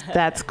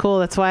 that's cool.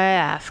 That's why I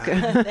ask.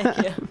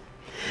 Thank you.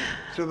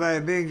 So by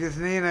being just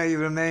Nina, you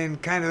remain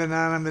kind of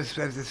anonymous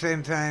at the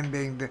same time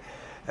being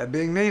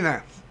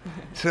Nina.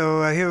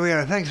 So here we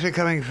are. Thanks for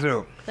coming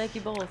through. Thank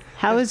you both.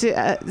 How was it?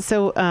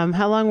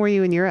 How long were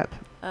you in Europe?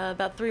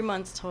 About 3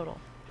 months total.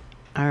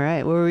 All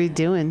right. What were you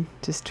doing?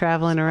 Just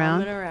traveling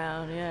around? Traveling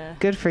around, yeah.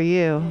 Good for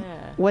you.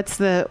 Yeah. What's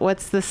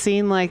the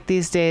scene like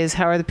these days?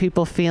 How are the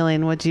people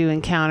feeling? What'd you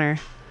encounter?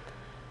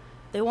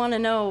 They want to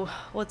know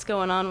what's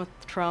going on with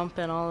Trump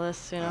and all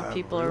this.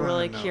 People are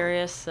really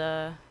curious.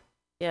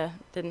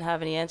 Didn't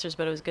have any answers,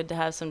 but it was good to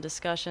have some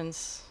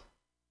discussions.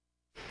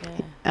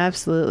 Yeah.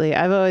 Absolutely.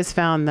 I've always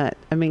found that,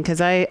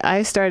 because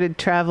I started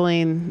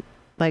traveling,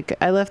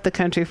 I left the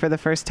country for the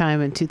first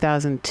time in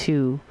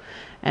 2002.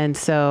 And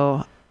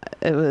so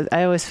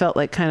I always felt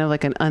like kind of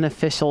like an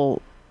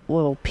unofficial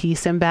little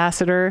peace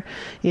ambassador,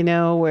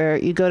 where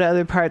you go to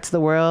other parts of the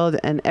world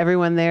and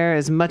everyone there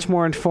is much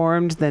more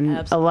informed than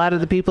Absolutely. A lot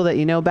of the people that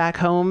you know back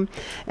home.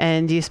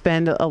 And you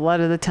spend a lot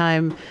of the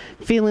time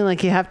feeling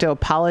like you have to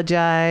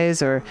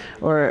apologize or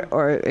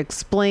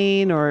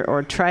explain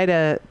or try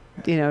to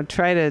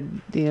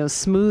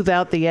smooth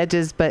out the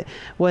edges. But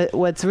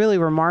what's really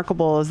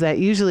remarkable is that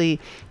usually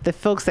the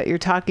folks that you're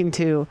talking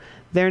to,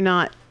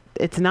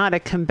 it's not a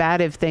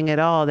combative thing at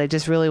all. They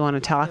just really want to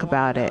talk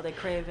about it. They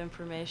crave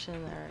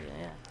information.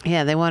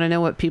 Yeah, they want to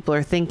know what people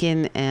are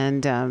thinking,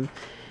 and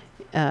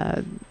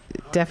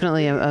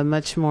definitely a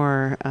much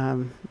more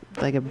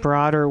like a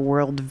broader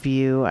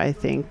worldview, I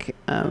think,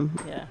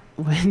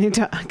 when you're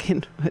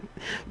talking with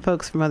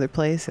folks from other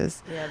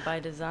places. Yeah,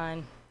 by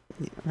design.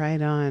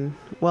 Right on.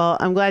 Well,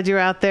 I'm glad you're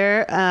out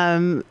there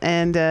and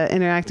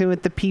interacting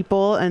with the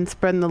people and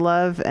spreading the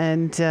love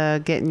and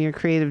getting your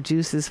creative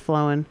juices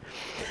flowing.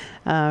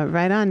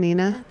 Right on,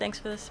 Nina. Thanks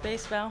for the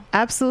space, Val.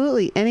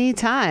 Absolutely.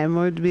 Anytime.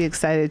 We'd be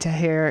excited to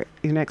hear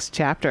your next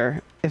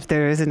chapter, if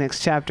there is a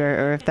next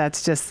chapter, or if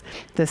that's just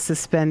the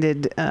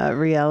suspended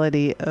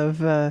reality of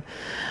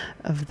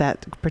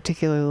that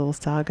particular little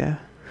saga.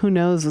 Who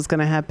knows what's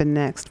going to happen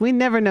next? We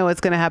never know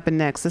what's going to happen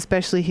next,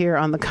 especially here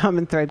on the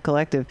Common Thread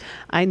Collective.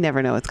 I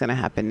never know what's going to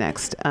happen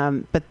next,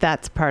 but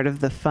that's part of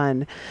the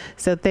fun.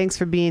 So thanks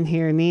for being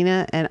here,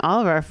 Nina, and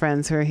all of our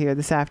friends who are here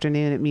this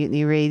afternoon at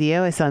Mutiny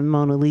Radio. I saw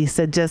Mona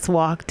Lisa just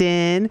walked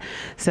in.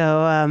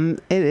 So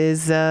it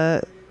is...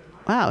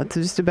 Wow, it's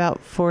just about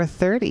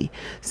 4:30.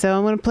 So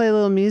I'm going to play a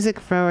little music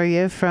for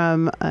you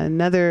from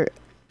another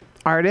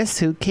artist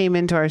who came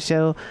into our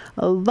show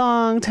a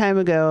long time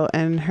ago,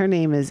 and her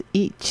name is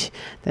Eich.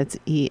 That's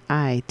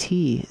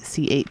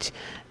EITCH.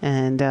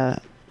 And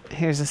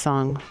here's a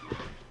song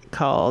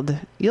called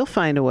You'll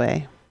Find a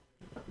Way.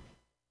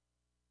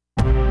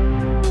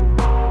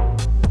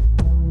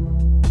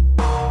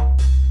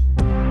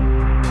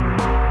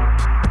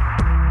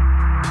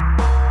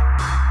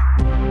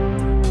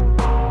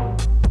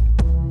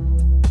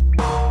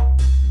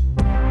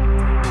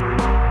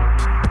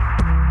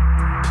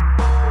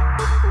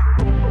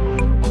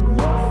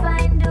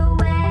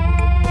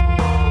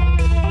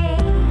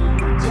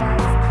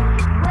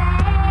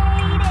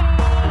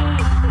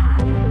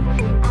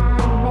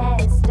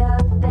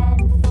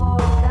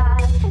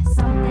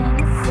 Some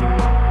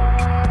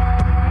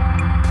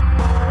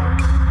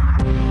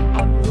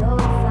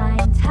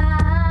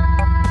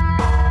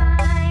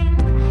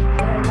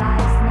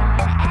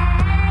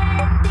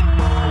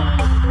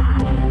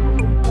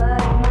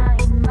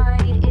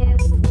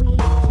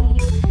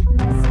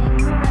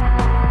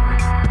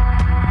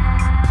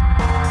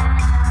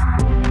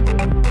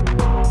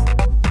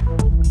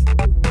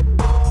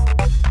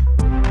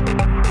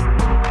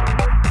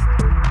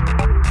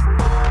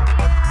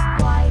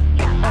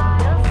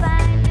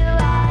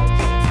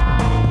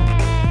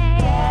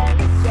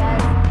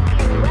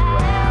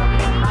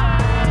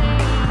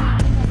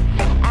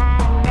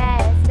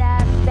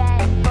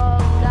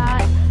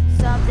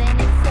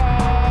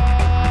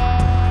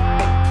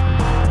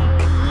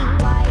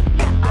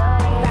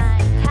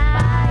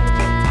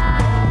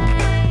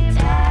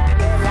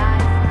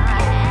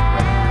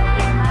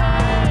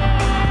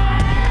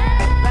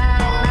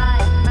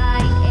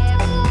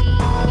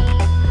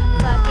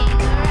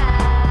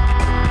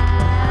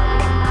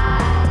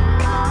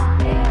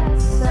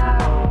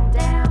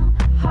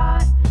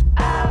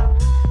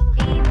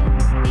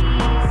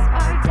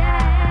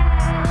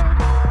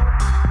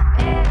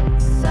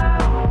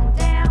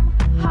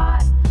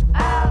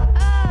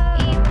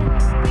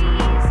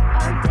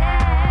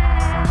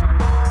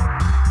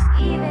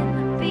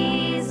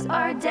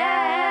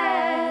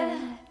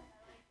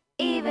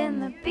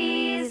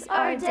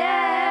are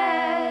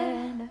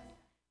dead.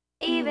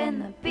 Even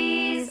the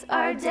bees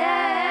are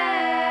dead.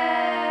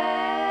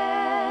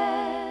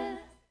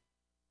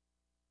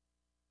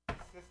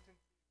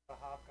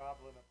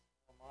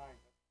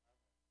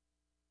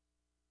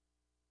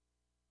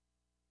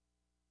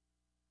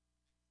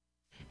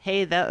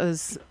 Hey, that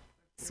was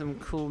some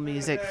cool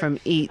music from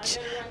each.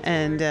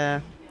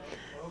 And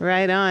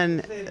right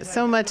on.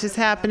 So much is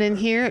happening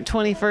here at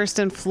 21st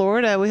in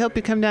Florida. We hope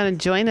you come down and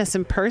join us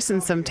in person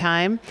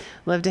sometime.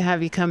 Love to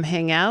have you come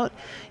hang out.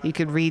 You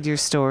could read your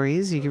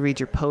stories. You could read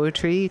your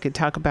poetry. You could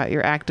talk about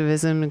your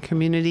activism and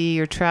community,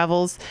 your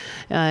travels,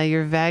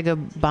 your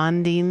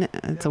vagabonding.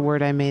 That's a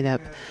word I made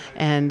up.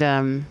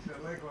 And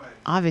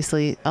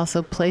obviously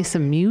also play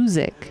some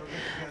music.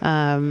 We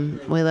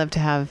love to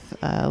have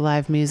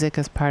live music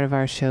as part of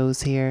our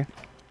shows here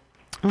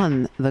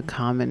on the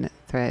Common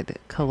Thread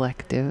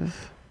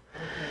Collective.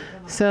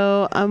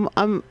 So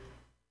I'm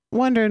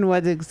wondering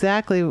what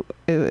exactly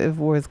if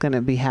was going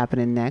to be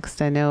happening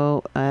next. I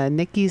know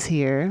Nikki's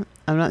here.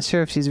 I'm not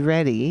sure if she's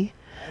ready.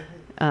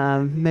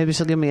 Maybe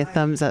she'll give me a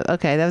thumbs up.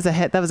 Okay, that was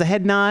a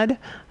head nod.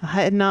 A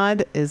head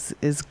nod is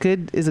a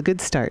good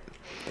start.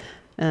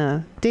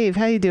 Dave,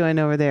 how you doing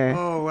over there?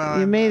 Oh, well,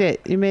 you made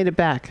it. You made it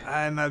back.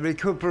 I'm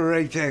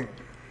recuperating.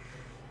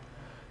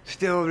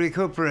 Still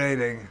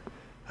recuperating.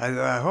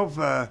 I hope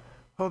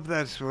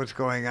that's what's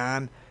going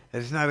on.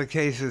 It's not a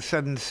case of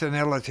sudden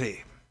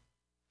senility.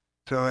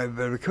 So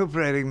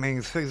recuperating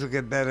means things will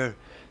get better.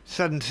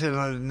 Sudden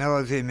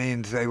senility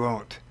means they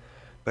won't.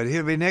 But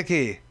here be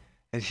Nikki,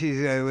 and she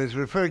was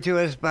referred to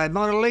us by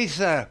Mona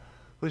Lisa,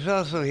 who's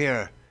also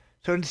here.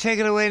 So take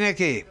it away,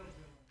 Nikki.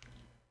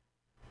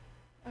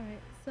 All right.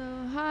 So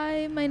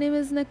hi, my name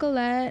is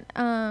Nicolette.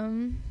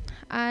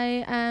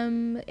 I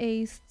am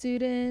a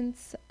student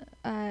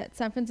at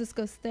San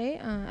Francisco State.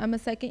 I'm a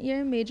second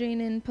year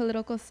majoring in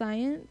political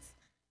science.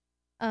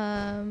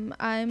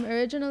 I'm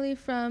originally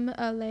from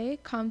LA.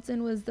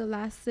 Compton was the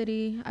last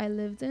city I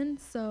lived in.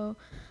 So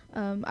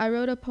I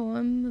wrote a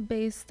poem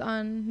based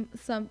on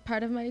some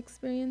part of my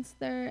experience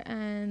there.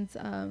 And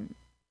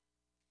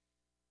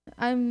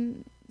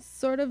I'm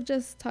sort of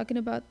just talking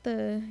about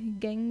the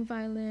gang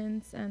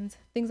violence and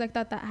things like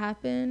that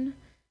happen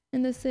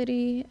in the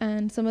city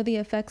and some of the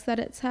effects that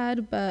it's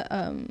had. But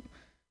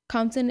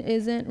Compton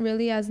isn't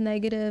really as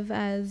negative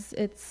as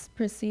it's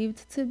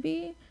perceived to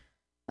be.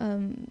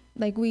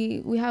 Like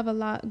we have a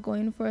lot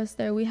going for us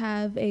there. We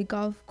have a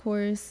golf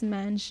course,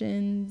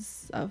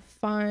 mansions,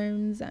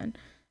 farms, and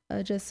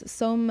just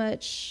so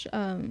much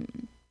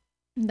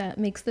that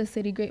makes the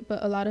city great.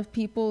 But a lot of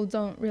people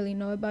don't really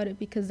know about it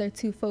because they're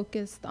too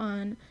focused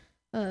on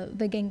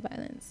the gang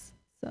violence.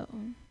 So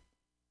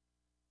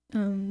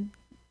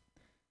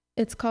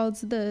it's called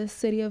the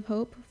City of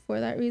Hope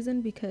for that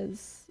reason,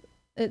 because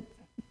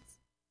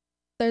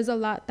there's a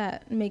lot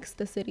that makes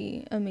the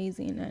city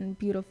amazing and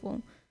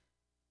beautiful.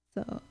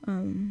 So,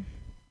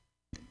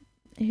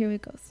 here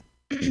it goes.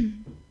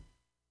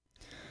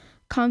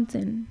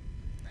 Compton,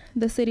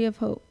 the city of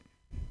hope.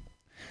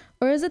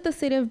 Or is it the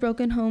city of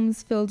broken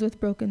homes filled with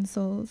broken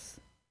souls?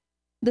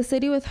 The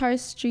city with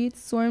harsh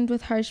streets swarmed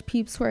with harsh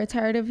peeps who are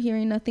tired of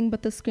hearing nothing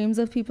but the screams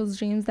of people's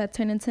dreams that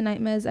turn into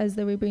nightmares as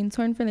they were being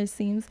torn from their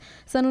seams,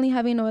 suddenly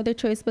having no other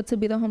choice but to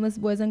be the homeless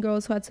boys and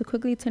girls who had to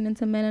quickly turn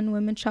into men and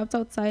women trapped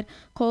outside,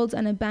 cold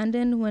and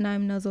abandoned when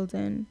I'm nuzzled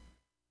in.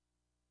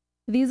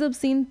 These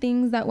obscene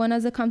things that one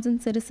as a Compton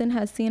citizen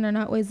has seen are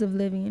not ways of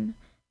living.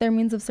 They're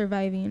means of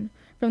surviving.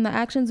 From the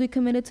actions we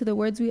committed to the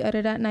words we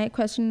uttered at night,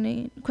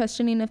 questioning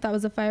if that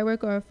was a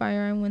firework or a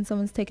firearm when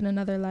someone's taken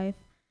another life.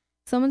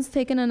 Someone's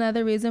taken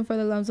another reason for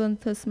the loved one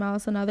to smile,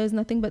 so now there's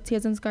nothing but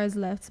tears and scars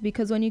left,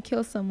 because when you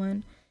kill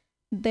someone,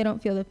 they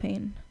don't feel the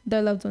pain.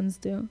 Their loved ones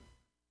do.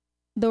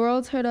 The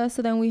world hurt us,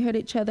 so then we hurt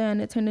each other, and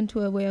it turned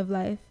into a way of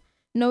life.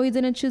 No, we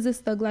didn't choose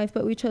this thug life,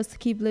 but we chose to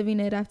keep living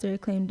it after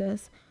it claimed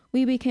us.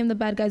 We became the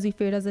bad guys we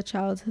feared as a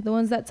child, the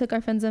ones that took our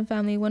friends and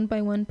family one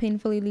by one,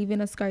 painfully leaving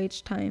a scar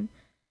each time.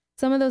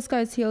 Some of those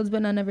scars healed,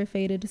 but none ever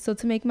faded. So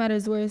to make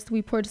matters worse,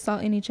 we poured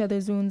salt in each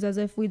other's wounds as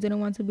if we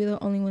didn't want to be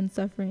the only ones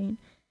suffering,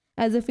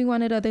 as if we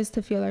wanted others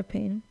to feel our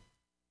pain.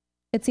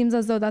 It seems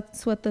as though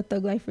that's what the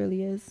thug life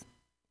really is.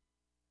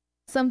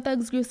 Some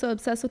thugs grew so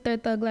obsessed with their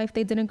thug life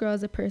they didn't grow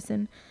as a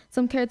person.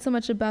 Some cared so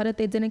much about it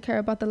they didn't care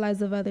about the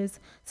lives of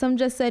others. Some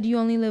just said you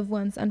only live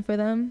once, and for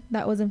them,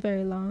 that wasn't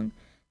very long.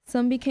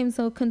 Some became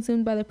so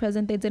consumed by the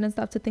present they didn't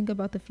stop to think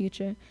about the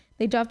future.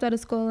 They dropped out of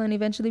school and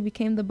eventually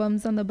became the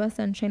bums on the bus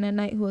and train at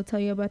night who will tell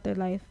you about their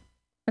life,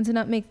 and to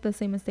not make the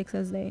same mistakes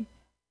as they.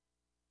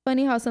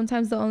 Funny how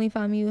sometimes the only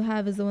family you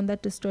have is the one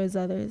that destroys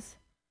others.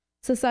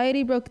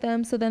 Society broke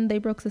them, so then they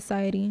broke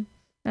society,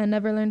 and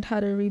never learned how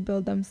to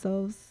rebuild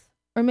themselves.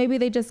 Or maybe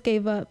they just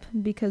gave up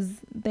because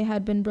they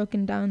had been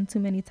broken down too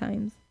many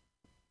times.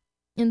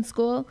 In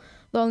school,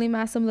 the only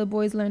math some of the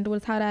boys learned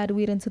was how to add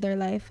weed into their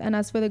life. And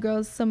as for the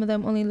girls, some of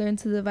them only learned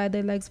to divide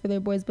their legs for their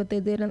boys, but they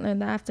didn't learn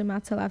the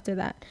aftermath till after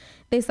that.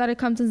 They started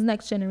Compton's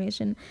next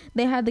generation.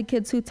 They had the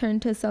kids who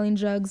turned to selling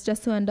drugs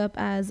just to end up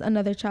as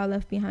another child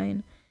left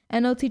behind.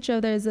 And no teacher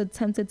of theirs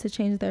attempted to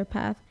change their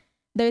path.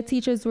 Their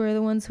teachers were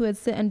the ones who would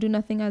sit and do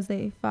nothing as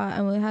they fought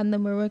and would hand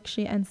them a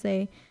worksheet and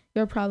say,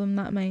 "Your problem,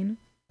 not mine."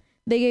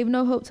 They gave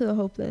no hope to the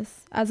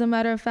hopeless. As a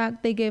matter of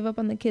fact, they gave up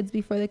on the kids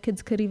before the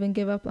kids could even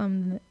give up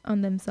on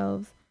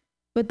themselves.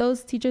 But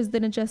those teachers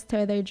didn't just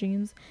tear their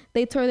dreams.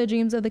 They tore the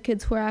dreams of the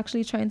kids who are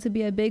actually trying to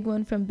be a big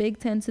one from Big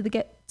Ten to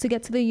get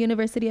to the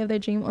university of their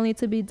dream, only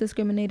to be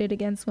discriminated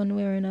against one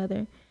way or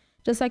another.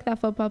 Just like that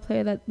football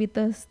player that beat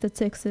the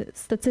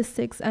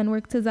statistics and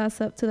worked his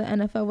ass up to the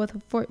NFL with a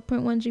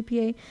 4.1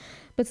 GPA,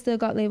 but still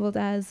got labeled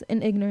as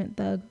an ignorant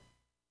thug.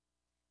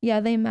 Yeah,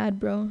 they mad,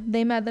 bro.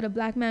 They mad that a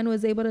black man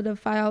was able to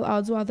defy all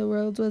odds while the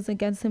world was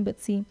against him,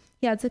 but see,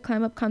 he had to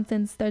climb up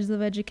Compton's stairs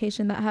of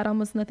education that had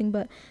almost nothing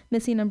but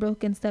missing and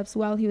broken steps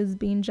while he was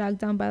being dragged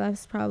down by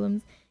life's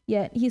problems.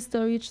 Yet, he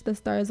still reached the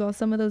stars while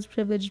some of those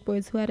privileged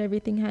boys who had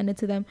everything handed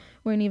to them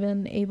weren't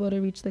even able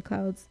to reach the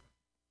clouds.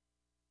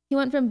 He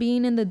went from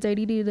being in the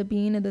dirty to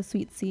being in the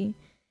sweet sea.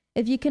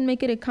 If you can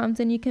make it at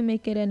Compton, you can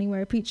make it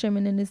anywhere. Pete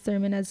Sherman in his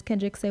sermon, as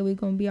Kendrick said, we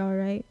gonna be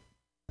alright.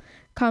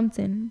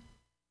 Compton,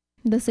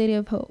 the city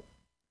of hope,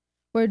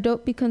 where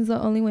dope becomes the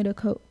only way to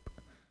cope,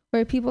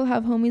 where people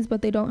have homies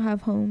but they don't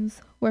have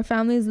homes, where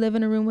families live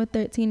in a room with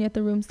 13 yet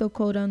the room's still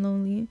cold and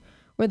lonely,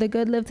 where the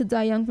good live to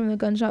die young from the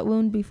gunshot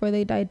wound before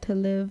they died to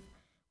live,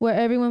 where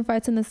everyone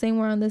fights in the same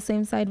war on the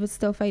same side but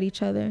still fight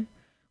each other,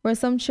 where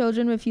some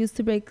children refuse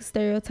to break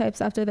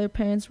stereotypes after their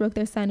parents broke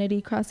their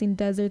sanity crossing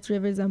deserts,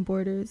 rivers, and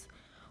borders,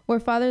 where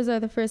fathers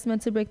are the first men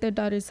to break their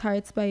daughters'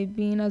 hearts by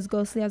being as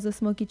ghostly as the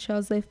smoky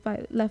trails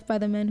left by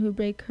the men who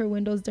break her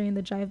windows during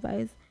the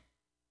drive-bys,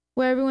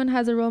 where everyone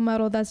has a role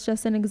model that's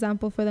just an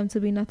example for them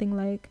to be nothing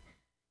like,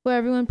 where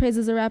everyone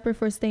praises a rapper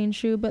for staying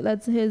true but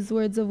lets his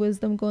words of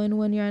wisdom go in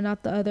one ear and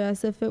out the other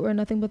as if it were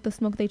nothing but the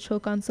smoke they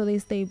choke on so they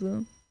stay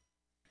blue,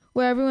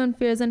 where everyone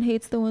fears and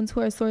hates the ones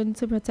who are sworn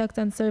to protect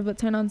and serve but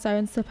turn on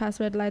sirens to pass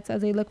red lights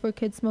as they look for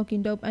kids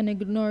smoking dope and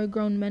ignore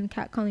grown men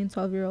catcalling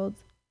 12-year-olds.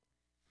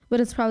 But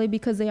it's probably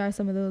because they are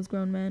some of those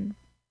grown men.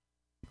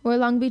 Where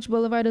Long Beach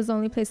Boulevard is the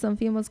only place some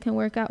females can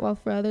work at, while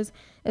for others,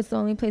 it's the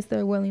only place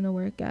they're willing to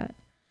work at.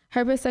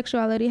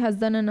 Hypersexuality has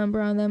done a number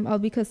on them, all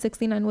because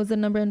 69 was the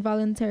number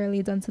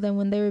involuntarily done to them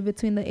when they were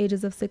between the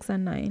ages of 6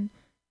 and 9.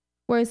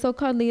 Where a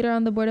so-called leader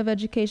on the Board of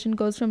Education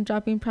goes from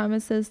dropping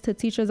promises to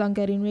teachers on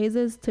getting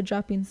raises to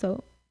dropping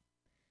soap.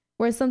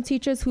 Where some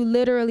teachers who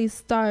literally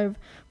starve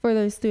for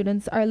their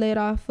students are laid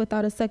off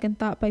without a second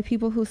thought by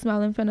people who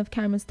smile in front of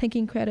cameras,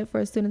 taking credit for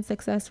a student's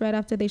success right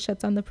after they shut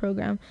down the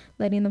program,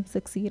 letting them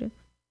succeed.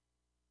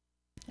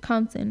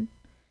 Compton,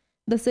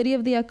 the city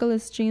of the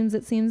echoless dreams,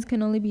 it seems,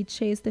 can only be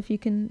chased if you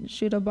can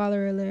shoot a ball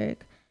or a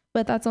lyric.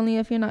 But that's only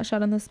if you're not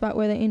shot on the spot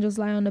where the angels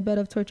lie on a bed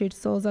of tortured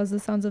souls as the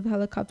sounds of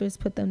helicopters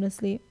put them to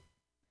sleep.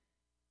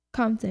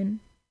 Compton,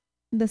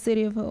 the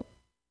city of hope,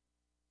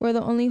 where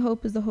the only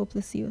hope is the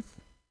hopeless youth.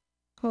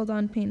 Hold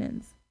on,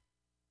 paintings.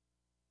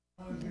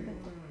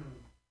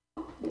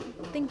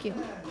 Thank you.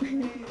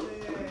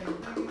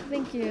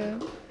 Thank you.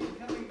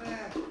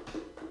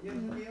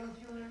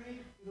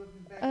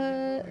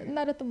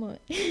 Not at the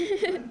moment.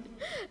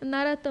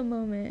 Not at the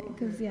moment,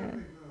 because yeah,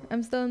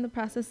 I'm still in the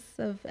process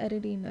of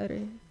editing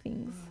other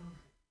things.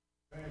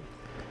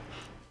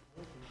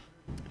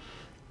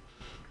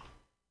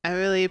 I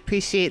really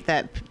appreciate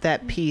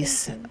that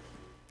piece.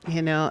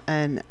 You know,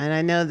 and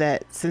I know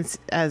that since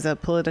as a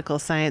political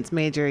science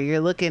major, you're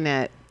looking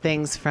at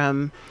things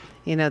from,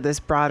 you know,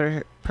 this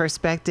broader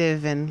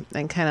perspective and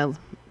kind of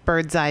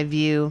bird's eye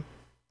view.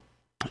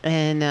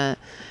 And I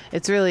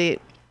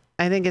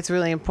think it's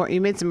really important.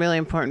 You made some really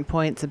important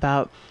points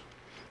about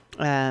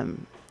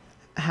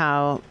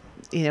how,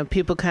 you know,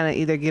 people kind of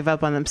either give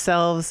up on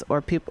themselves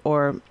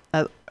or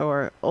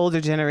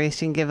older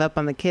generation give up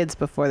on the kids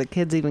before the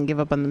kids even give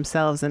up on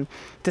themselves, and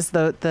just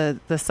the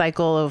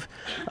cycle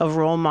of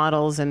role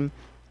models and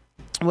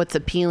what's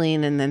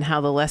appealing, and then how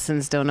the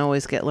lessons don't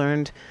always get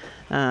learned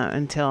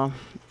until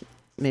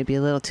maybe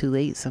a little too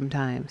late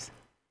sometimes.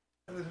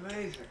 That was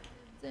amazing.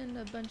 In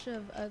a bunch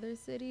of other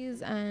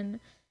cities, and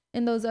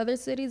in those other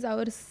cities I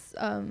would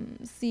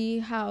see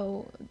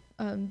how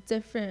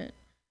different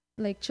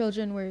like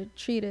children were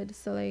treated.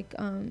 So like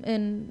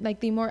in like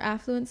the more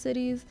affluent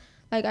cities,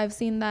 like I've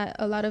seen that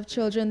a lot of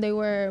children, they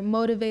were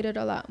motivated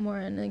a lot more,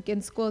 and like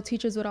in school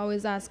teachers would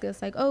always ask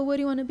us like, oh, what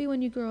do you want to be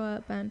when you grow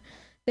up? And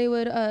they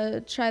would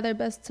try their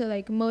best to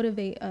like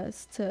motivate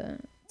us to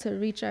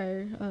reach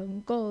our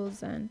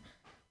goals and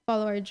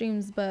follow our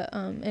dreams. But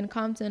in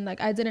Compton,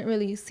 like I didn't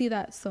really see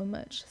that so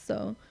much.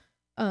 So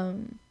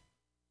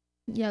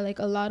yeah, like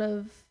a lot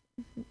of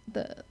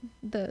the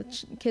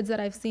kids that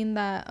I've seen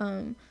that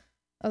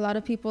a lot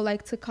of people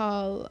like to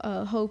call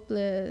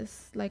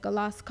hopeless, like a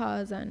lost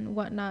cause and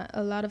whatnot.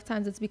 A lot of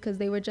times it's because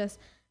they were just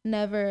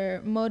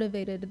never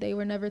motivated. They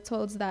were never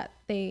told that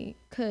they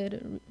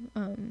could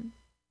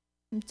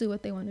do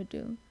what they want to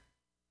do.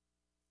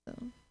 So,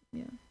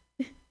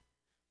 yeah.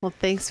 Well,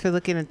 thanks for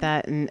looking at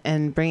that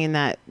and bringing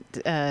that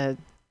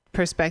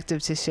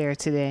perspective to share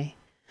today.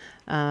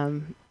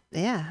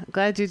 Yeah,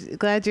 glad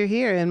you're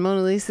here, and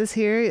Mona Lisa's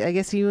here. I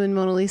guess you and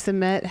Mona Lisa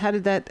met. How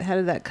did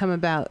that come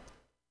about?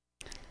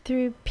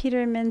 through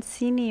Peter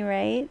Mancini,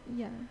 right?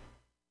 Yeah.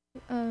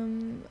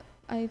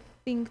 I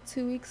think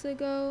 2 weeks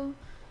ago.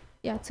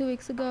 Yeah, 2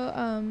 weeks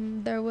ago,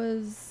 there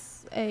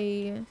was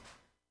a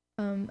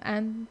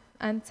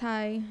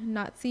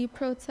anti-Nazi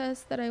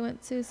protest that I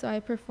went to. So I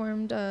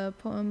performed a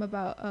poem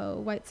about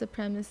white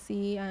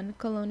supremacy and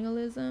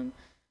colonialism.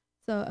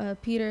 So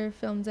Peter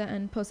filmed it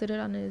and posted it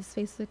on his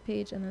Facebook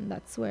page, and then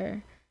that's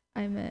where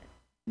I met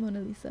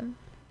Mona Lisa.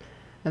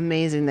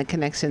 Amazing, the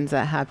connections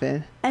that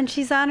happen. And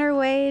she's on her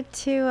way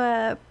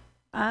to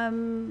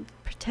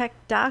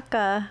protect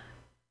DACA.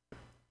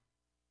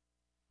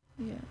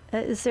 Yeah.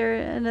 Is there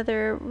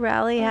another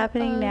rally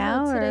happening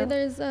now? No, today or?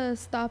 there's a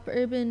Stop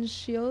Urban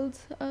Shield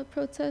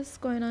protest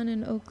going on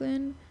in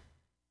Oakland.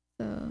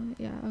 So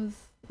yeah,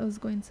 I was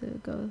going to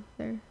go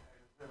there.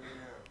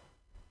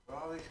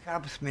 All these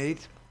cops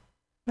meet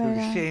Right to on.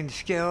 exchange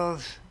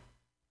skills,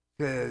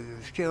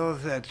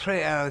 about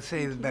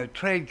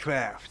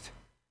tradecraft.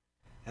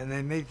 And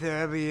they meet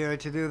there every year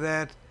to do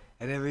that,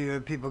 and every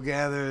year people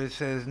gather. It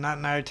says, not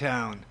in our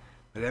town,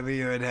 but every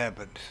year it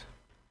happens.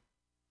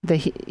 The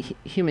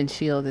Human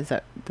Shield, is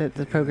that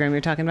the program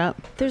you're talking about?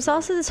 There's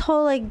also this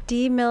whole like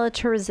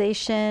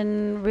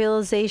demilitarization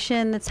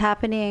realization that's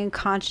happening in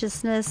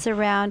consciousness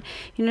around,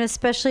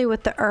 especially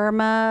with the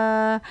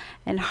Irma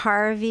and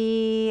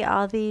Harvey,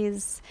 all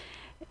these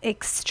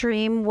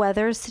extreme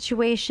weather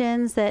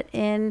situations, that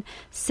in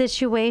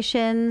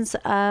situations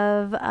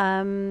of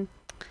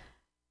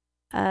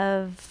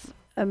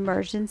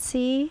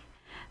emergency,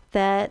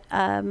 that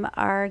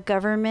our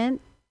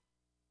government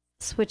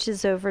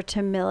switches over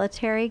to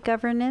military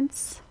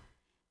governance.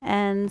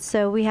 And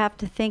so we have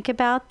to think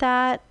about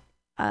that,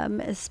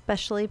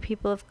 especially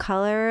people of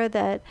color,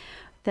 that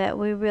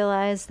we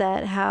realize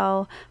that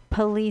how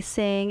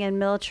policing and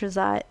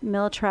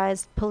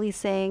militarized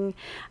policing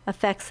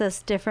affects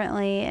us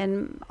differently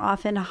and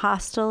often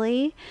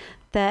hostilely,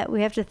 that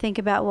we have to think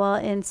about, well,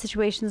 in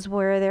situations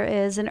where there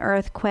is an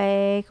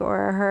earthquake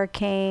or a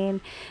hurricane,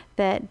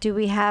 that do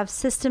we have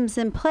systems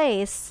in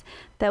place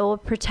that will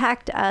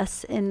protect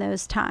us in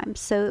those times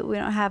so that we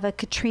don't have a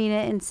Katrina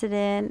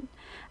incident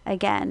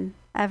again,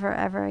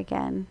 ever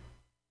again.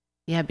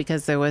 Yeah,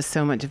 because there was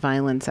so much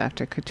violence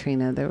after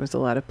Katrina. There was a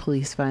lot of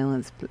police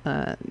violence.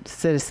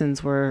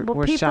 Citizens were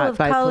shot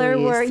by color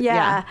police. Were,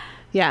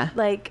 yeah.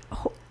 like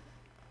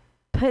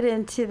put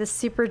into the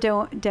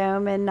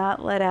Superdome and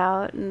not let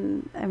out.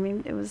 And I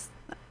mean, it was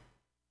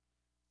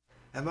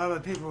And other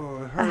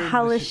people a heard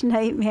hellish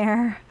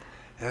nightmare.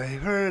 They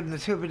heard it in the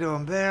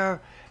Superdome there,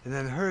 and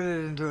then heard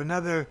it into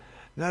another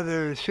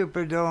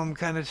Superdome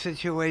kind of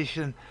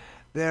situation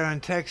there in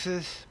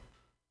Texas,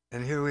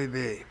 and here we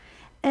be.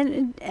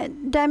 And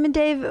Diamond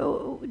Dave,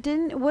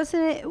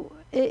 wasn't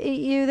it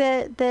you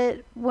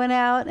that went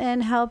out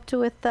and helped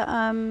with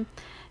the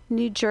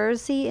New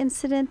Jersey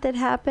incident that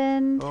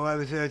happened? Oh, I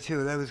was there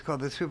too. That was called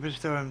the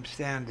Superstorm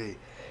Sandy.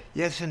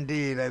 Yes,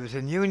 indeed. I was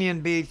in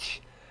Union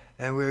Beach,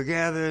 and we were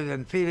gathered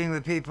and feeding the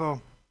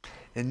people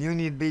in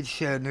Union Beach,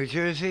 New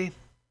Jersey.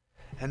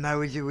 And now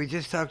we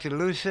just talked to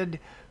Lucid,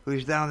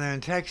 who's down there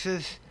in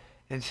Texas,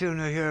 and soon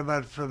we'll hear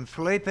about from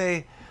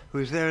Felipe,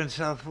 who's there in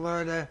South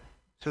Florida.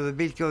 So the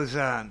beat goes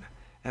on,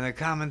 and a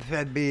common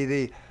thread be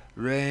the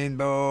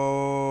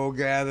rainbow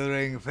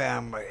gathering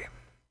family.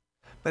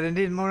 But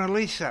indeed, Mona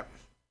Lisa,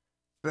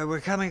 but we're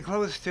coming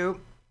close to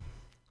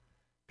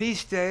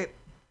Peace Day.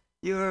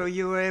 You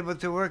were able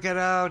to work it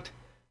out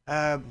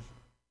for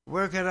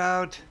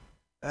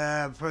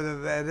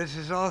the. This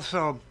is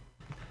also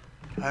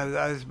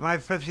my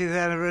 50th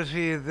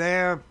anniversary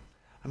there.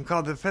 I'm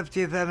called the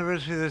 50th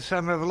anniversary of the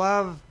Summer of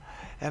Love.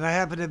 And I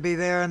happened to be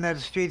there in that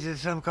street that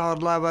some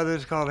called Love,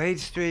 others called Hate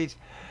Street,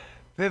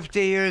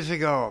 50 years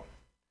ago.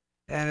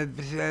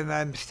 And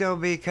I'm still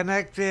be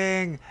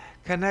connected,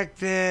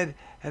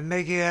 and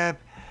making up.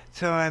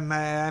 So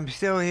I'm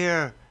still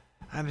here.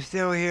 I'm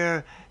still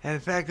here. And in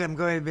fact, I'm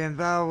going to be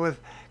involved with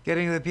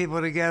getting the people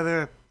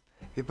together.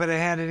 You put a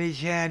hand in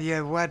each hand, you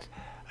have what?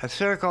 A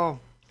circle.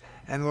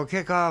 And we'll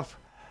kick off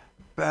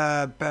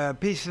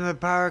Peace in the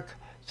Park,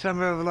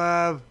 Summer of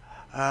Love,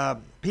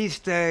 Peace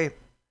Day,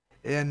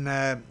 in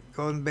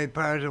Golden Bay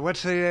Park.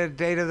 What's the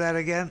date of that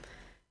again?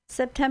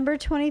 September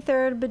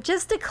 23rd. But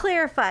just to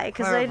clarify,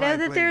 because I know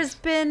that there's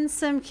been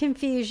some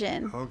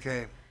confusion.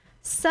 Okay.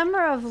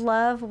 Summer of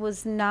Love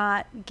was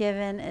not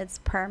given its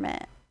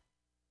permit.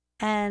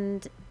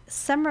 And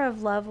Summer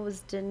of Love was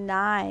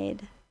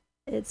denied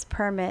its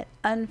permit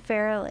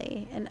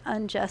unfairly and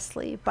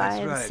unjustly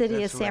by the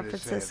city of San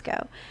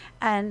Francisco.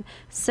 And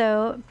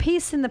so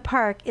Peace in the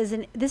Park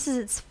this is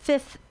its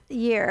 5th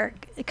year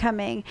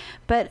coming,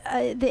 but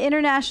the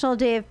International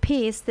Day of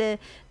Peace, the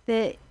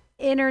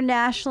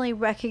internationally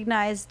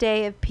recognized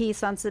Day of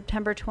Peace on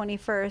September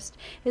 21st,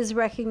 is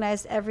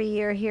recognized every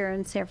year here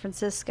in San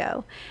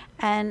Francisco,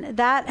 and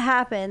that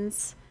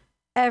happens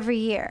every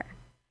year.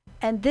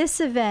 And this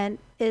event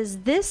is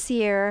this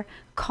year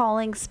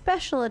calling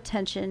special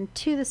attention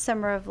to the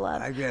Summer of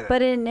Love, I get it.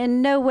 but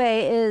in no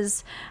way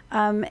is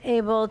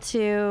able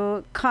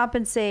to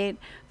compensate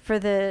for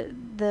the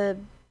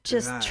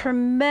just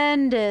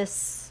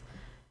tremendous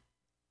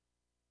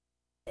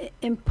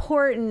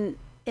important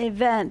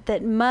event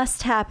that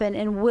must happen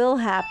and will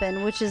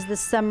happen, which is the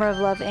Summer of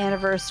Love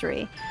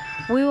anniversary.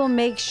 We will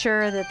make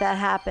sure that that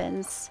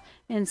happens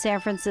in San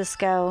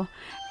Francisco,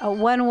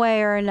 one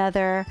way or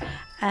another.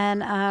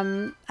 And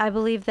I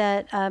believe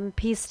that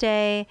Peace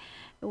Day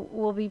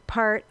will be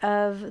part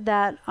of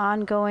that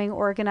ongoing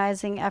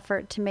organizing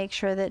effort to make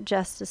sure that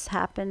justice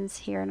happens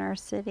here in our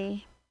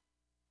city.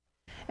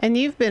 And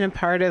you've been a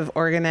part of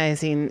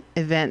organizing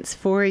events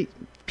for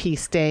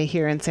Peace Day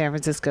here in San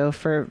Francisco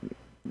for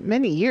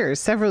many years,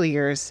 several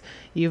years.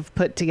 You've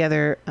put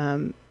together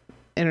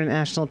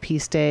International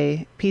Peace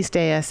Day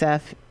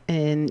SF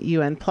in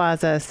UN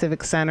Plaza,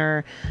 Civic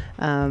Center.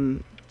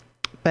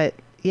 But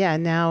yeah,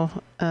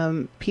 now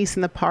Peace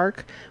in the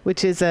Park,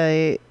 which is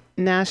a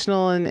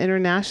national and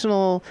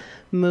international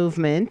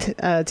movement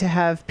to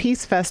have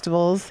peace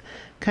festivals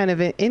kind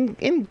of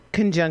in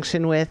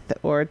conjunction with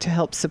or to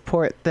help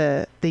support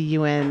the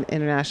UN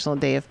International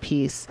Day of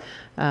Peace,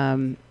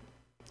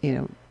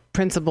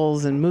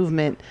 principles and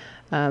movement.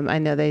 I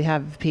know they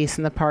have Peace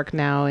in the Park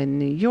now in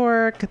New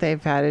York.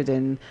 They've had it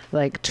in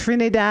like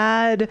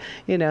Trinidad,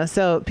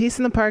 so Peace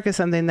in the Park is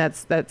something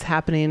that's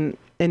happening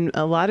in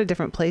a lot of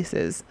different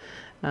places.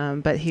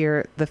 But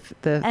here, the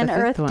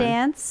Earth one.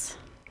 Dance.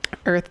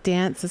 Earth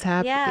Dance is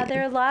happening. Yeah,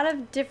 there are a lot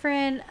of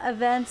different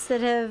events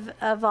that have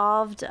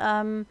evolved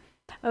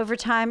over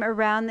time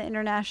around the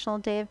International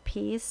Day of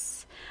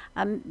Peace.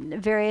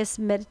 Various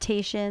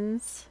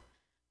meditations,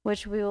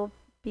 which we will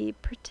be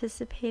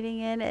participating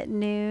in at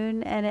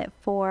noon and at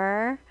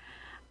 4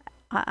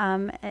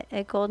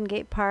 at Golden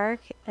Gate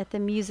Park at the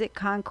Music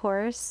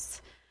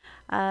Concourse.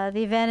 The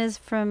event is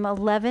from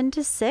 11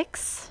 to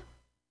 6.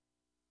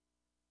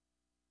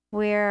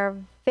 We're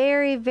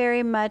very,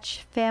 very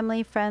much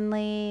family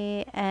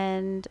friendly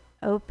and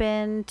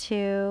open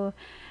to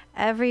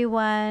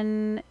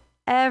everyone.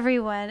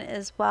 Everyone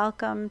is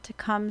welcome to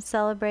come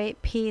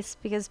celebrate peace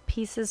because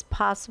peace is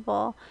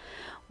possible.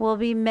 We'll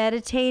be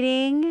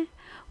meditating,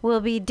 we'll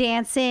be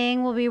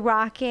dancing, we'll be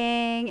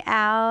rocking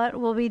out,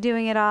 we'll be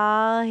doing it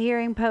all,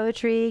 hearing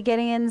poetry,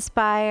 getting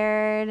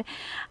inspired,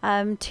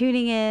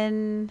 tuning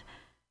in,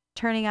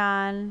 turning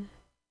on.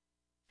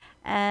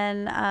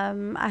 And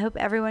I hope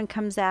everyone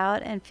comes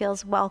out and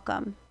feels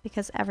welcome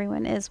because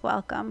everyone is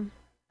welcome.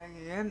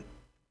 Hanging in,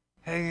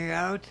 hanging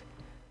out,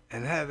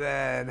 and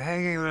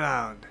hanging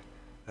around.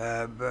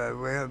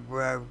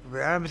 The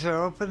arms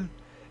are open.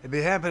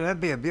 That'd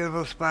be a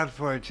beautiful spot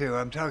for it too.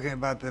 I'm talking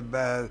about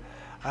the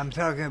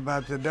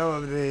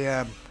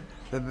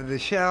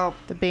shell.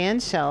 The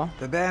band shell.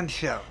 The band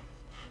shell.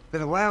 It's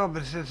been a while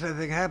since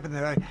anything happened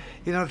there.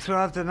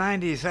 Throughout the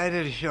 90s, I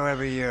did a show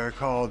every year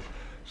called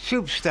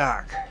Soup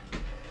Stock.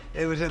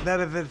 It was a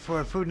benefit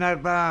for Food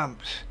Not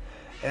Bombs,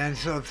 and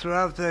so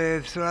throughout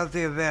the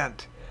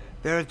event,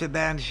 there at the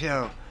band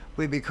show,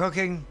 we'd be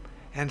cooking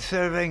and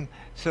serving.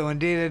 So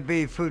indeed, it'd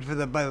be food for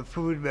the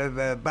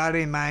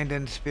body, mind,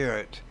 and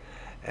spirit,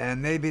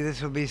 and maybe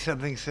this will be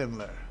something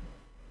similar.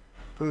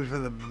 Food for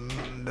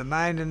the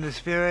mind and the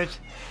spirit,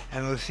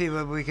 and we'll see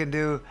what we can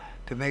do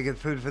to make it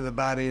food for the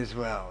body as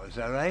well. Is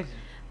that right?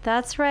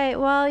 That's right.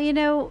 Well,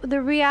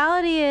 the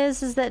reality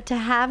is that to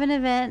have an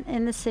event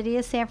in the city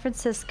of San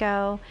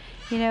Francisco,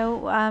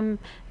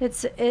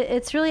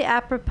 it's really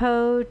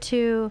apropos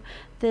to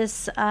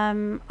this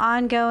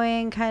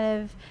ongoing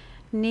kind of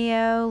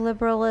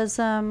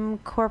neoliberalism,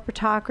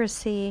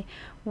 corporatocracy,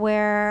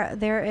 where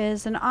there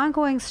is an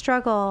ongoing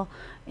struggle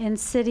in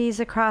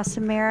cities across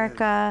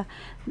America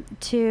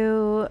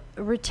to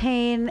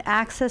retain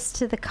access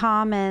to the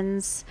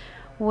commons,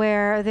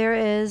 where there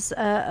is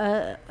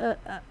a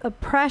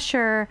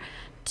pressure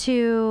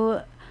to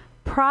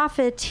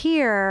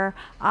profiteer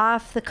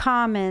off the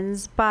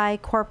commons by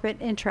corporate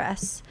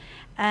interests.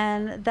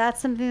 And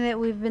that's something that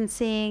we've been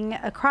seeing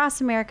across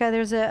America.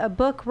 There's a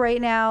book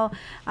right now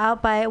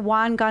out by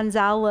Juan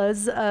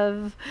Gonzalez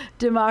of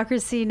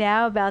Democracy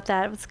Now! About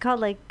that. It's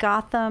called like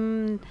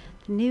Gotham,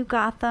 New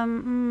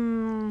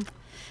Gotham.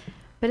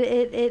 But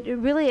it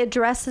really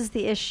addresses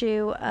the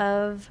issue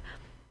of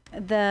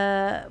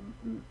the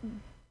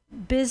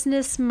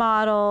business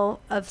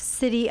model of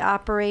city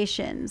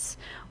operations,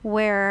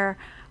 where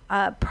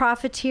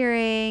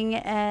profiteering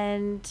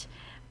and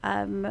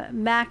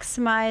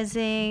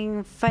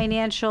maximizing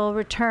financial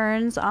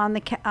returns on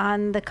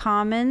the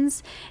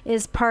commons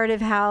is part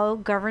of how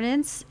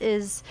governance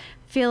is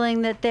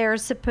feeling that they're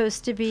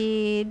supposed to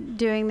be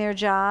doing their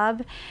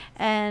job,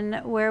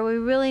 and where we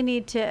really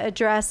need to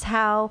address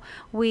how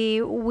we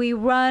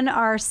run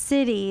our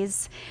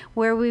cities,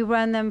 where we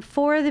run them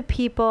for the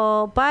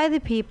people, by the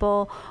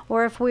people,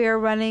 or if we are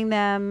running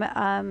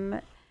them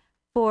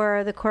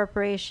for the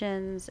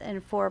corporations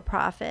and for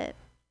profit.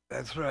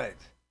 That's right.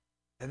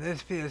 And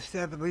this be a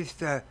step, at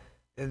least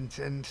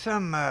in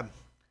some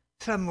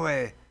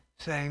way,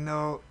 saying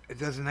no, it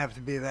doesn't have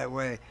to be that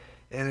way.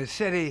 In a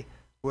city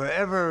where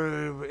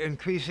ever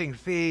increasing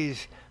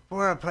fees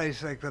for a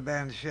place like the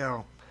band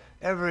shell,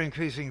 ever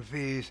increasing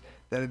fees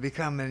that have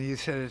become, and you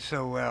said it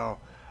so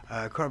well,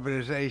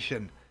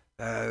 corporatization,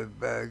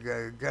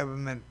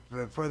 government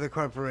for the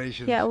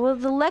corporations. Yeah, well,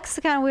 the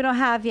lexicon we don't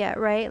have yet,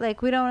 right?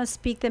 Like, we don't want to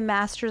speak the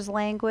master's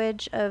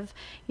language of,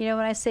 when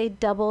I say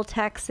double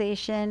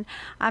taxation,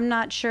 I'm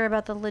not sure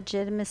about the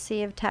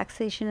legitimacy of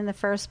taxation in the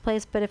first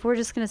place, but if we're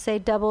just going to say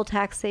double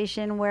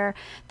taxation where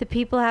the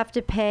people have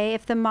to pay,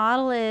 if the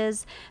model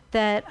is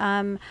that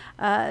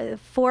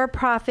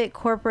for-profit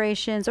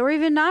corporations or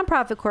even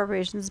non-profit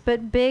corporations,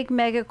 but big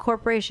mega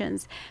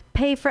corporations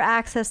pay for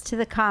access to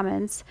the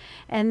commons,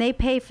 and they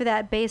pay for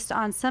that based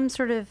on some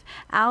sort of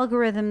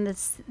algorithm that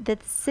the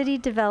city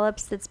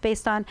develops that's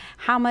based on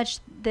how much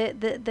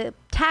the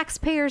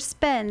taxpayer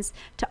spends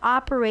to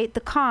operate the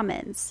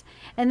commons.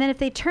 And then if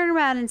they turn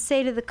around and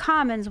say to the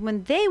commons,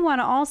 when they want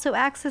to also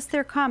access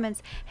their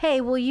commons,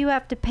 hey, well, you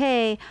have to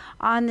pay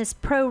on this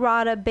pro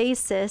rata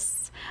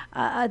basis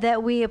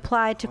that we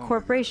apply to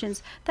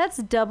corporations, that's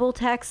double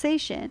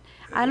taxation.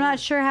 I'm not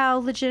sure how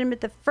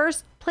legitimate the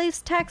first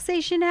place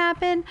taxation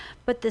happened,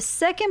 but the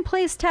second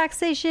place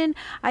taxation,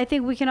 I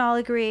think we can all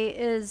agree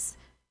is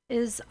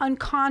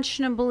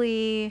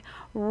unconscionably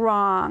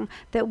wrong,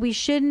 that we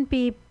shouldn't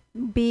be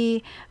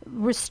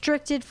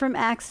restricted from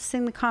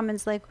accessing the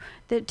commons. Like,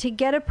 to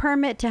get a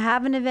permit to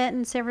have an event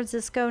in San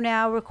Francisco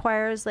now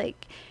requires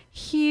like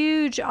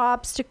huge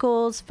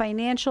obstacles,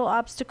 financial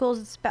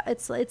obstacles.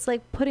 It's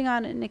like putting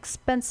on an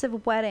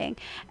expensive wedding,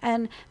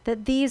 and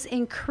that these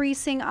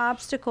increasing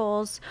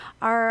obstacles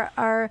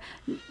are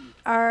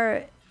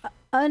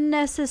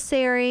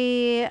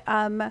unnecessary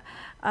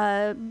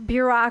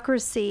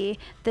bureaucracy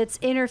that's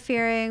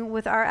interfering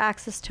with our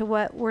access to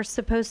what we're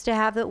supposed to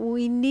have, that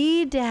we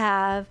need to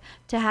have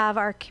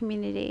our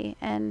community.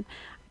 And I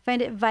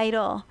find it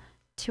vital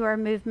to our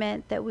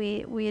movement that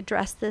we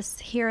address this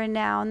here and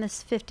now on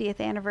this 50th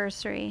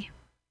anniversary.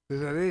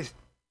 Because at least,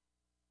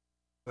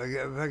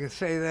 if I could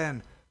say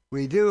then,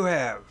 we do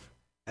have,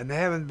 and they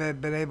haven't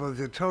been able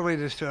to totally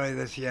destroy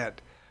this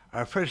yet,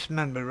 our First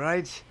Amendment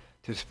rights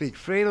to speak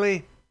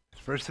freely,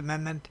 First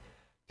Amendment,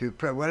 to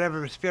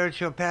whatever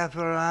spiritual path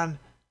we're on,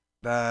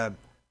 and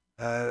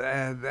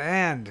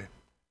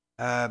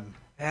our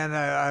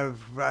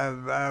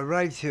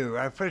right to,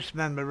 our First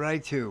Amendment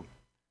right to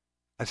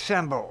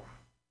assemble,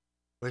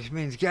 which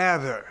means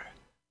gather,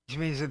 which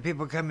means that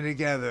people coming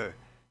together.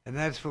 And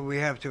that's what we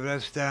have to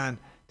rest on,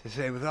 to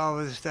say with all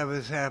this stuff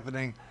that's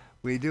happening,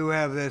 we do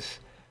have this,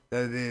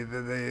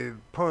 the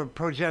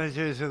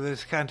progenitors of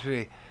this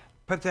country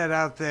put that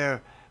out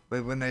there.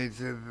 But when they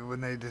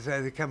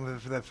decided to come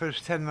for the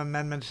first 10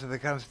 amendments to the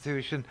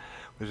Constitution,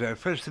 was our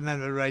First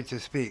Amendment right to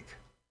speak,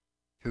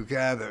 to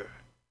gather.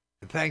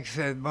 And thanks,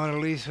 Mona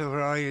Lisa,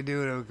 for all you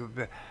do,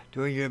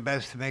 doing your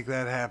best to make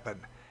that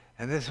happen.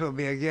 And this will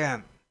be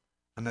again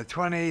on the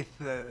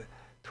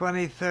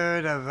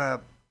 23rd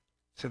of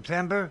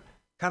September,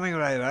 coming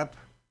right up.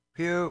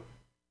 Pew.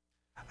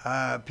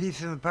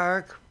 Peace in the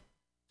Park,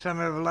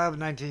 Summer of Love,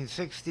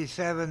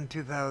 1967,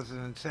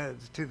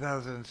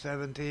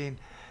 2017.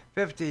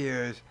 50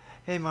 years.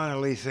 Hey, Mona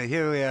Lisa,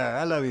 here we are.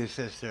 I love you,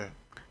 sister.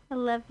 I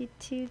love you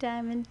too,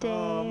 Diamond Dave.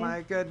 Oh, my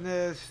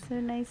goodness.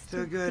 So nice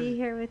to be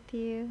here with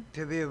you.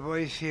 To be a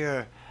voice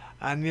here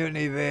on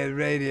Mutiny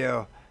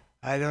Radio.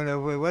 I don't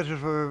know if it wasn't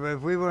for,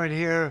 if we weren't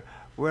here,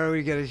 where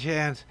we get a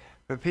chance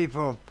for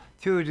people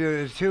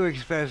to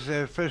express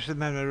their First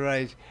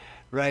Amendment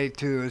right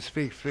to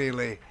speak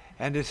freely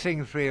and to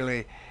sing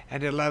freely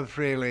and to love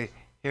freely.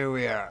 Here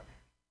we are.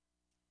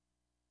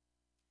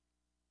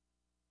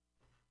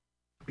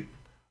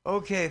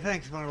 Okay,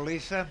 thanks, Mona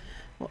Lisa.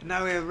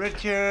 Now we have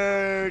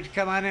Richard.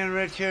 Come on in,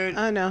 Richard.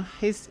 Oh no,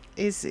 he's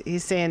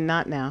saying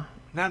not now.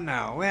 Not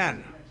now.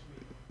 When?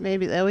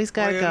 Maybe. Oh, he's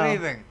got to go.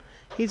 Leaving?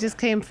 He just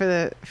came for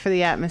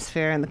the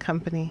atmosphere and the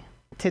company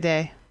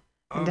today,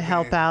 and to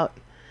help out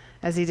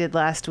as he did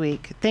last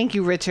week. Thank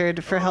you,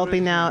 Richard, for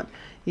helping out.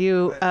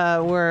 You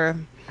were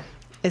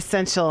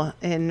essential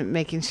in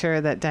making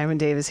sure that Diamond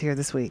Dave is here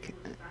this week.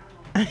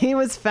 He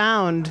was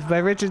found by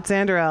Richard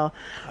Sanderell,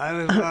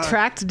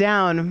 tracked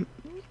down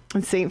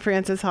in St.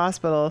 Francis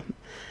Hospital.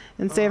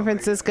 And San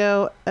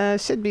Francisco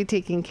should be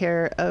taking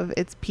care of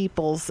its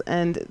peoples,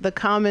 and the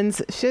commons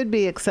should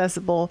be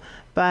accessible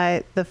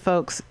by the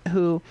folks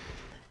who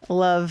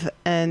love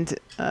and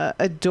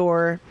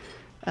adore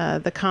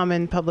the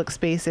common public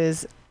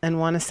spaces and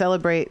want to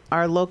celebrate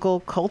our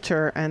local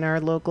culture and our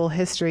local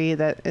history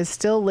that is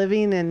still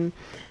living and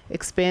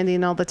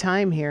expanding all the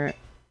time here.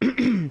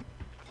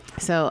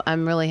 So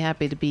I'm really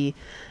happy to be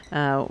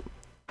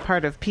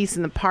part of Peace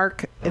in the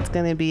Park. It's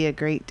going to be a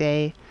great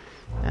day.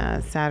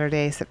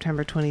 Saturday,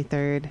 September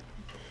 23rd.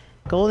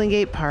 Golden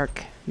Gate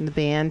Park in the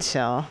band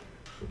shell.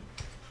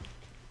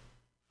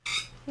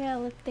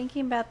 Yeah,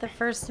 thinking about the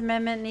First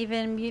Amendment and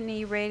even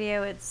Mutiny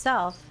Radio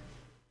itself,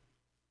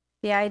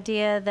 the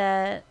idea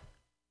that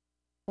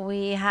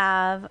we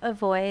have a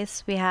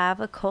voice, we have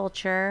a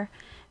culture,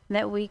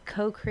 that we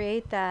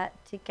co-create that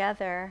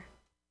together,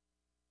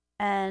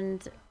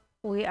 and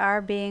we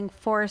are being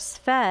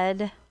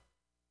force-fed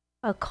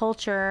a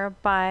culture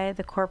by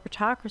the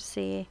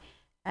corporatocracy,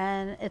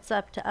 and it's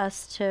up to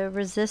us to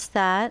resist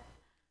that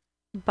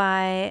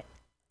by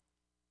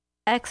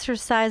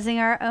exercising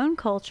our own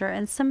culture.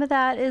 And some of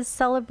that is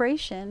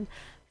celebration.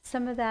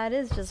 Some of that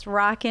is just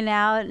rocking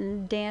out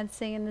and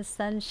dancing in the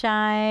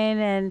sunshine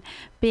and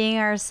being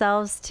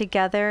ourselves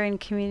together in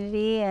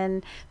community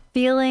and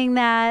feeling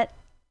that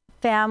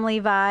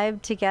family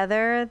vibe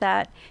together,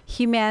 that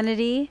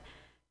humanity.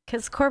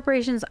 Because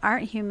corporations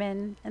aren't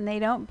human and they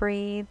don't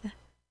breathe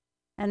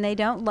and they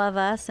don't love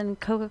us, and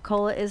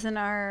Coca-Cola isn't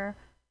our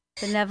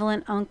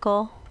benevolent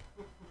uncle.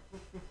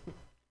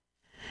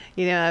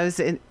 You know,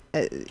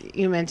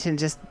 you mentioned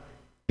just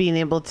being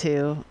able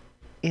to,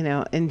 you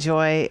know,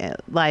 enjoy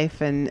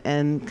life and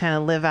kind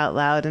of live out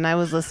loud. And I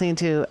was listening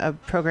to a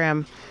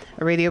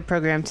radio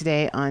program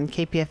today on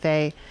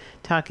KPFA,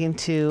 talking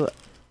to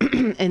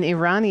an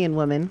Iranian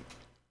woman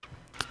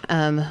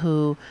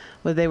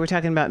they were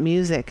talking about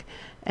music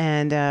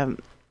and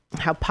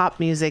how pop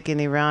music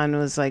in Iran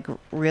was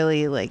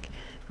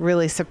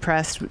really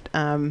suppressed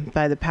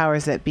by the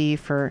powers that be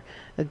for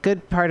a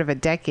good part of a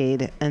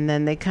decade, and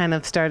then they kind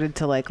of started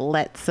to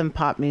let some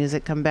pop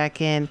music come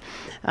back in,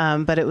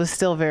 but it was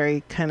still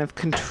very kind of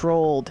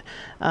controlled.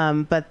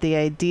 But the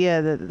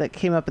idea that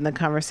came up in the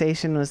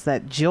conversation was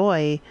that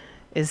joy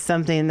is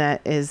something that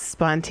is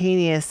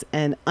spontaneous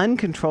and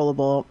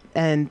uncontrollable,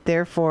 and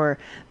therefore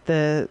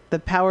the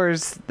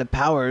powers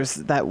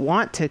that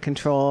want to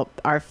control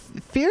are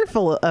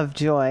fearful of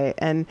joy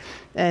and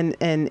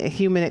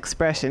human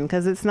expression,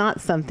 because it's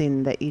not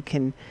something that you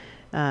can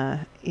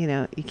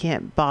you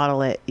can't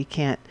bottle it, you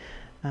can't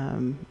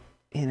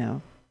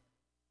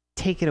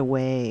take it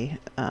away,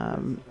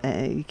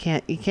 you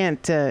can't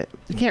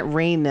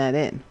rein that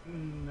in.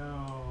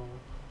 No.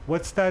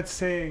 What's that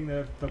saying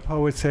that the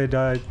poet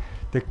said?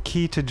 The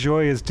key to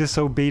joy is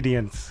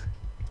disobedience.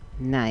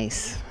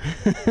 Nice.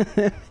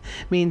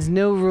 Means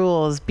no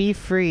rules, be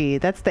free.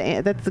 That's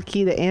the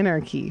key to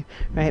anarchy,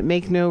 right?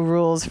 Make no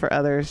rules for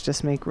others,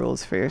 just make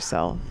rules for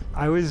yourself.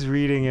 I was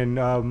reading in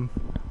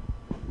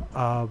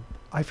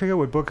I forget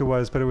what book it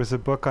was, but it was a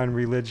book on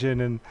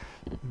religion, and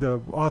the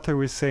author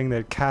was saying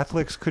that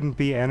Catholics couldn't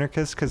be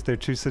anarchists because they're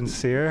too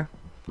sincere.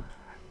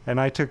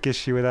 And I took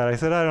issue with that. I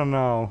said, I don't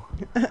know.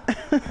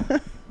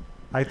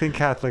 I think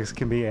Catholics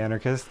can be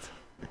anarchists.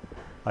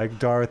 Like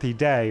Dorothy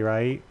Day,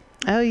 right?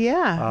 Oh,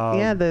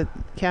 yeah. The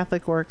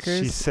Catholic workers.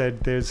 She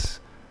said there's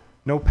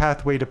no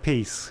pathway to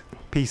peace.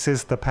 Peace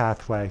is the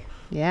pathway.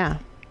 Yeah.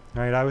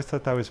 Right? I always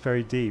thought that was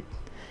very deep.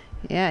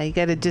 Yeah, you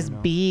got to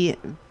just be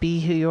who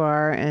you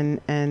are and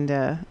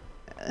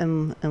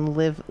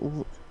live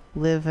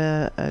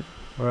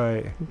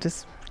right.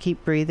 Just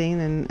keep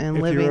breathing and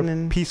if living. If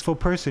you're a peaceful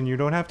person, you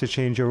don't have to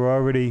change. You're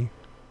already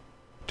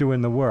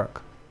doing the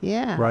work.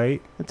 Yeah.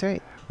 Right? That's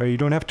right. Right? You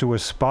don't have to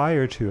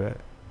aspire to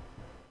it,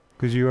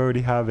 because you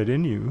already have it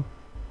in you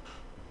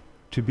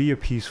to be a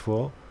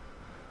peaceful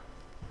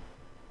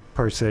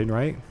person,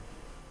 right?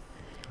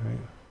 Right.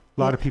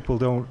 A lot of people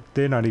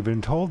they're not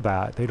even told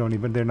that. They're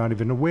not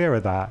even aware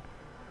of that.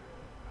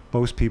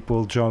 Most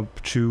people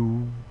jump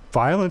to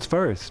violence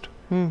first.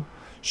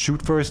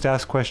 Shoot first,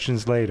 ask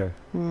questions later.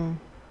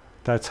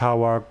 That's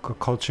how our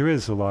culture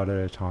is a lot of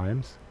the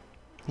times.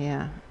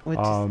 Yeah. Which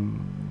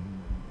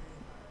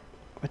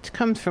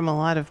comes from a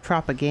lot of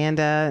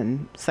propaganda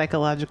and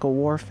psychological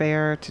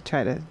warfare to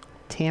try to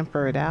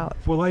tamper it out.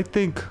 Well, I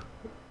think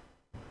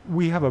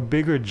we have a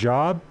bigger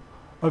job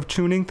of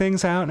tuning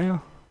things out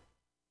now.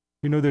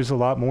 You know, there's a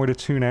lot more to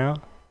tune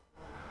out.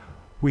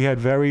 We had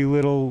very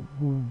little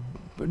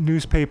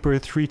newspaper,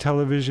 3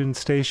 television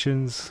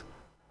stations,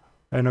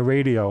 and a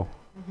radio.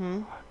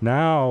 Mm-hmm.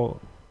 Now,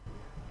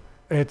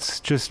 it's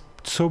just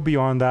so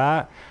beyond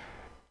that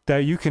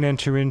you can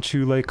enter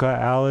into like a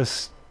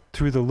Alice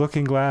through the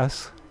looking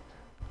glass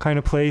kind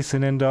of place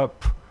and end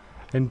up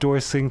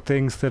endorsing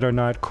things that are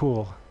not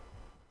cool.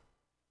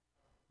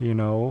 You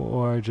know,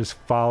 or just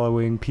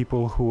following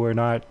people who are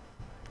not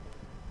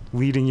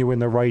leading you in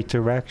the right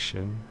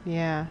direction.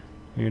 Yeah.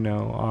 You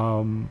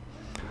know,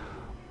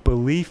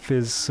 belief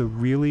is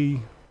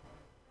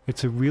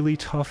it's a really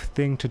tough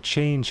thing to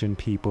change in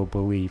people,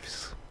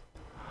 beliefs.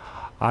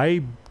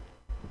 I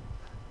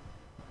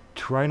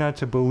try not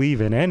to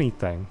believe in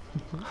anything,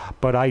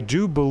 but I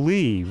do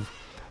believe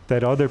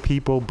that other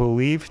people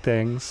believe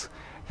things,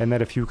 and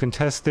that if you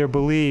contest their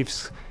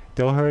beliefs,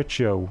 they'll hurt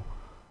you.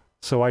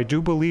 So I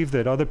do believe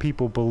that other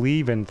people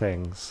believe in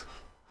things,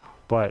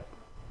 but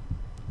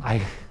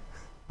I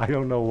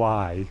don't know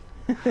why.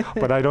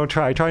 But I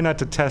try not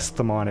to test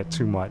them on it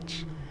too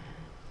much.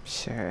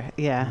 Sure.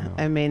 Yeah. You know.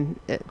 I mean,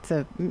 it's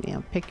a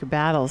pick your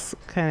battles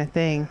kind of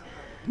thing.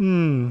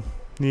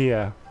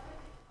 Yeah.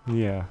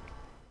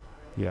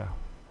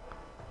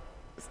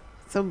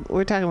 So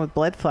we're talking with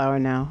Blood Flower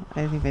now.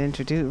 I didn't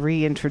even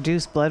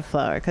reintroduce Blood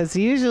Flower, because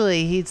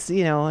usually he's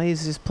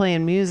just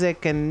playing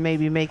music and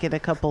maybe making a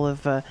couple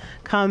of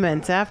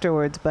comments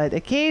afterwards. But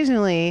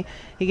occasionally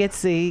he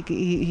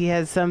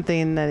has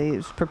something that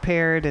he's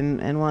prepared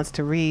and wants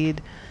to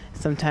read.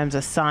 Sometimes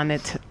a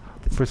sonnet.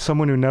 For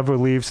someone who never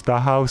leaves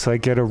the house, I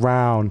get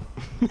around.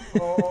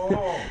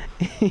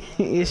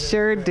 You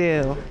sure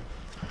do.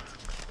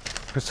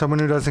 For someone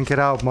who doesn't get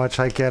out much,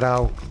 I get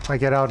out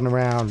and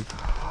around.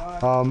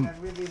 I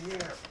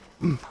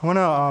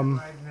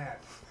wanna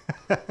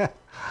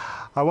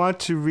I want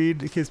to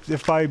read,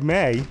 if I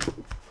may,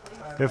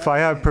 if I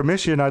have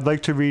permission, I'd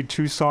like to read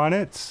 2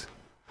 sonnets.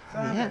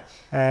 Yeah.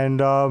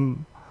 And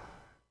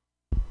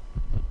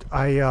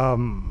I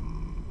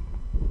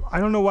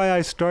don't know why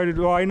I started.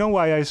 Well, I know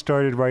why I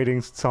started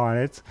writing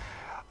sonnets.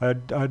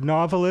 A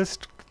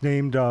novelist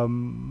named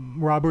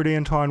Robert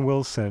Anton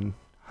Wilson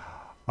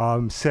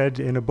said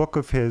in a book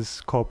of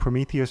his called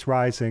Prometheus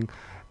Rising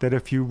that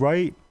if you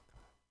write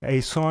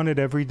a sonnet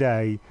every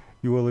day,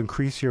 you will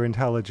increase your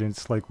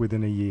intelligence like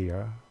within a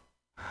year.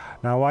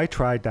 Now, I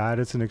tried that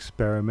as an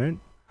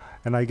experiment,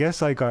 and I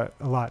guess I got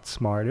a lot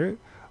smarter,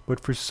 but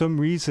for some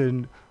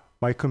reason,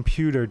 my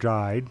computer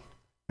died,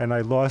 and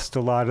I lost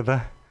a lot of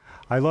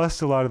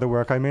the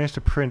work. I managed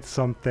to print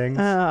some things,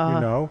 you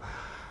know.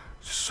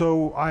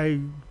 So I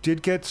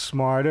did get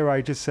smarter.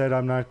 I just said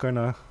I'm not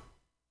gonna,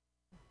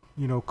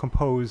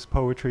 compose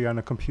poetry on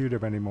a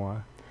computer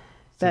anymore.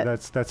 So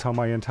that's how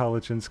my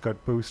intelligence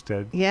got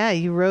boosted. Yeah,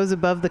 you rose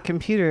above the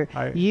computer.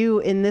 You,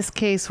 in this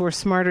case, were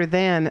smarter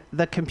than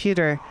the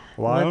computer.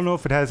 Well, I don't know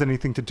if it has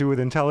anything to do with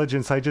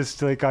intelligence. I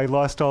just I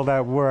lost all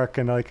that work,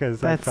 and I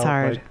felt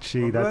hard. like,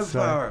 gee, that's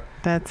hard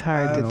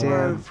to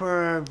do.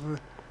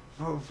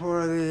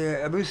 For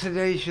the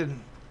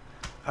elucidation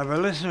of our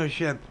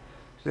listenership,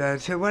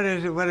 so what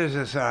is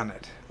a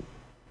sonnet?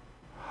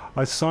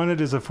 A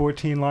sonnet is a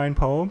 14-line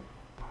poem,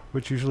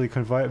 which usually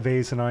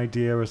conveys an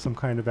idea or some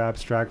kind of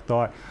abstract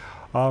thought.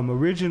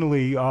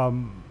 Originally, a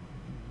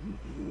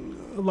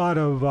lot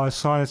of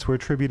sonnets were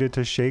attributed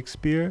to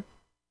Shakespeare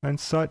and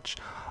such,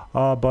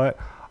 but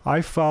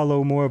I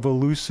follow more of a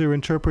looser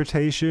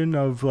interpretation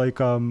of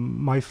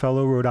my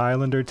fellow Rhode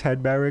Islander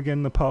Ted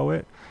Berrigan, the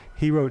poet.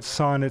 He wrote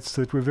sonnets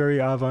that were very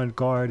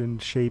avant-garde in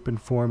shape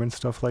and form and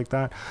stuff like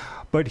that,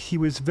 but he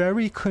was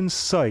very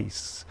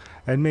concise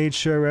and made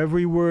sure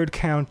every word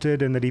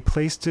counted and that he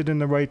placed it in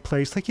the right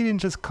place. He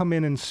didn't just come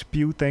in and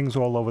spew things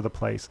all over the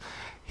place.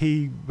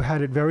 He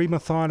had it very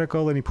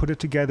methodical, and he put it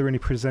together and he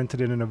presented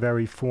it in a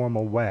very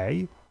formal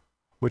way,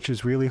 which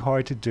is really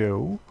hard to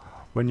do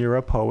when you're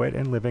a poet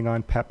and living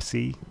on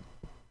Pepsi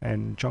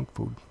and junk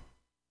food.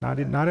 Not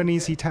an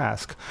easy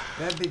task.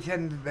 That'd be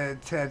Ted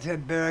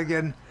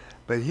Berrigan,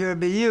 but here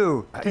be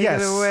you. Take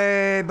Yes. it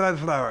away,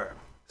 Bloodflower.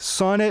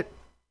 Sonnet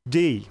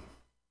D.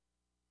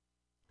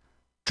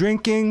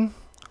 Drinking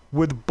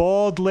with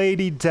bald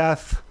lady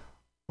death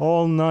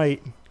all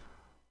night,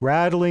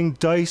 rattling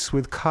dice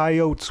with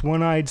coyote's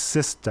one-eyed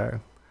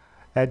sister.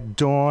 At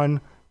dawn,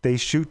 they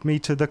shoot me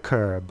to the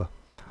curb,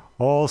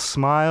 all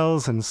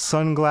smiles and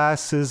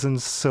sunglasses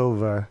and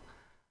silver.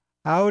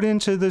 Out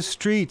into the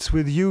streets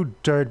with you,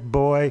 dirt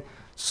boy,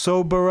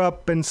 sober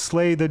up and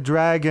slay the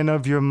dragon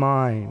of your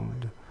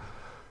mind.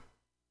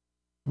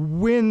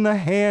 Win the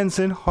hands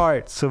and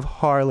hearts of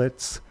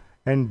harlots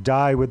and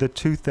die with a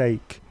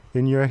toothache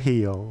in your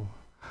heel.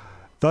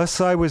 Thus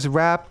I was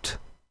wrapped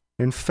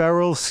in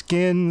feral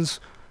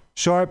skins,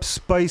 sharp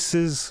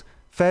spices,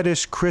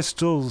 fetish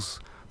crystals,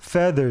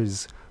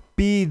 feathers,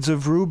 beads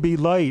of ruby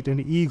light and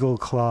eagle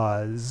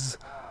claws.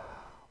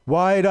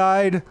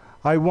 Wide-eyed,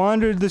 I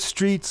wandered the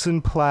streets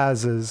and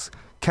plazas,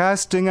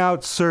 casting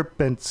out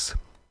serpents,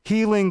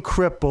 healing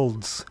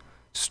cripples,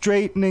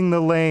 straightening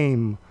the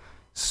lame,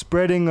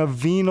 spreading a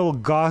venal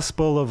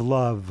gospel of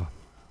love.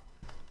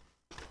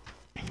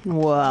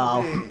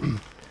 Wow.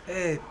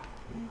 Hey.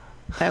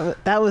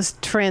 That was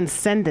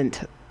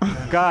transcendent.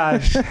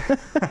 Gosh.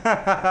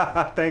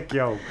 Thank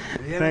you.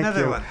 You have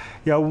another one.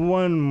 Yeah,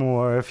 one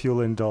more if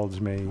you'll indulge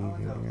me.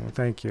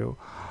 Thank you.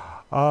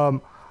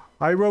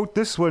 I wrote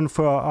this one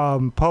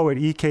for poet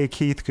E.K.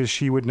 Keith because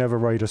she would never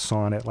write a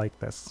sonnet like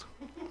this.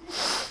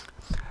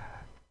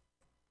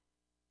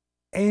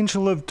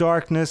 Angel of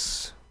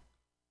darkness,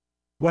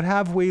 what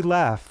have we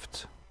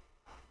left?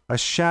 A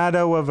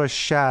shadow of a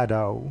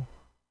shadow,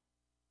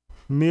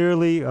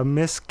 merely a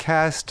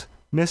miscast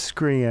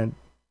miscreant.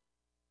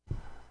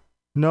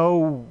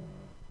 No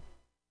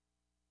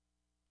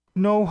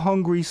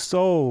hungry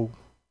soul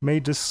may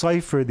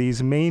decipher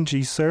these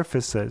mangy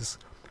surfaces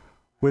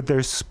with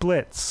their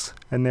splits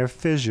and their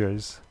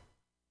fissures.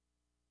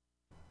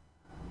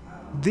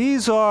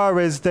 These are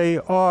as they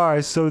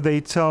are, so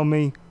they tell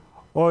me,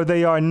 or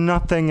they are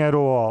nothing at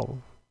all.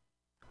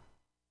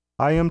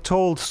 I am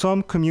told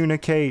some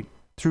communicate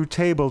through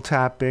table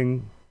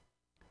tapping,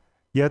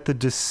 yet the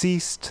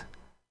deceased,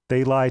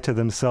 they lie to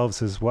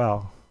themselves as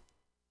well.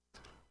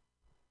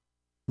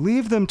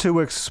 Leave them to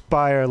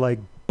expire like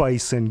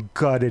bison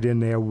gutted in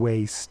their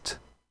waste,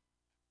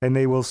 and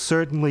they will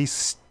certainly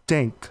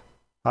stink,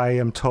 I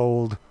am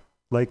told,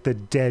 like the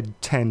dead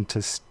tend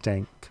to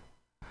stink.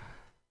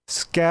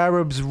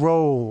 Scarabs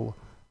roll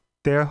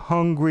their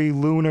hungry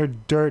lunar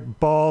dirt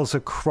balls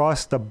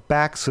across the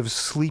backs of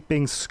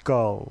sleeping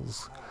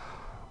skulls,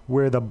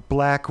 where the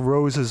black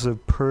roses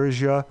of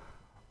Persia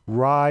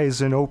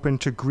rise and open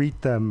to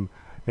greet them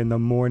in the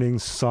morning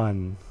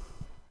sun.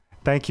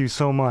 Thank you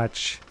so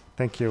much.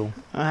 Thank you.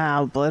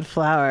 Wow,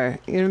 Bloodflower.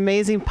 You're an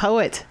amazing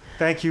poet.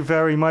 Thank you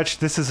very much.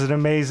 This is an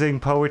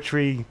amazing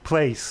poetry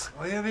place.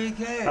 Oh, yeah,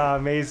 BK.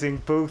 Amazing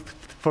booth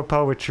for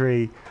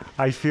poetry.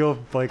 I feel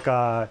like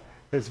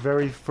it's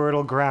very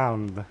fertile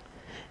ground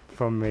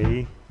for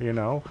me, you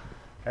know.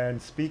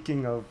 And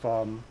speaking of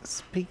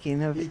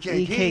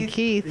E.K.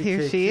 Keith,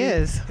 here she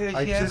is. Here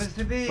she happens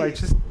to be. I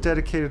just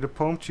dedicated a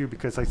poem to you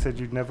because I said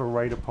you'd never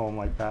write a poem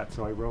like that,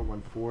 so I wrote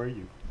one for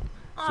you.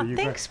 Oh,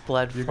 thanks,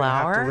 Bloodflower. You're gonna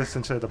have to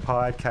listen to the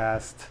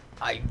podcast.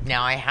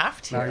 Now I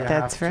have to.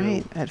 That's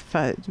right. At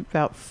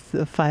about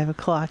the 5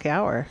 o'clock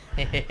hour.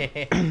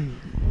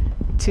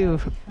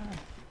 Two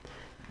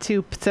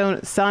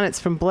sonnets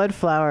from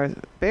Bloodflower.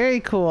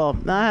 Very cool.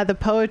 The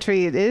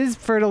poetry, it is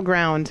fertile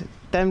ground.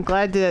 I'm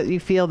glad that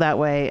you feel that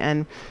way.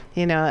 And,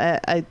 you know,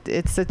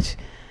 it's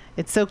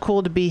so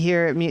cool to be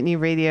here at Mutiny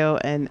Radio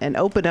and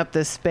open up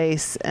this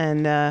space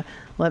and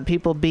let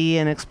people be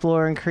and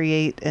explore and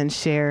create and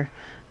share.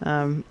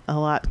 A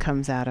lot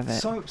comes out of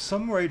it.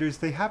 Some writers,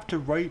 they have to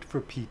write for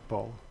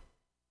people.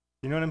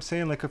 You know what I'm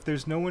saying? Like, if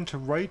there's no one to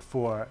write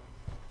for,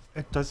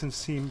 it doesn't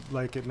seem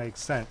like it makes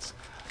sense.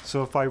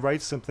 So if I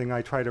write something,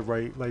 I try to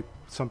write like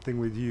something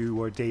with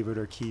you or David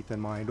or Keith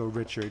in mind or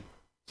Richard,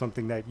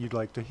 something that you'd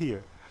like to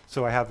hear.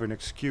 So I have an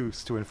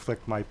excuse to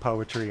inflict my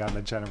poetry on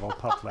the general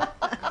public.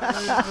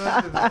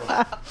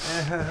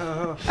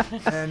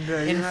 And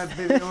you're not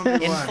the only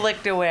one.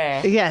 Inflict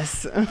away.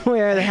 Yes, we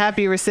are the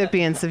happy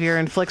recipients of your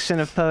infliction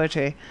of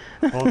poetry.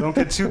 Well, don't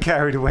get too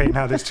carried away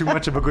now. There's too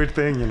much of a good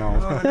thing, you know.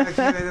 Oh, not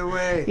carried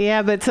away.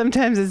 Yeah, but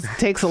sometimes it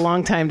takes a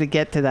long time to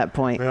get to that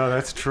point. Yeah,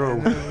 that's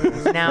true.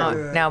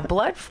 Now,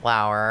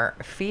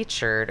 Bloodflower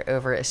featured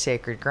over at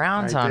Sacred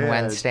Grounds on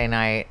Wednesday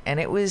night, and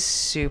it was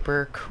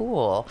super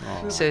cool.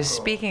 So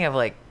speaking of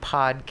like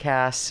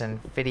podcasts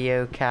and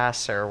video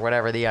casts or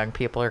whatever the young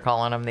people are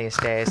calling them these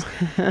days,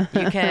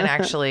 you can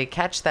actually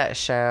catch that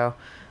show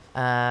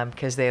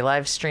because they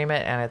live stream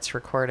it and it's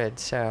recorded.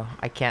 So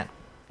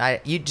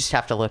you just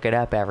have to look it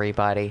up,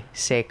 everybody.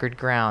 Sacred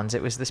Grounds.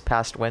 It was this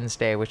past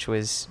Wednesday, which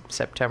was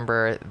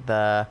September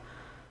the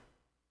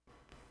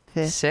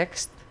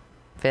 6th,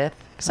 5th,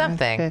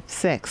 something.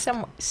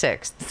 6th.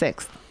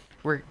 6th.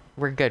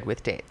 We're good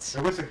with dates.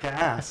 It was a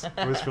gas.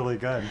 It was really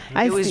good.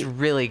 It was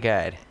really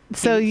good.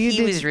 So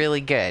he was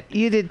really good.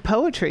 You did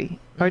poetry,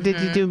 or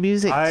did you do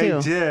music too?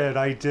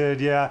 I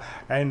did, yeah.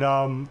 And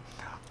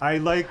I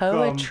like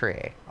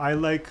poetry. I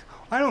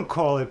don't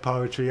call it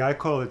poetry. I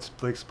call it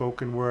like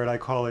spoken word. I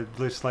call it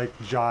just like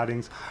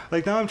jottings.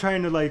 Like now I'm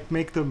trying to like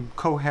make them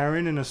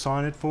coherent in a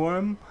sonnet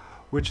form,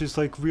 which is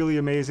like really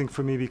amazing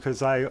for me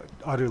because I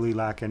utterly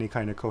lack any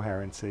kind of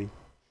coherency.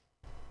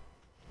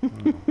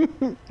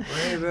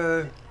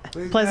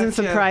 Pleasant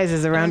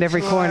surprises around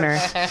every corner.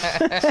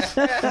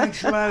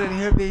 Thanks a lot, and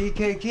here be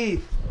E.K.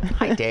 Keith.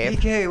 Hi, Dave.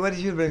 E.K., what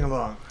did you bring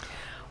along?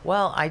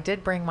 Well, I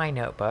did bring my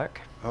notebook.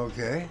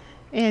 Okay.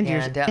 And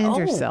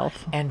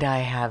yourself. And I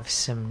have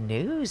some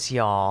news,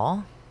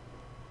 y'all.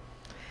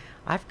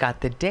 I've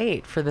got the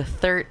date for the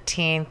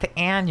 13th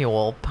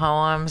annual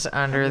Poems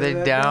Under the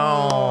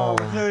Dome.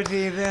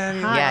 13th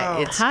annual. Yeah,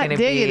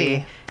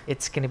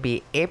 it's going to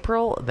be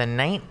April the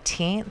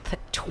 19th,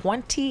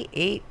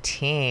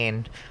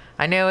 2018.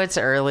 I know it's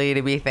early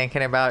to be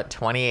thinking about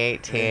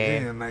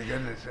 2018. Oh, my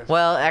goodness.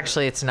 Well,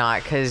 actually, it's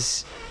not,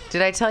 because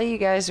did I tell you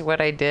guys what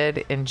I did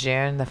in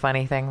June, the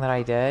funny thing that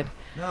I did?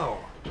 No.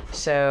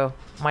 So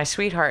my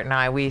sweetheart and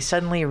I, we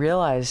suddenly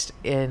realized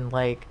in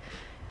like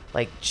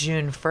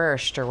June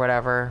 1st or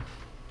whatever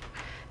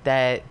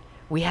that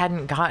we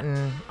hadn't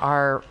gotten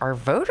our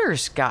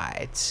voters'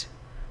 guides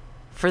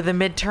for the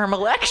midterm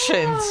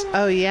elections.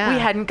 Oh, yeah. We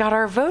hadn't got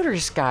our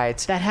voters'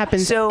 guides. That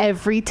happens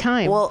every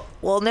time.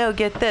 Well, no,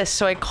 get this.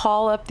 So I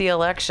call up the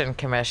election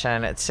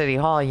commission at City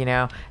Hall, you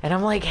know, and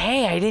I'm like,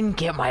 hey, I didn't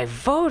get my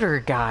voter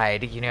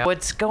guide, you know,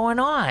 what's going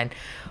on?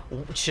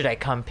 Should I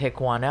come pick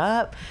one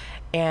up?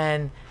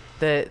 And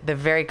the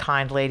very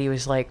kind lady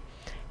was like,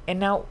 and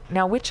now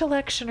which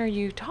election are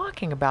you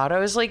talking about? I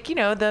was like, you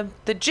know,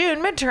 the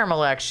June midterm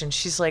election.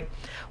 She's like,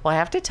 well, I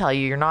have to tell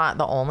you, you're not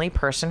the only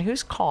person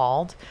who's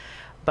called.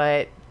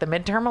 But the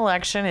midterm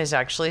election is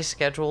actually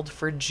scheduled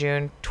for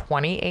June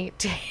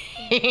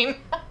 2018.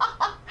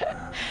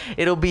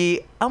 It'll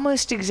be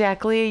almost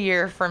exactly a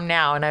year from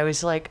now. And I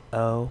was like,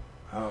 oh,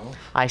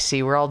 I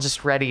see. We're all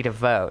just ready to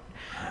vote.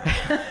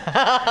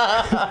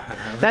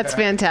 That's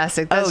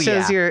fantastic. That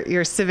shows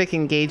your civic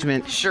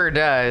engagement. Sure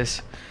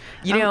does.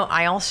 You know,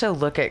 I also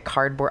look at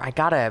cardboard. I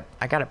got a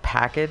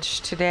package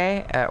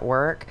today at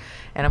work,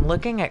 and I'm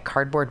looking at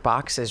cardboard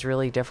boxes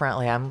really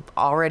differently. I'm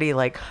already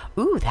like,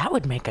 ooh, that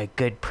would make a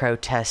good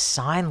protest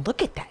sign.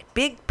 Look at that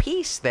big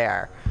piece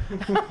there.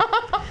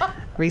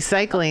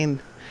 Recycling.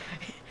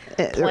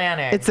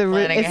 Planning. It's a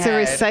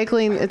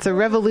recycling. It's a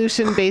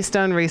revolution based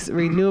on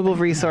renewable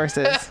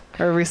resources,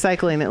 or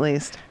recycling at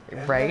least.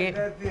 Right.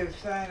 That'd be a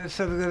sign of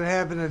something that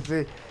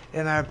happened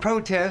in our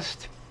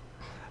protest.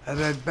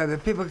 By the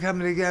people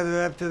coming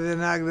together after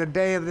the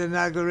day of the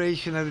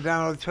inauguration of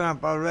Donald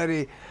Trump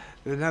already,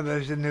 The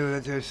numbers knew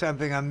that there was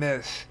something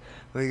amiss.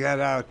 We got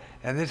out,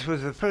 and this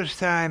was the first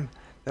time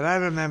that I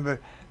remember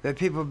that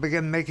people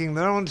began making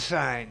their own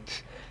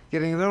signs,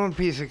 getting their own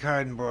piece of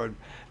cardboard,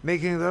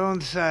 making their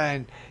own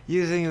sign,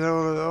 using their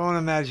own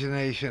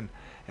imagination,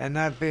 and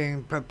not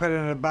being put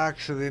in a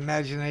box of the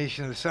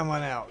imagination of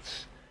someone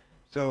else.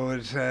 So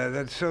it's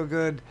that's so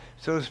good,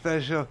 so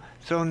special,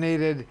 so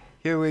needed.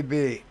 Here we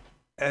be,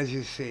 as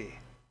you see.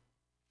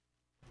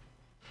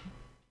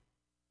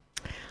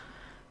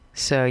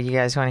 So you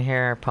guys want to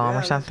hear a poem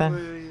or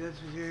something?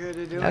 That's what you're here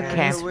to do.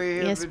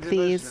 Okay. Yes,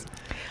 please. Listen.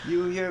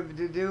 You here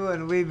to do,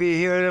 and we be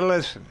here to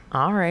listen.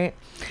 All right.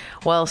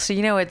 Well, so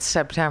it's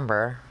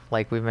September,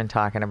 like we've been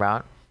talking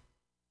about.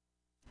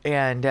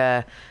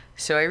 And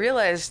so I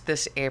realized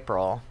this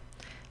April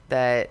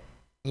that,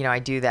 I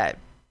do that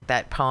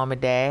poem a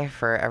day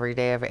for every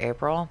day of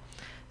April.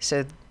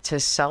 So to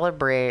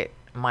celebrate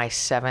my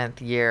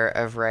 7th year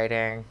of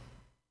writing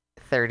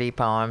 30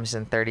 poems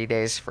in 30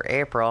 days for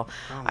April,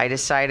 I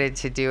decided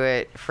to do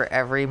it for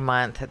every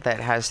month that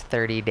has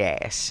 30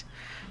 days.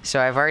 So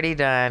I've already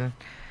done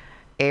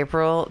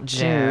April,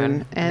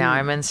 June, and now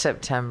I'm in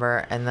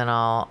September, and then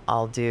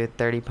I'll do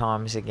 30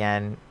 poems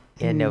again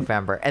in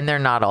November. And they're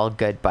not all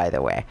good, by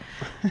the way.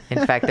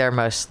 In fact, they're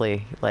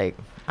mostly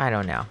I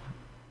don't know.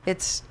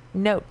 It's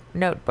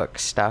notebook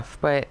stuff,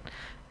 but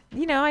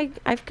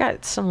I've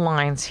got some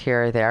lines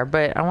here or there,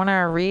 but I want to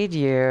read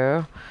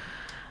you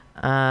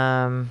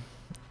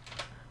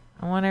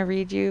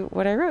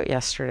what I wrote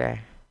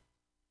yesterday.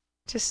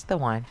 Just the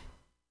one.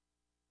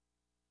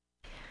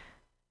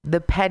 The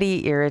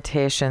petty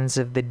irritations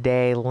of the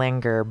day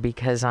linger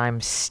because I'm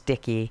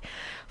sticky.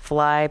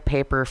 Fly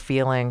paper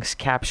feelings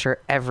capture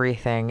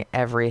everything.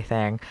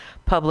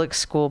 Public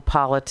school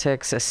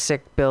politics, a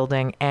sick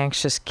building,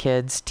 anxious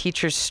kids,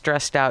 teachers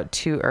stressed out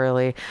too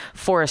early,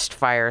 forest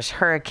fires,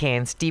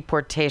 hurricanes,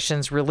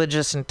 deportations,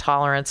 religious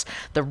intolerance,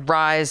 the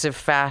rise of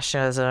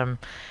fascism,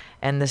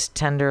 and this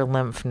tender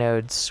lymph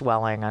node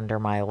swelling under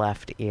my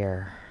left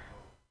ear.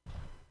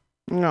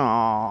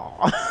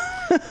 Aww.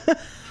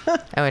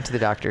 I went to the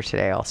doctor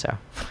today also.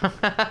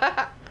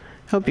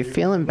 Hope you're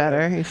feeling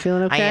better. You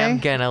feeling okay? I am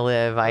gonna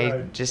live.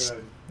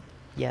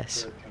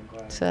 Yes.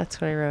 So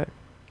that's what I wrote.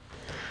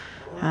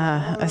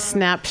 A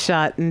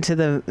snapshot into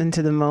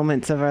the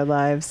moments of our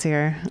lives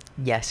here.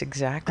 Yes,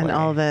 exactly. And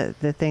all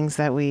the things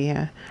that we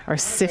are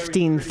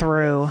sifting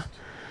through.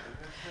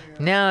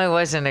 No, it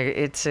wasn't.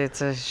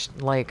 It's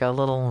like a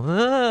little.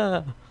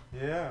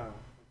 Yeah,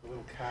 a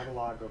little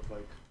catalog of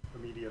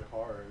immediate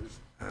horrors.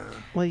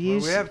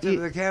 We have to do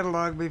the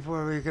catalog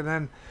before we can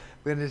then.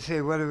 We're going to say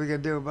what are we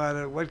going to do about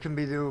it, what can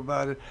we do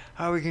about it,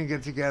 how we can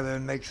get together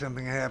and make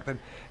something happen.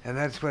 And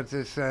that's what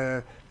this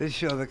show,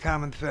 the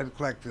Common Thread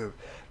Collective,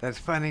 that's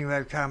finding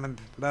that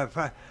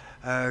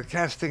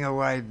casting a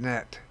wide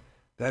net.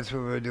 That's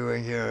what we're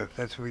doing here.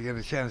 That's what we get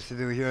a chance to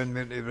do here on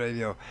Mutiny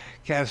Radio.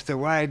 Cast a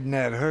wide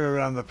net, her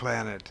around the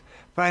planet,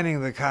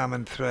 finding the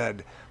common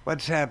thread.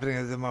 What's happening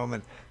at the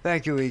moment?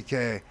 Thank you,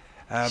 EK.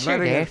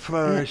 Letting it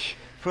flourish.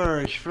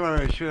 Flourish.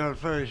 You know what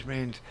flourish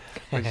means,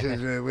 which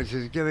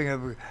is giving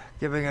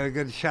it a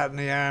good shot in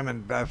the arm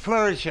and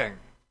flourishing.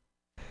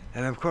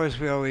 And of course,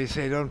 we always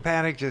say, don't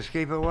panic, just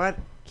keep it what?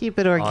 Keep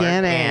it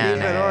organic.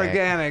 Keep it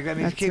organic. That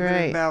means That's keep right.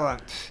 it in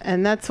balance.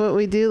 And that's what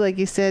we do, like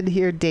you said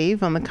here,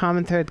 Dave, on the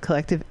Common Thread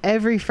Collective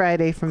every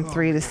Friday from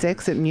 3 to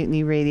 6 at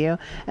Mutiny Radio.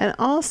 And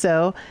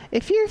also,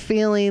 if you're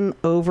feeling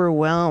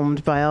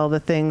overwhelmed by all the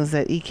things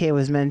that EK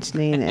was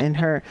mentioning in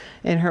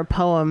her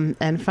poem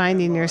and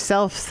finding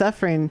yourself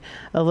suffering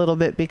a little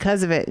bit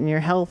because of it and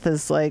your health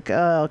is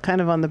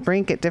kind of on the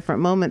brink at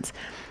different moments,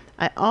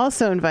 I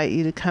also invite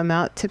you to come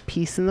out to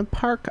Peace in the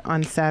Park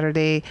on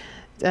Saturday,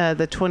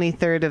 the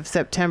 23rd of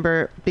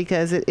September,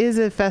 because it is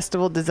a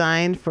festival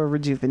designed for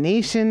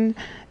rejuvenation,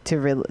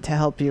 to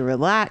help you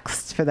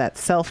relax, for that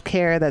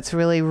self-care that's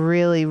really,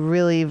 really,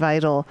 really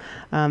vital,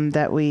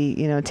 that we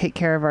take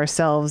care of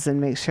ourselves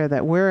and make sure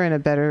that we're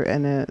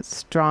in a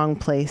strong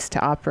place to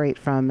operate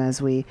from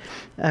as we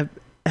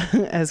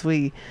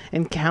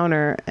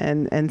encounter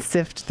and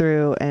sift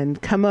through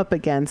and come up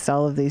against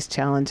all of these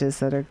challenges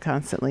that are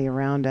constantly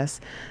around us,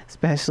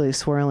 especially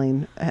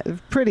swirling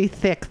pretty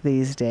thick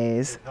these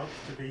days. It helps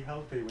to be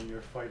healthy when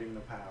you're fighting the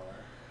power.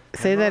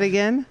 Say that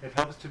again? It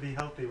helps to be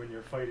healthy when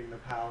you're fighting the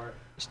power.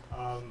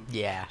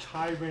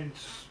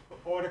 Tyrants,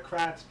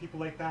 autocrats, people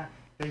like that,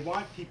 they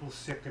want people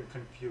sick and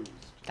confused.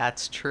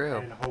 That's true.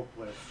 And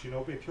hopeless. If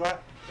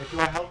you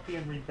are healthy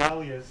and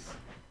rebellious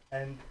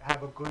and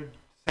have a good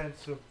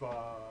sense of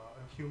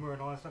humor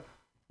and all that stuff,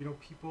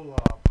 people,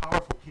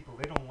 powerful people,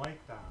 they don't like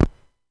that. They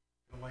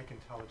don't like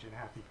intelligent,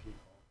 happy people.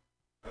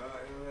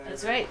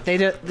 That's right. They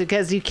don't,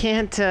 because you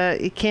can't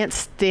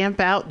stamp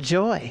out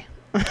joy.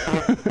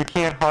 You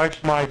can't harsh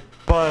my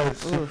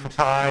buzz,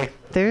 Ty.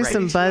 There's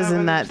some buzz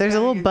in that. There's a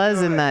little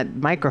buzz in that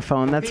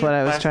microphone. That's what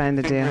I was trying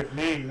to do.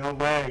 No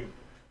way.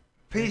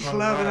 Peace,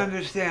 love, and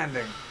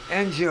understanding.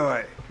 And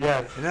joy.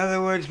 Yes. In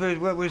other words,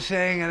 what we're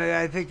saying, and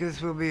I think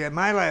this will be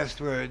my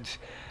last words,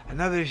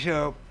 another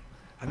show,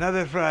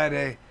 another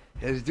Friday,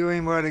 is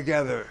doing more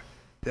together.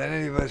 than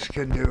any of us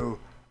can do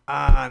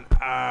on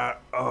our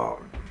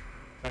own.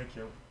 Thank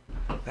you.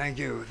 Thank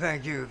you,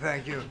 thank you,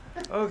 thank you.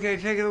 Okay,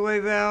 take it away,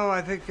 Val.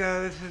 I think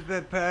this has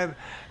been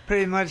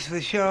pretty much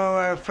the show.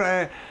 Our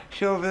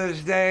show for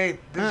this day,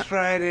 this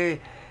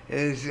Friday,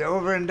 is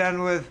over and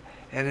done with,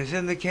 and is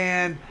in the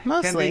can.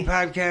 Mostly. Can be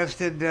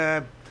podcasted.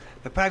 The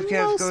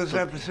podcast goes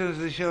up as soon as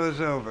the show is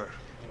over.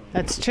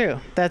 That's true.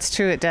 That's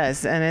true. It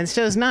does, and the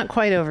show's not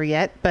quite over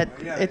yet, but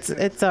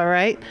it's all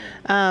right.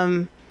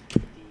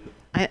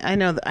 I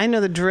know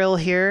the drill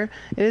here.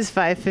 It is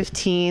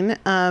 5:15,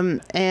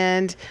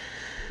 and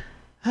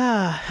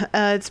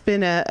it's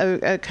been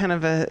a kind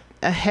of a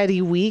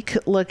heady week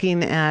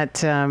looking at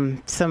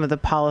some of the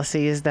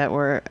policies that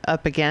we're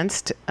up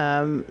against.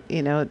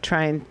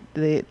 Trying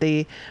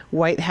the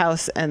White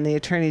House and the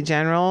Attorney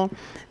General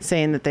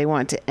saying that they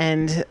want to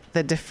end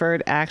the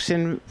deferred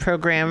action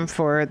program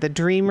for the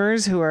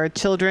Dreamers, who are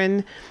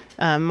children.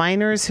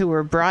 Minors who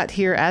were brought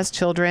here as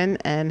children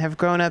and have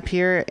grown up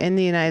here in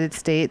the United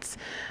States,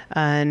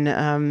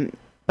 and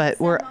but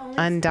were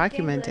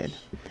undocumented.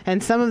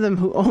 And some of them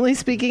who only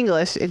speak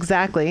English,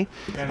 exactly,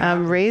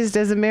 raised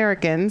as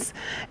Americans,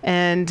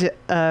 and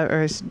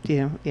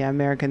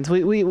Americans.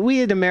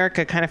 We in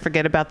America kind of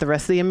forget about the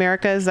rest of the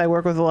Americas. I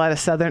work with a lot of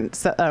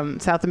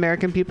South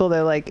American people.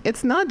 They're like,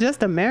 it's not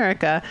just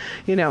America,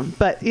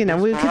 but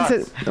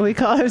we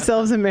call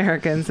ourselves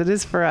Americans. It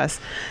is for us,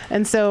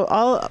 and so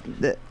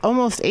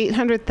almost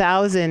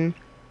 800,000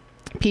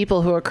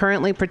 people who are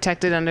currently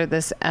protected under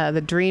this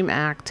the DREAM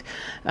Act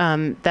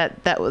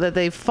that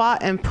they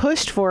fought and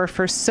pushed for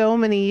so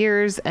many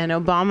years, and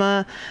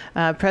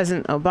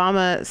President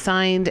Obama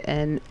signed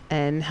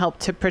and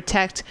helped to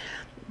protect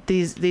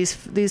these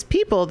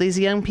people, these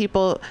young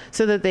people,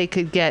 so that they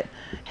could get,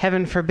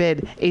 heaven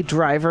forbid, a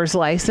driver's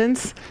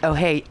license. Oh,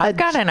 hey, I've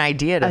got an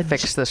idea to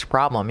fix this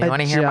problem. You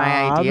want to hear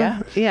my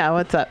idea? Yeah,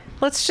 what's up?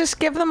 Let's just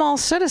give them all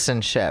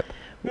citizenship.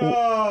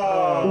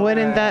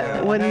 Wouldn't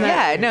that?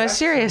 Yeah, no,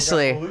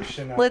 seriously.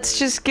 Let's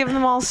just give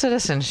them all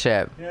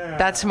citizenship. Yeah.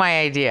 That's my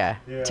idea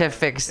to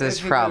fix this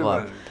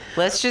problem.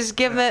 Let's just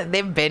give them.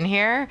 They've been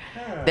here.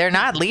 Yeah. They're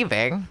not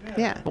leaving.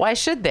 Yeah. Why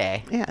should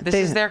they? Yeah. This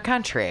is their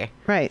country.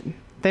 Right.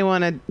 They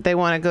want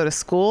to go to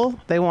school.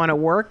 They want to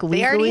work legally.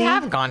 They already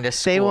have gone to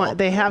school.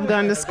 They have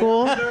gone to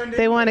school.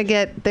 They want to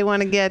get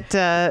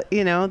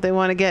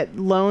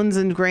loans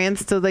and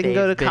grants so they can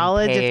go to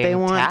college if they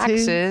want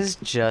taxes,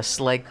 just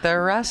like the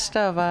rest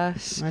of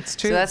us. That's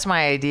true. So that's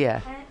my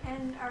idea.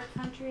 And our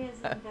country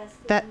has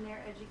invested in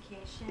their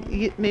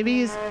education. Maybe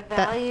use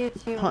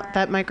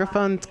that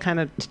microphone's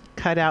kind of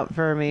cut out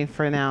for me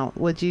for now.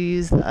 Would you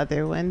use the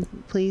other one,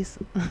 please?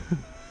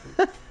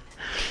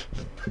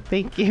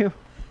 Thank you.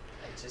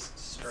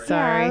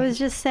 Sorry. Yeah, I was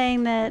just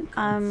saying that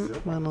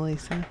Mona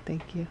Lisa,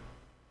 thank you.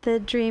 The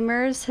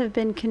Dreamers have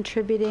been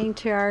contributing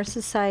to our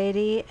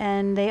society,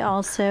 and they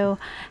also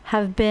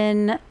have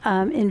been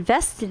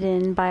invested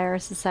in by our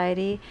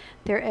society.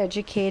 They're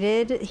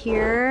educated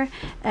here,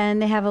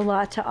 and they have a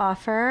lot to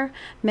offer.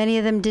 Many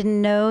of them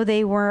didn't know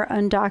they were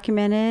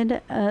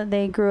undocumented.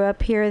 They grew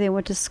up here, they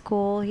went to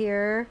school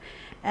here,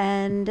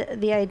 and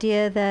the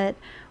idea that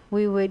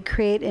we would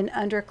create an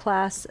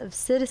underclass of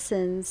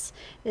citizens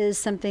is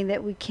something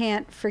that we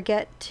can't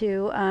forget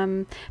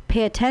to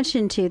pay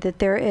attention to, that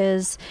there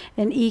is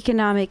an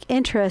economic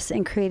interest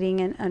in creating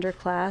an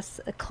underclass,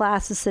 a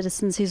class of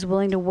citizens who's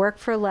willing to work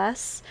for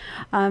less,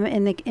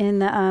 in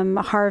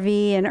the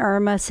Harvey and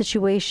Irma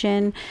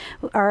situation,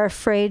 are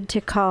afraid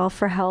to call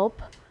for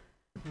help.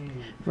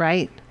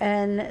 Right.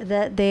 And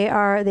that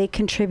they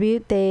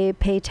contribute, they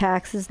pay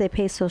taxes, they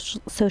pay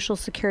social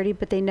security,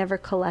 but they never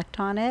collect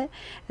on it.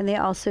 And they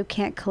also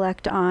can't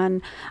collect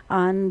on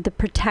the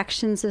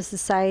protections of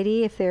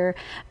society. If they're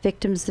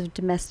victims of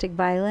domestic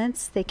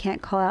violence, they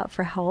can't call out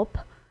for help.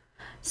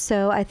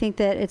 So I think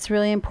that it's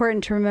really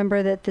important to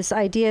remember that this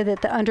idea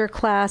that the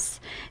underclass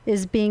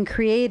is being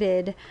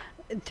created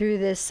through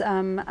this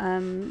DACA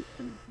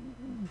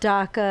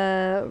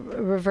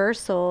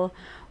reversal,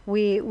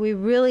 we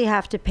really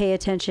have to pay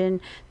attention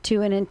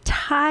to an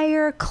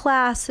entire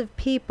class of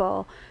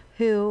people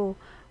who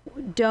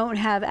don't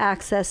have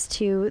access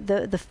to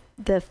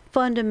the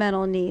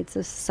fundamental needs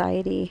of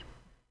society.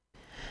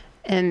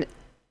 And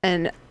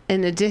in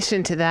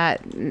addition to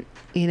that,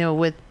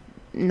 with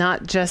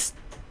not just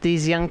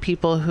these young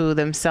people who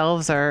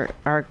themselves are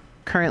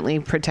currently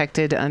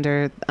protected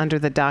under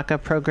the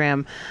DACA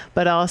program,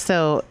 but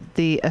also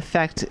the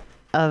effect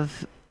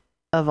of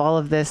all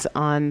of this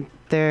on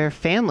their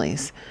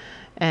families.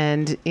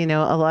 And a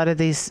lot of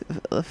these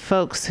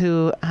folks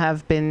who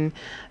have been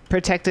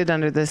protected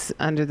under this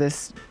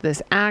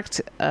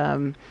act,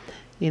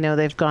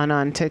 they've gone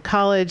on to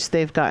college,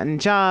 they've gotten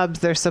jobs,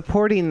 they're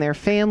supporting their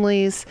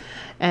families,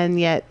 and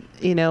yet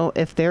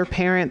if their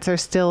parents are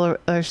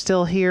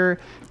still here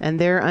and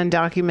they're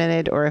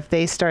undocumented, or if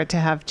they start to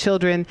have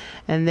children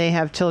and they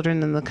have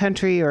children in the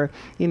country, or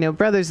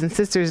brothers and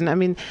sisters, and I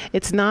mean,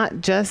 it's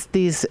not just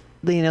these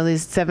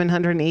these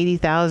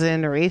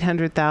 780,000 or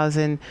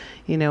 800,000,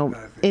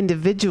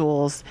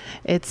 individuals.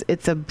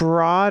 It's a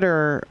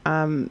broader,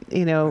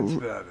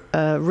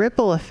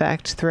 ripple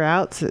effect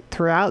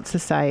throughout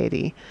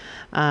society,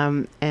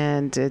 and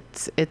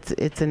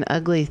it's an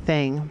ugly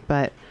thing.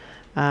 But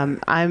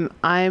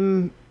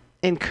I'm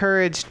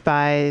encouraged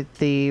by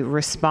the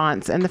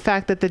response and the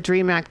fact that the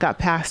DREAM Act got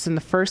passed in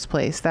the first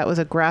place. That was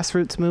a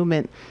grassroots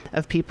movement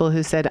of people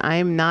who said,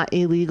 I'm not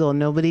illegal.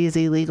 Nobody is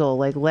illegal.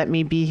 Like, let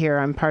me be here.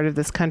 I'm part of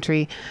this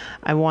country.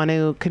 I want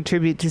to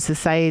contribute to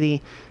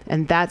society.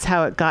 And that's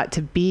how it got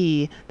to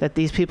be that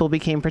these people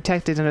became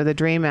protected under the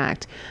DREAM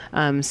Act.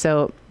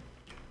 So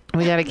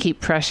we got to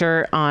keep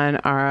pressure on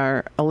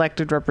our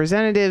elected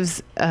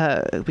representatives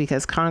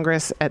because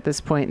Congress at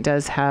this point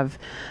does have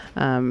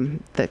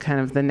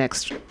the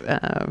next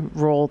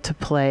role to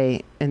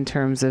play in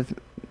terms of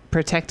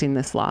protecting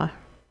this law.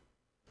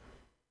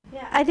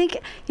 Yeah, I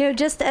think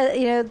just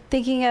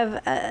thinking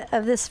of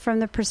this from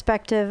the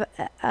perspective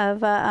of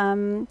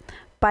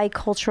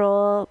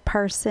bicultural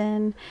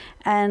person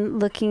and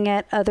looking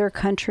at other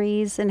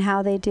countries and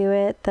how they do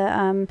it,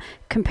 the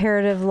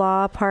comparative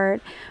law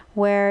part,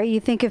 where you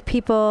think of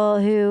people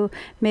who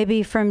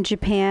maybe from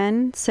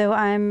Japan, so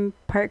I'm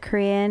part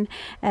Korean,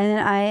 and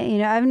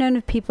I've known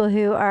of people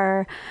who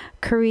are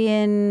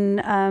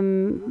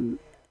Korean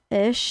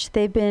ish.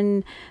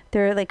 They're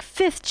like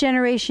 5th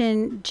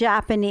generation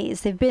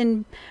Japanese. They've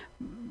been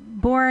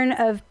born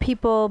of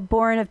people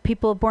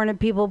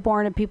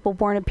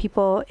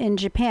in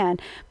Japan,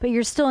 but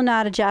you're still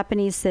not a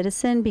Japanese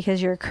citizen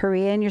because you're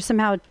Korean. You're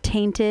somehow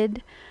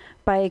tainted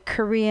by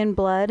Korean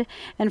blood.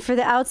 And for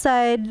the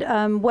outside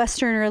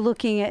Westerner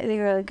looking at,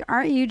 they're like,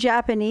 aren't you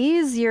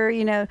Japanese? You're,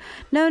 no,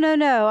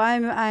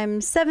 I'm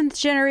 7th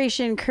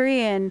generation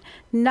Korean,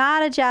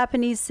 not a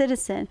Japanese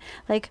citizen.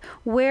 Like,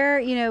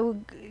 where,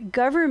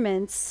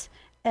 governments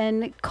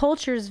and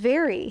cultures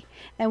vary,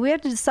 and we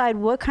have to decide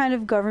what kind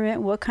of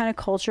government, what kind of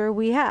culture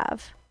we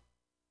have.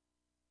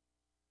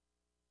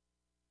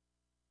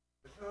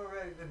 It's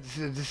already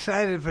been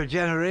decided for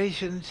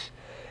generations.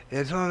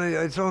 It's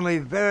only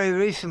very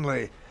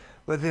recently,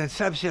 with the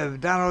inception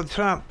of Donald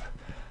Trump,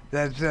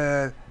 that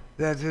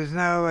there's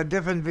now a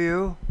different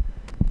view.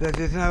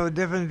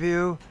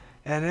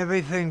 And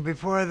everything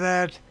before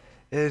that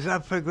is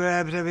up for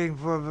grabs. Everything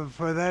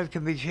for that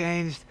can be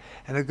changed.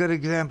 And a good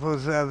example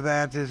of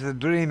that is the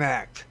DREAM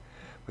Act,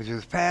 which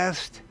was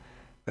passed,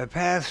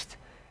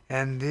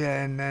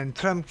 and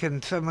Trump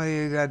can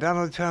suddenly,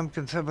 Donald Trump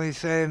can suddenly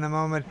say in a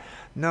moment,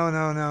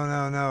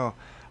 no,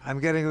 I'm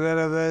getting rid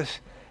of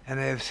this, and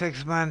they have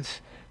 6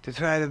 months to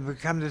try to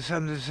come to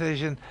some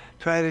decision,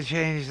 try to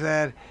change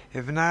that.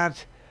 If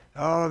not,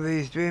 all of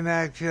these DREAM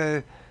Act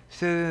DREAM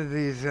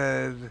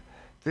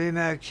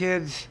Act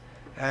kids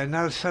are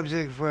now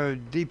subject for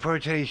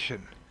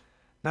deportation.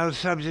 Now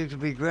subject to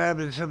be grabbed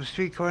in some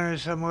street corner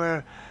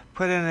somewhere,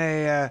 put in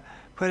a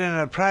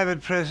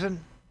private prison.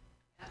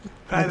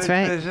 That's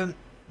right. Prison,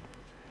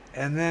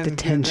 and then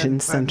detention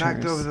centers.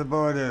 Knocked over the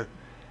border.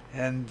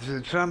 And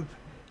Trump,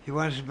 he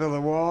wants to build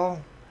a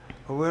wall.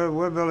 Well,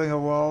 we're building a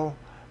wall,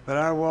 but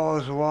our wall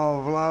is a wall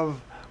of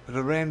love with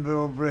a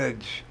rainbow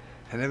bridge,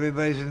 and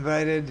everybody's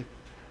invited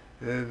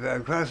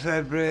across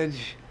that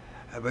bridge.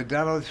 But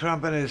Donald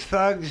Trump and his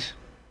thugs.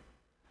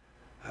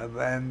 Our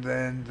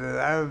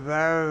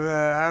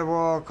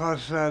wall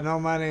costs no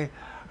money.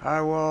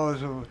 Our wall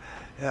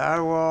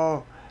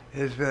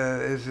is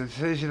a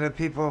decision of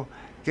people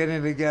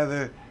getting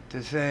together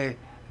to say,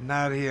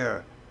 not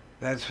here,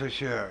 that's for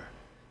sure.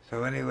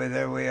 So anyway,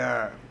 there we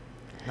are.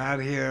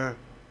 Not here,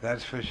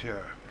 that's for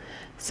sure.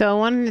 So I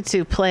wanted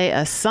to play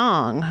a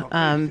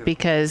song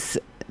because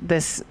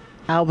this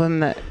album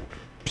that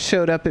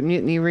showed up at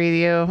Mutiny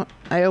Radio,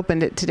 I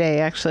opened it today.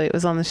 Actually, it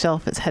was on the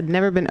shelf. It had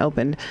never been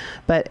opened,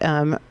 but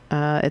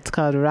it's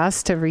called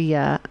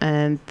Rasteria,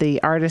 and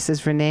the artist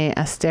is Renee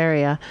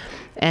Asteria,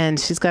 and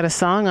she's got a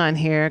song on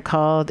here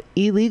called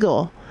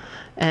Illegal.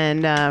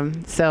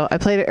 And so I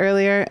played it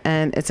earlier,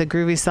 and it's a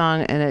groovy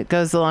song, and it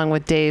goes along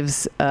with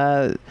Dave's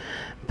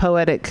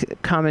poetic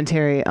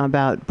commentary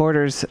about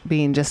borders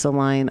being just a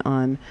line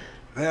on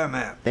their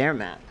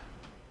map.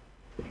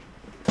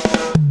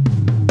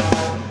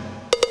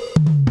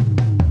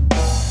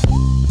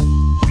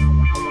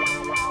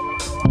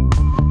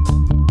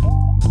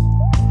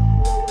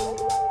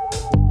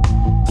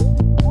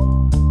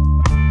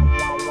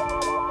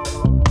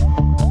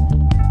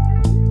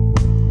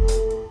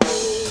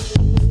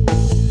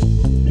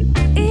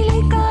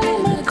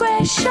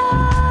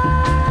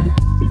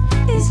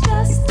 It's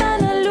just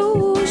an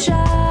illusion.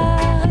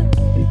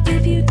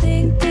 If you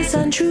think this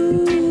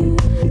untrue,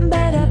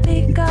 better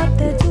pick up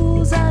the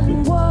tools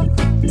and walk.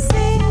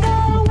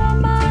 Single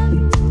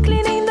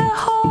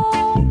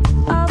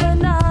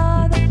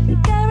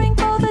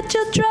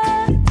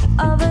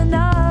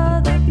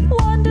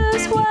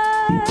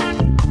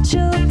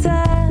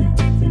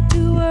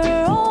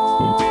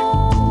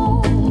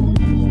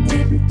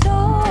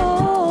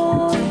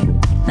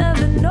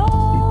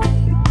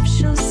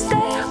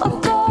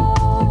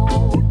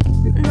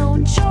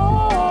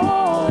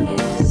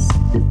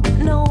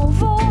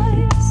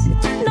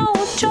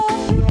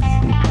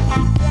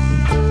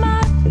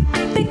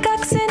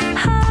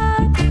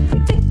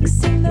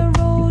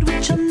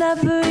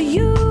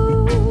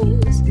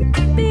use,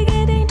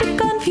 beginning to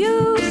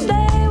confuse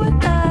day with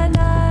night,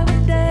 night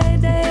with day,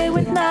 day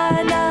with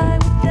night,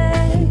 night with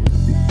day.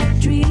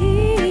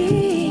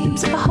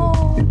 Dreams of a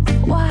whole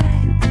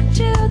white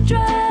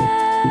children,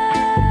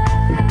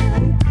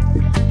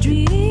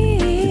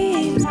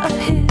 dreams of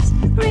his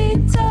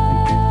return.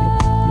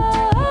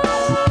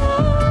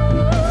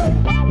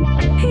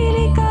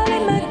 Illegal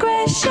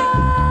immigration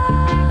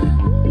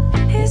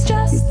is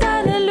just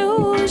an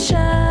illusion.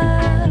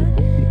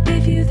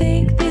 If you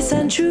think this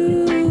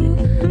untrue,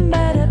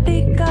 better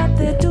pick up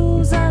the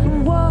tools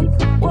and walk,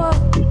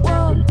 walk,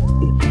 walk.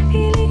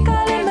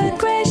 Illegal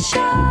immigration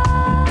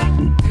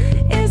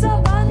is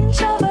a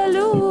bunch of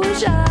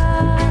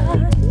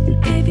illusion.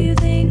 If you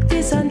think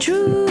this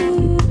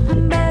untrue,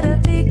 better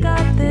pick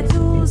up the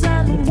tools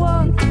and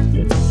walk.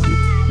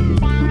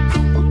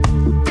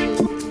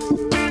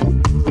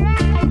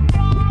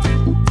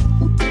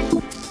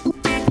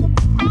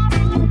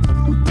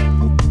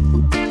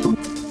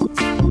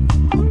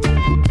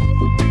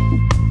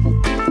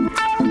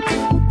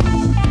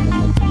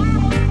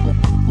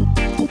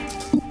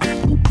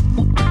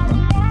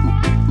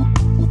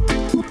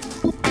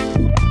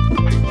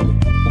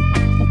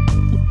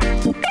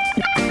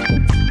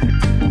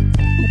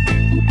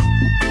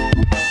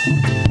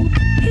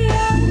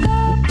 Young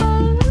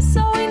couple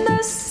sowing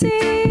the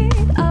seed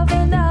of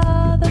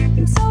another,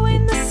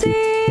 sowing the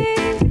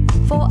seed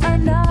for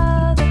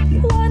another.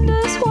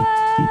 Wonders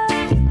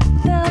when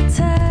they'll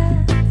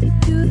tend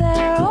to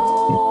their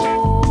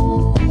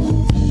own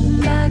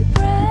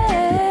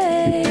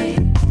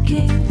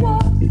back-breaking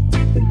walk,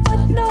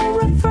 but no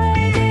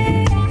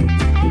refraining.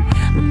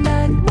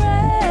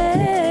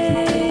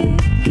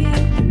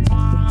 Back-breaking,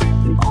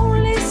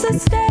 only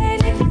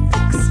sustaining,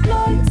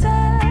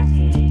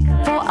 exploited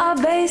for our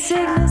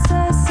basic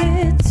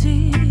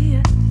necessity.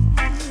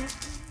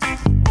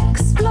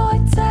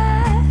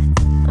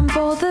 Exploited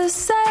for the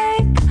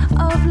sake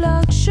of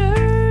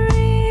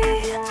luxury.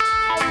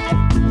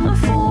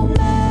 For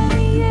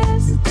many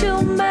years,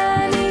 too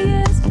many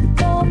years,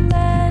 for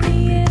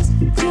many years,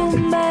 too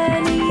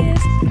many years.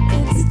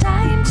 It's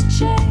time to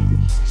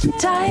change,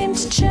 time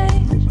to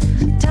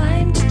change,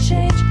 time to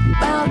change.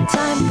 About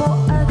time for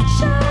a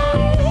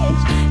change.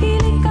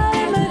 Illegal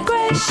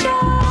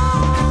immigration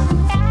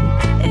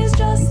is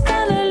just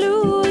an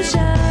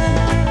illusion.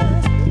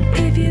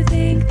 If you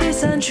think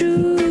this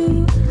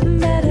untrue,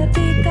 better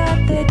pick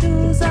up the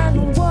tools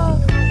and walk,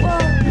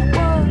 walk,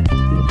 walk.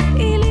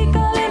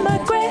 Illegal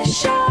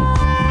immigration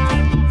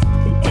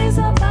is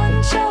a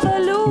bunch of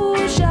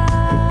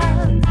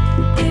illusion.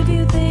 If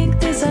you think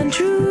this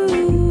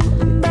untrue,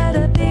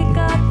 better pick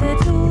up the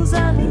tools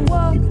and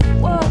walk,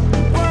 walk,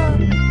 walk.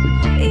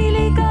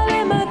 Illegal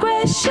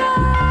immigration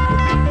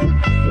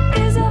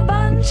is a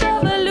bunch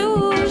of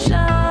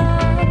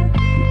illusion.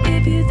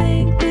 If you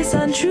think this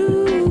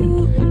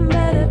untrue,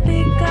 better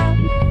pick up,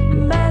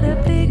 better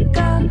pick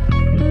up,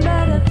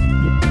 better.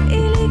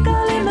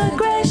 Illegal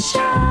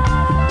immigration.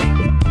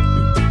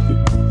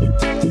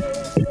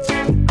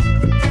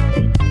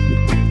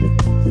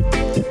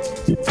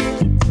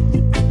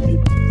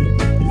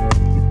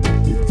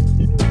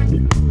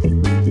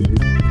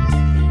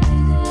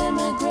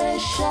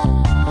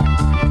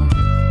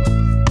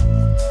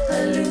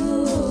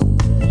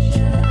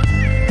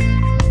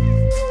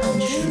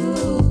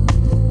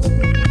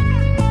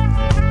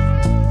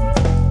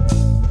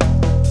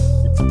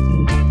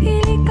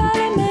 Illegal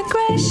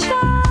immigration,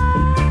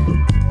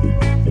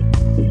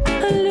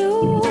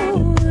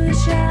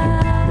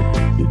 illusion,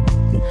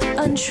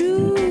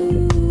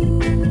 untrue.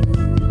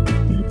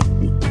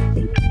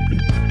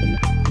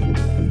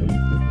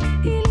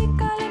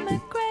 Illegal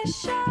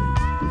immigration.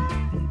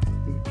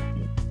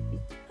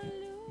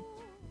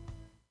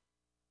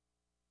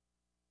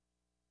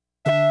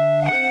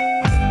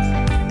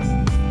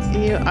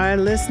 You are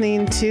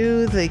listening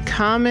to the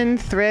Common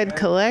Thread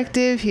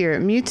Collective here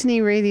at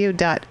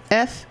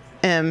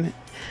MutinyRadio.fm.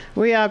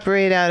 We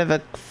operate out of a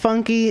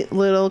funky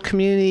little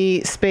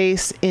community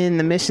space in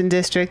the Mission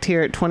District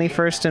here at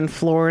 21st and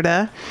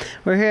Florida.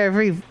 We're here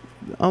every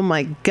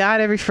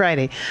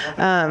Friday.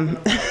 And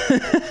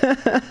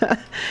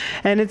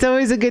it's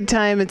always a good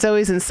time. It's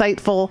always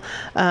insightful.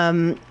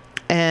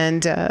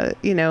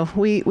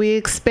 We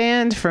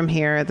expand from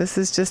here. This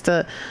is just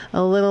a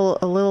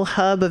little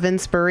hub of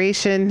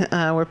inspiration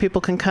where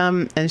people can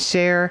come and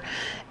share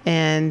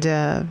and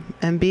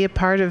be a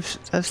part of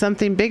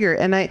something bigger.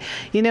 And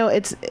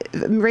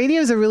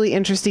radio is a really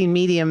interesting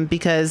medium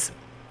because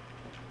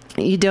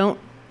we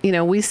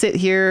sit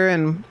here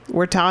and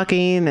we're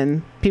talking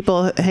and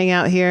people hang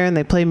out here and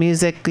they play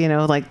music,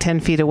 like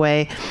 10 feet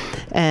away,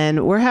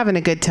 and we're having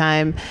a good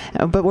time,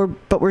 but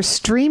we're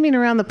streaming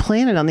around the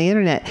planet on the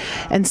internet.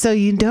 And so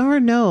you never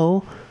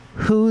know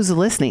who's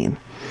listening.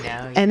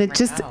 No, and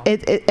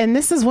and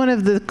this is one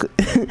of the,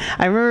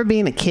 I remember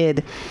being a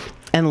kid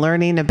and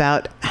learning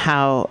about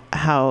how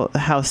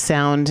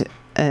sound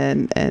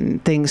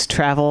and things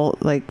travel,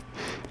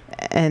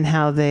 and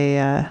how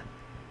they,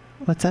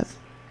 what's up?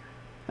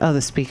 Oh,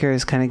 the speaker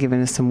is kind of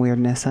giving us some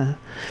weirdness, huh?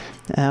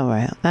 Oh,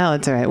 right. Oh,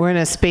 it's all right. We're in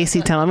a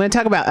spacey tunnel. I'm going to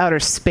talk about outer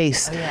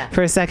space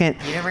for a second.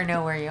 You never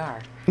know where you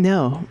are.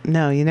 No,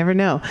 you never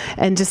know.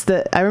 And just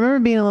I remember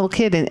being a little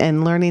kid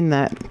and learning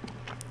that,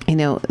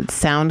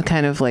 sound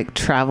kind of like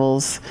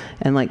travels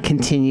and like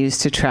continues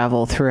to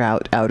travel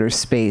throughout outer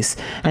space.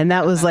 And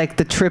that was like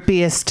the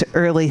trippiest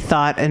early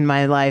thought in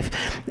my life.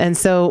 And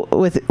so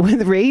with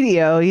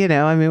radio,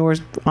 we're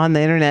on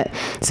the internet.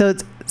 So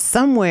it's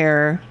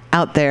somewhere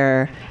out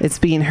there, it's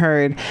being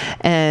heard,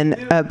 and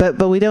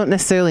but we don't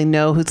necessarily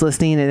know who's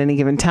listening at any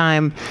given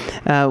time.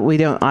 We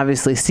don't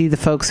obviously see the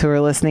folks who are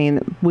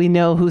listening. We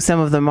know who some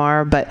of them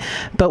are, but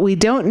we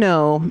don't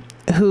know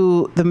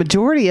who the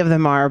majority of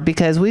them are,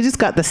 because we just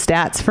got the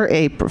stats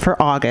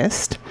for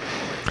August.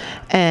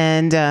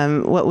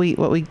 And what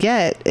we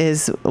get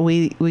is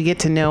we get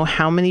to know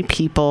how many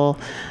people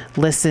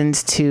listened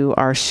to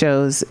our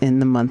shows in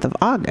the month of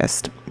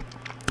August.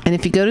 And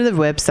if you go to the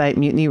website,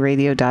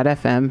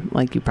 MutinyRadio.fm,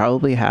 like you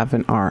probably have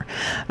and are,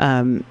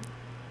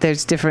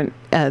 there's different,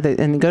 and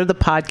you go to the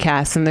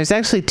podcast, and there's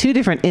actually 2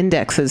 different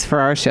indexes for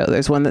our show.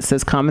 There's one that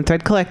says Common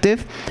Thread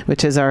Collective,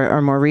 which is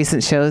our more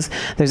recent shows.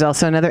 There's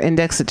also another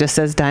index that just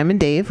says Diamond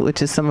Dave,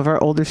 which is some of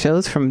our older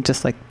shows from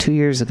just like 2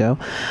 years ago.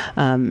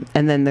 And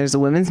then there's a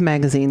women's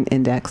magazine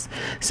index.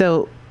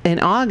 So in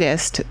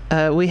August,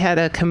 we had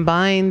a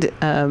combined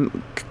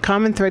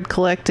Common Thread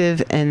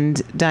Collective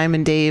and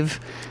Diamond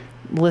Dave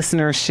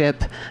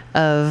listenership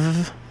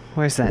of,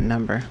 where's that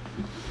number?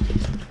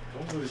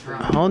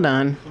 Hold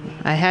on,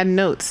 I had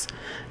notes.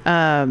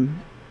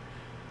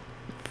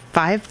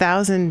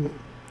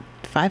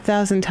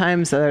 5,000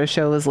 times that our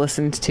show was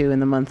listened to in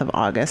the month of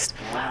August.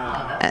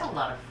 Wow, that's a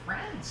lot of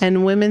friends.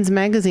 And Women's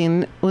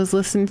Magazine was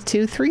listened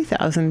to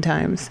 3,000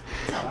 times.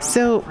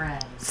 So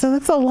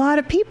that's a lot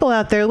of people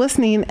out there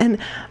listening. And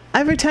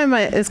every time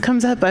this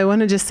comes up, I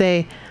want to just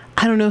say,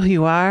 I don't know who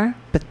you are,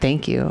 but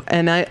thank you.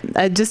 And I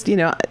just,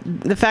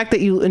 the fact that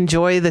you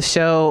enjoy the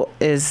show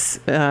is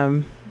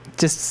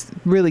just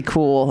really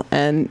cool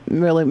and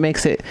really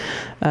makes it.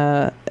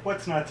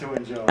 What's not to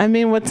enjoy? I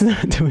mean, what's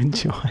not to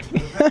enjoy?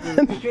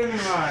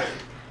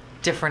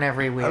 Different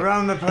every week.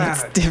 Around the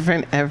planet. It's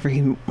different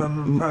every week.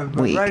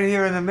 Right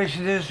here in the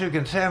Mission District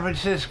in San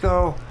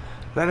Francisco,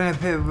 letting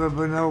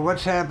people know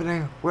what's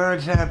happening, where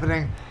it's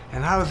happening,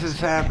 and how it's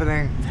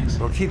happening.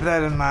 We'll keep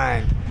that in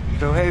mind.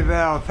 So, hey,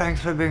 Val,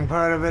 thanks for being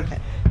part of it.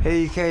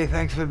 Hey, EK,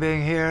 thanks for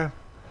being here.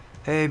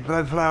 Hey,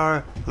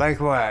 Bloodflower,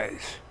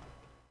 likewise.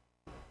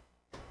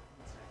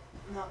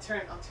 I'll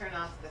turn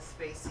off the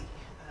spacey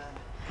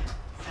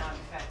sound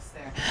effects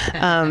there.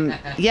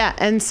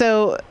 And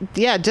so,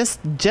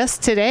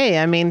 just today,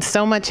 I mean,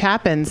 so much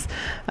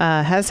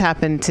has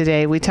happened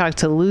today. We talked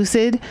to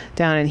Lucid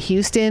down in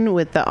Houston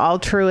with the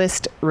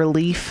Altruist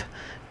Relief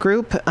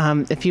Group.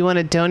 If you want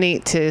to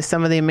donate to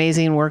some of the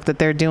amazing work that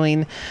they're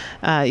doing,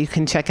 you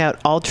can check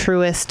out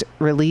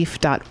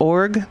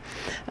altruistrelief.org.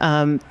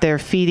 They're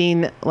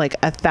feeding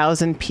like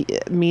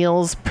 1,000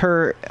 meals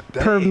per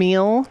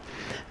meal.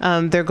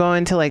 They're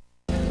going to like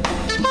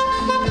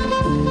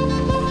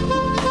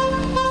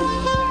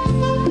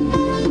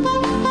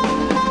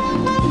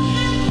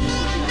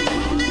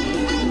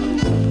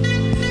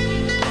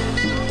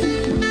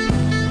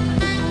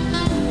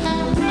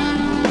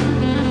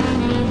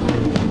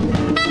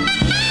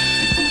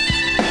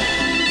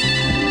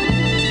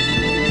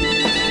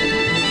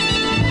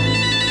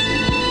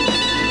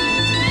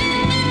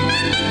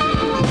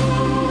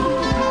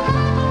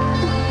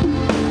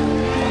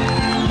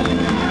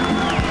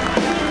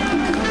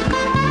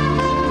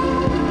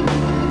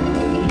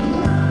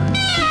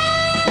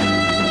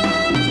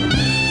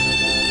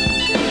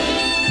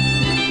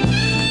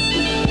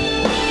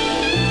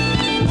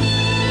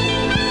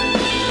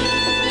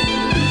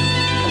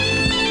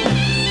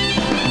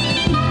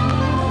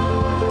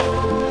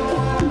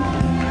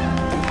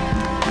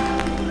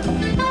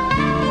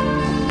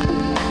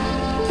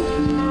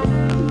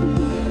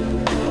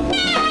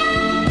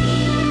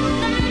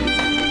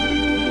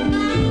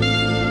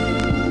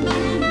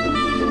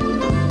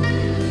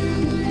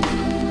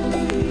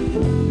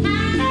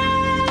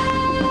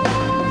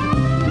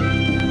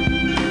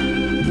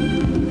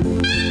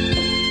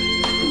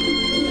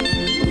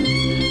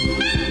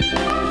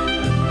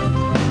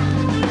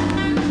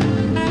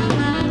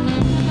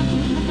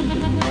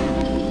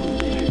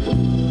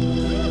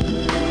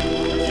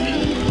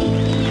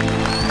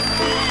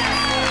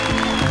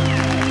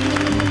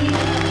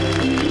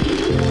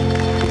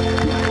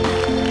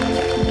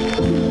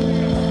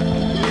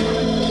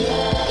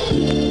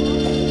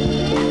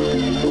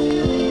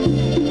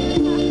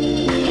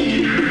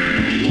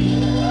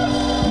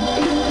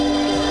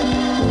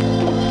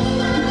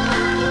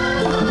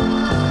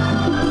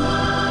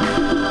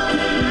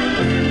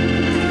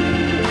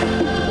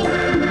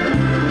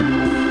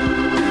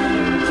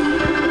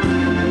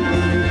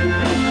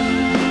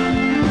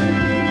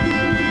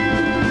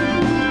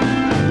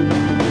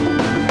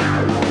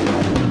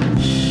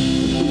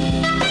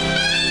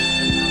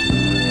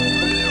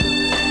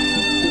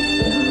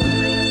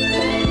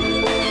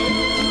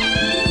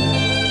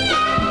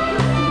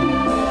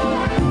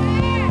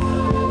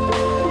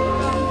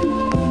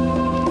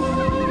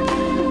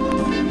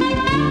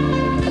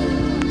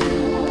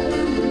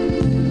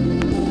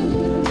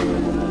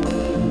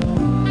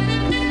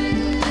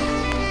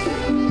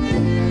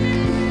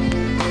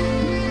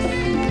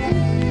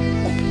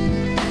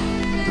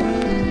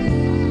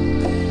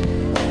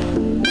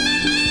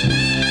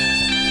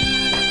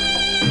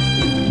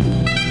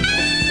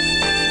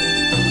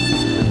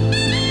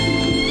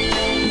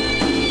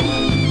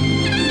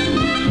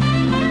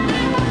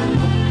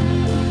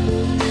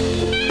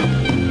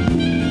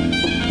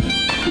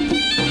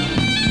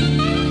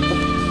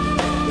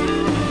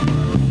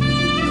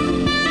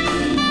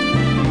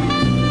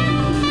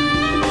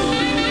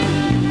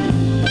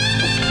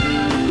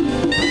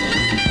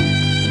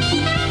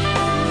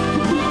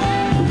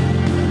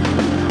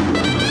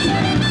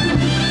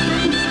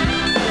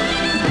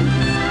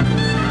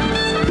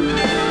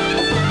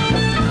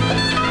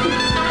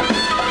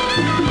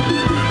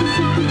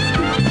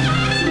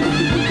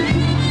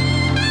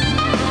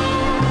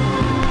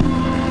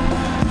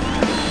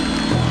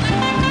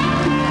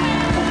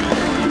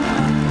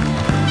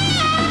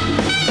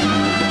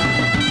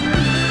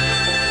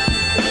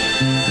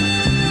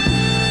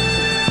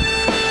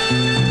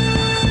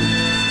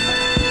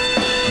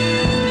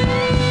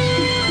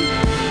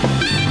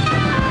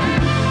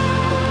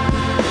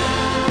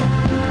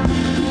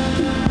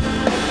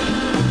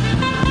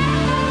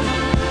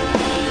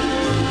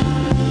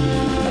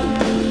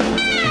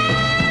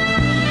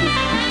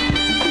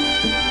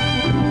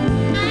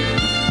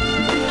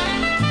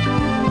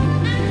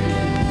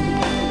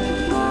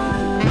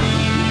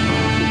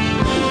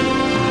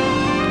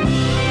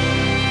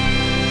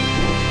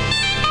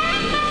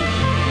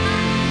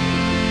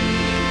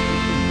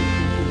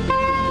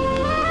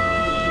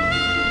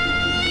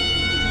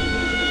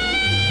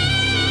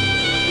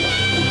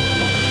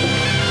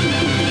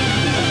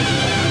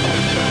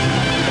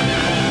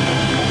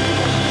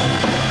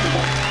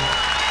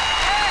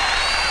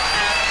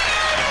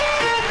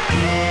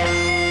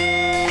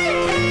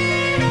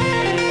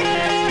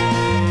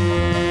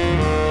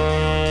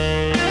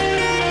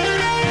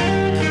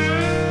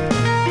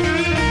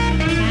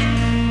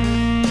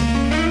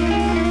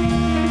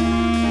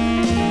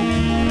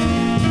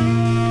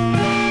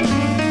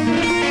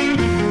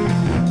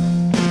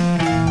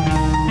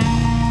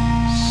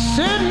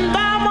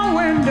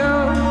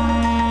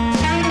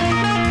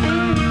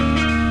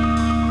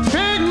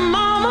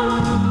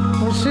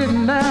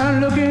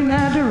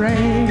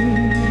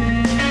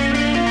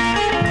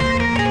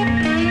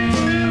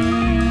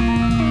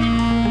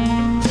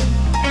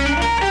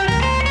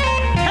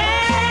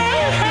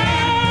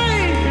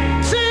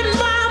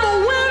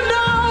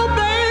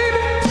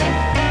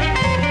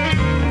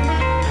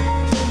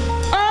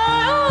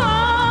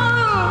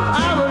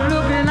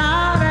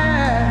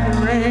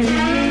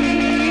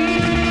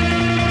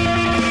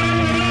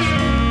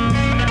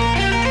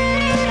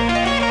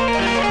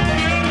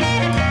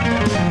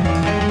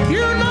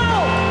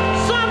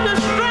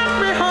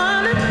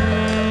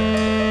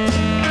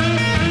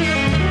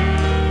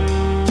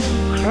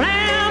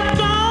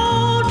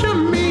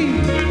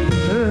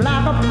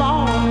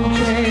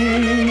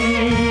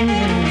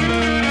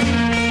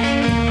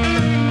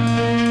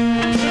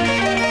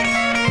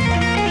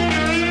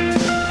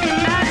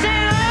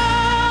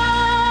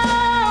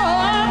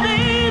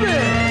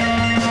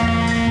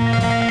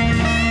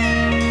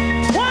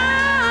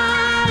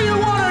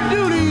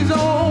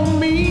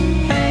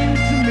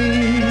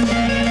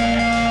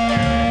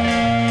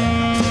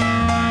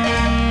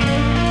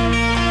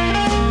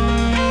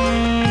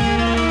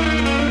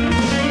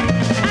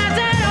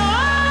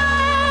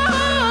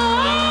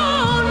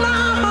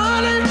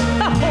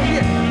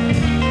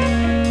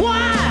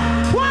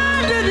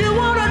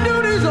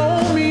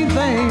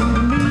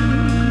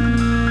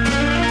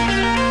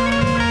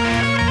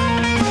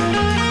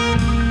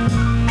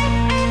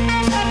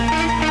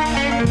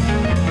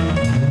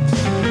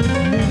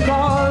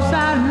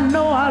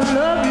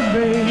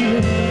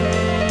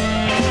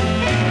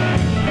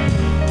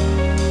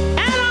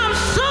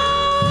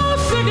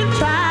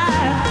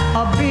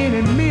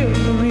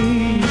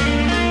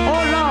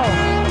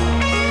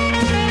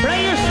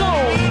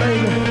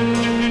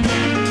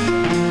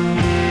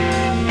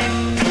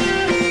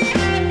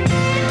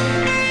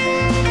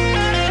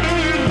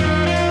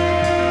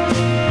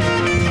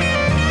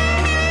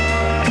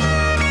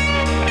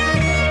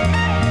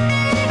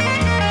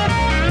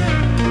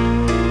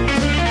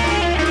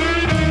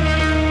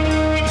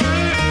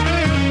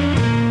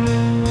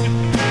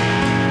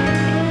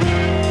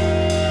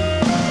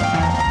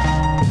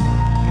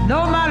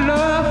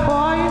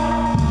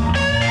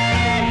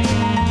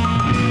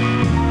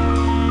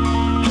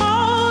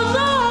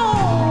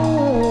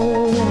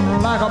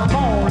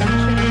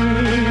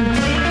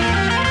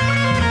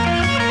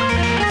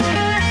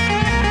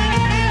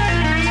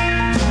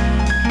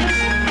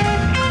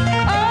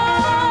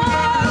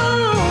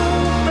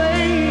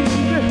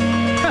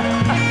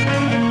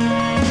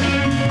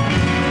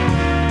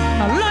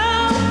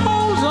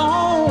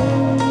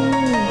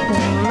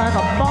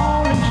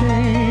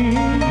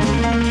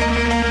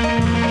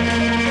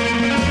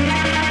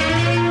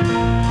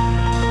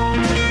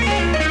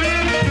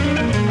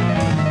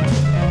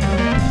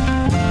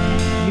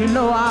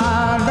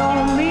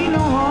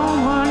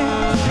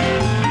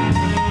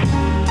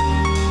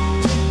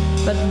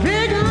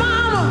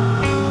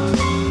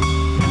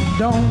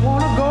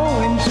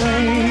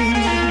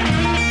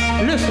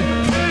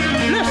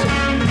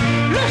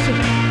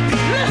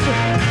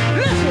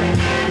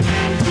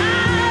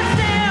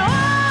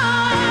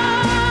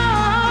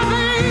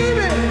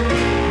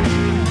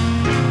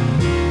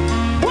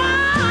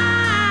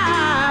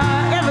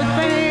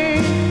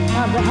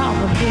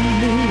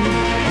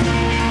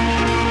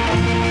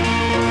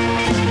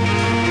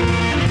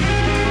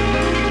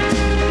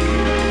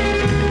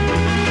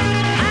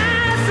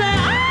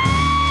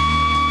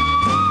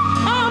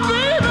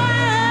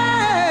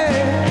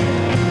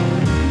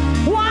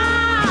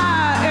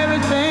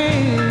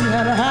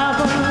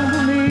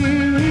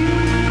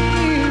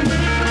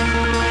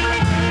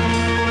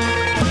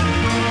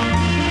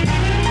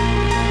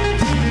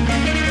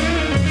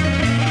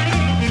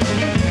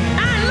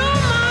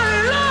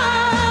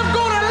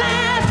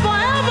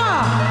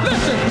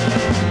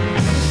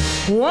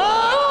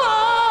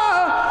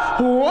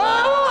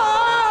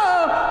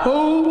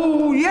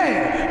Oh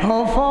yeah,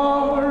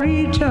 for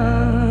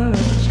eternity.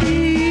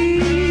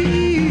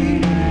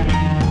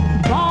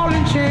 Ball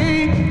and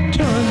chain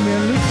turn me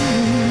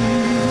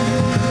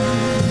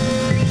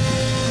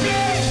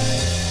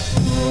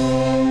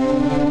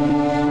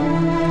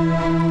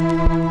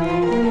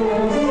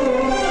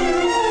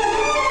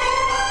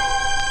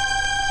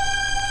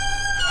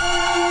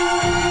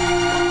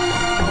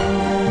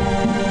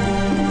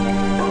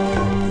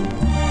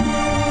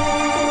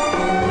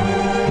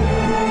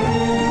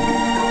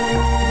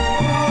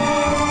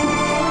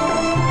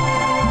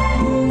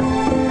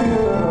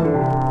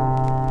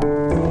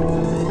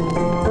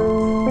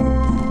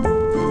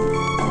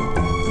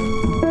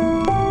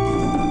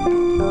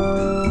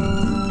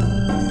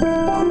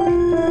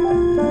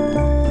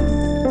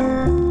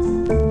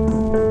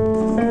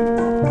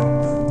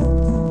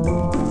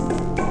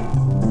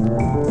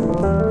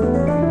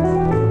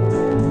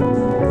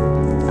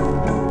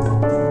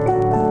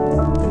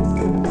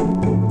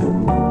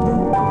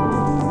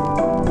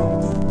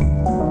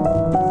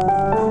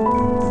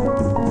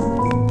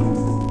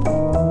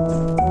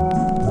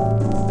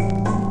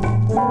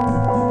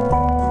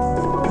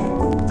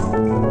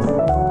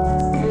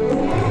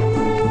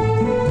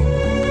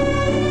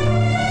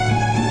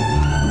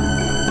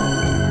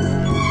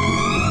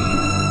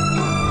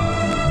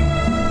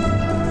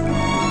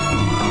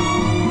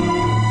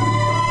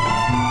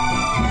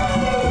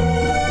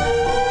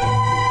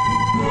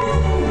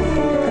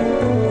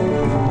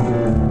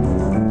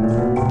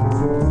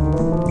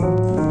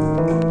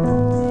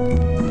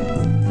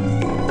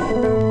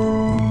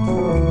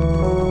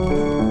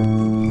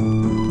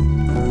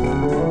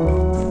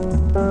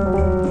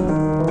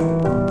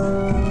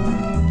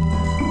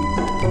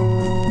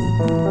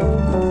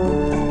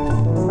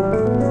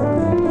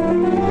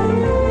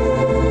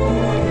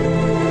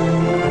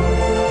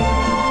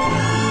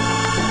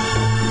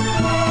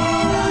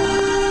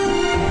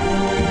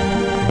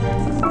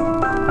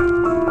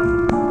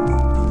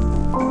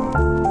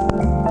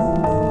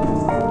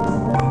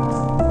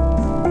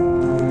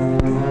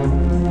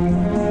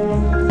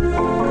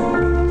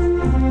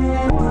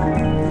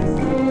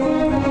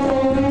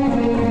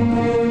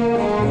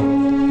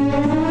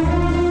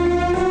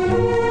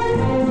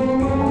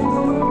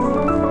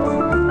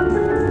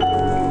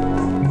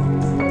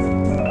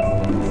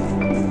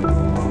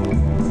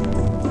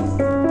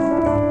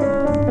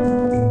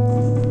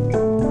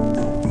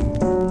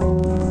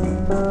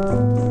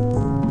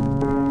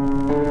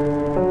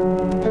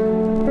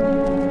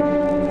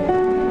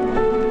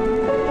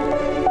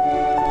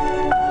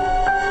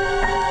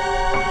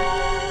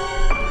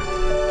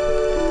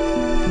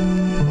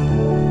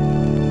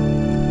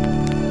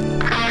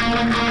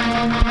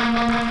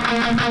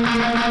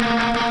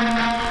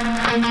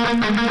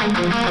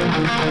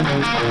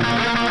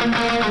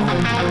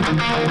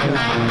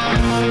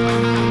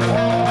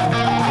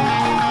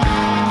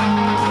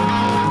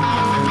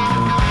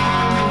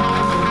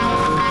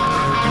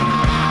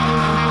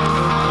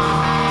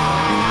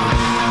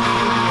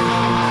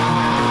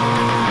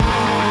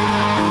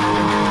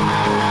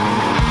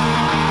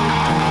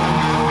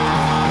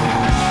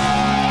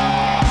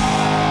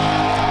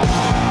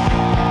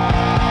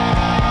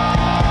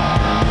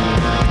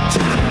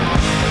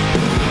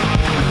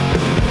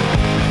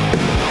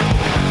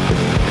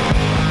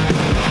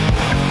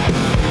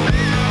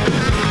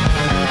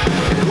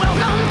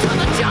Welcome to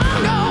the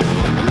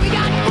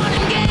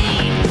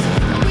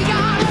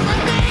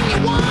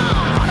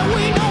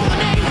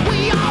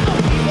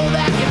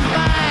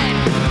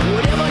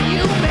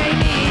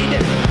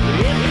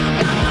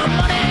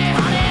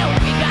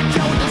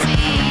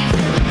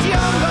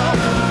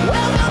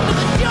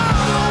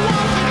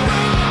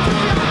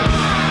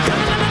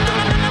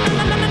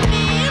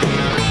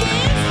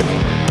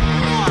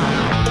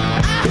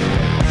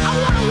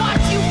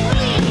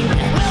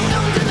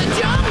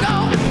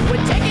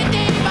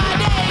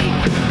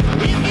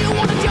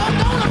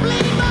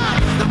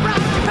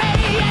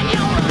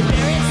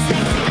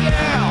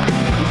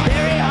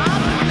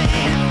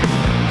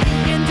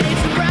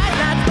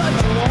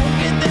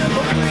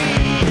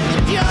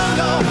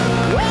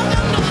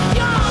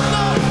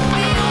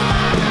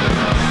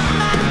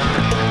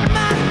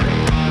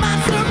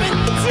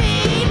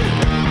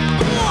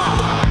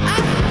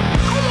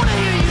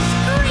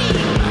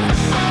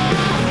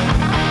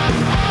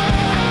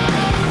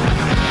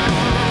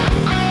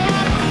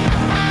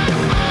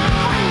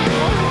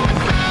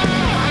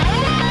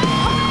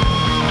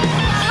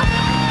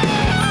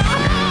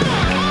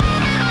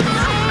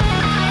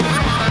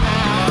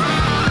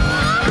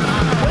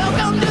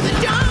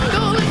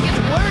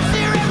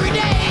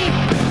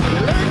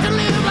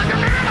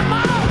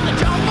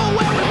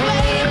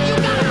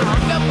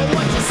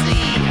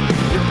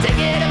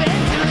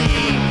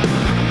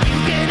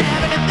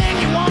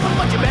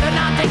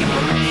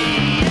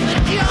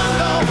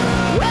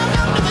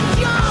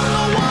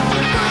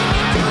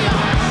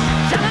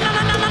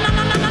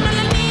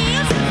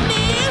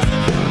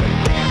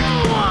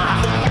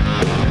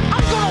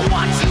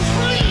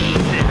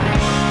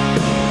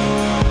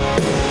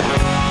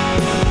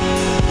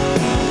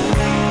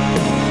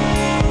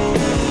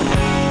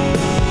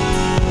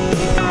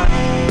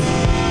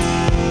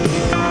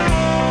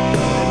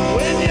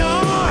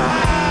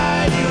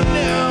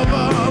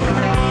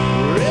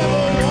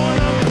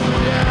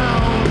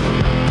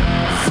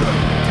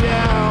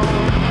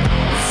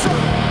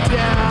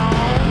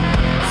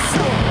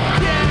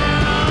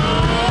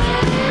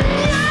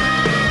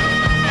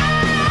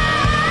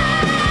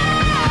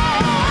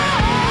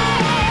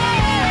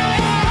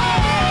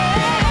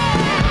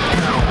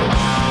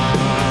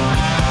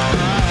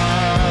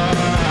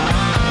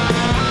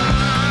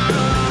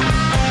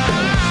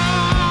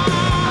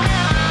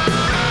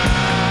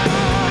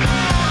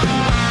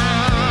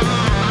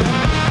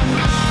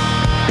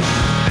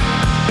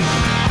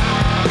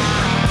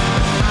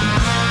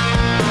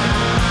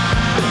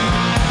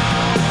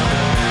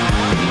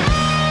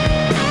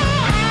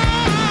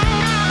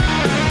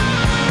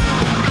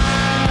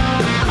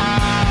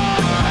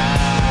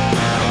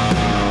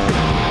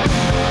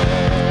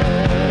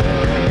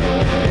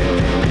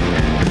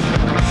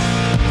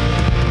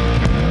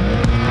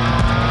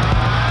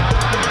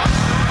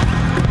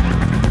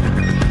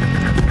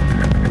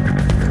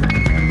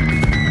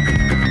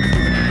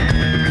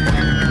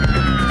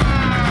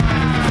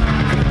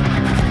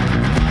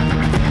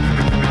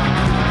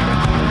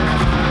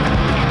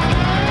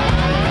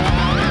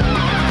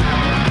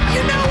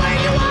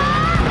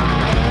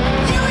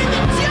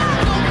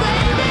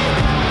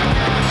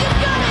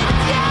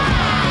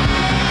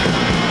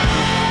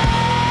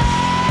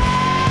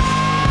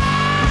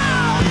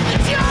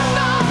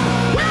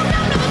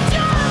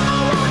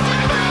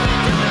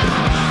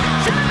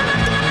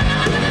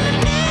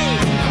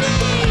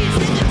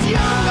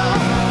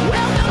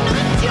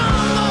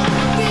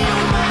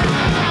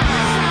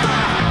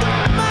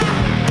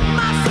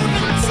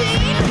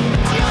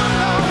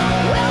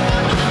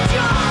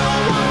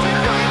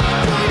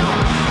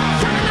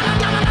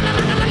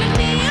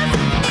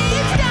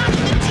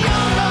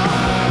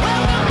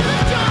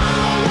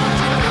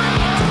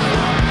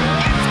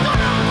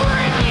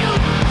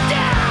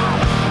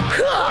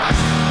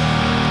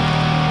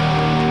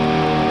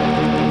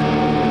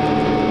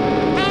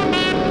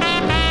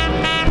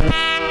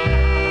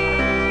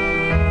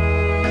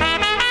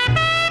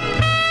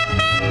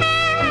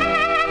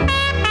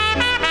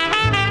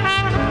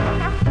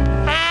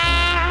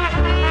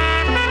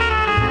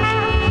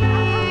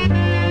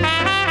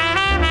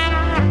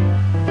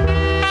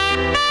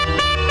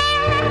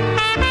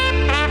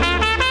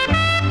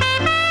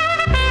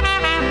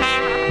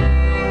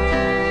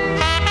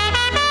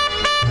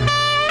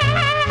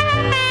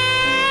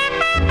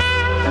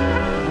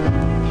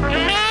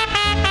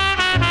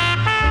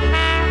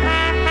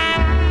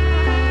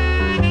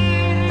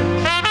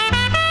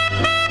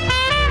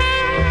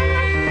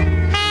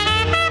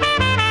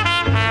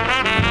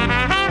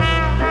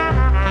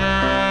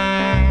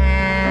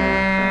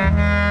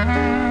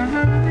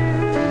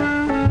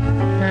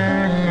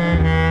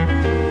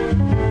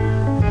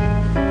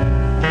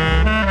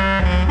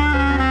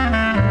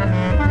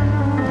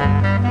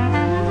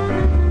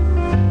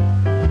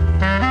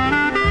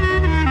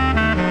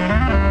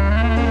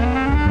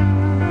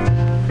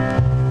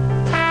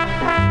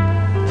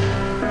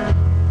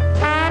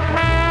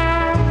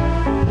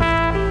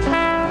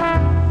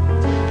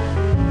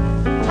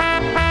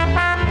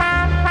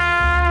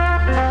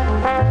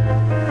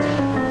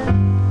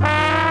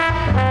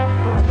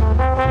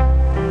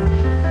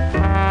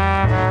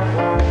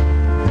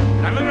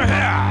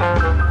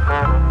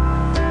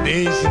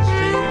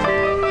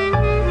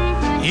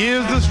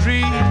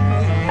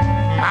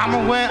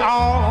I'm where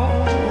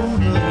all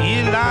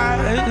you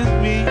lies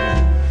me,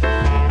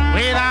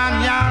 way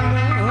down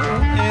yonder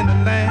in the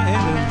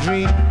land of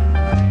dreams.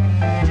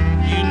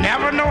 You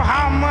never know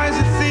how much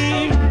it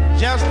seems,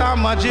 just how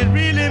much it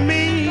really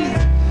means.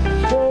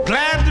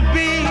 Glad to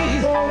be,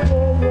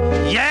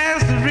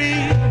 yes to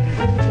read,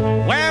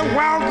 where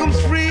welcome's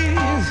free,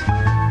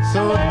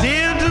 so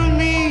dear to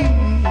me,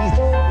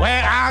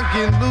 where I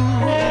can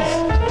lose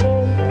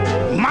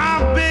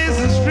my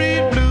business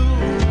street blues.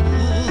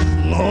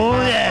 Oh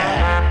yeah.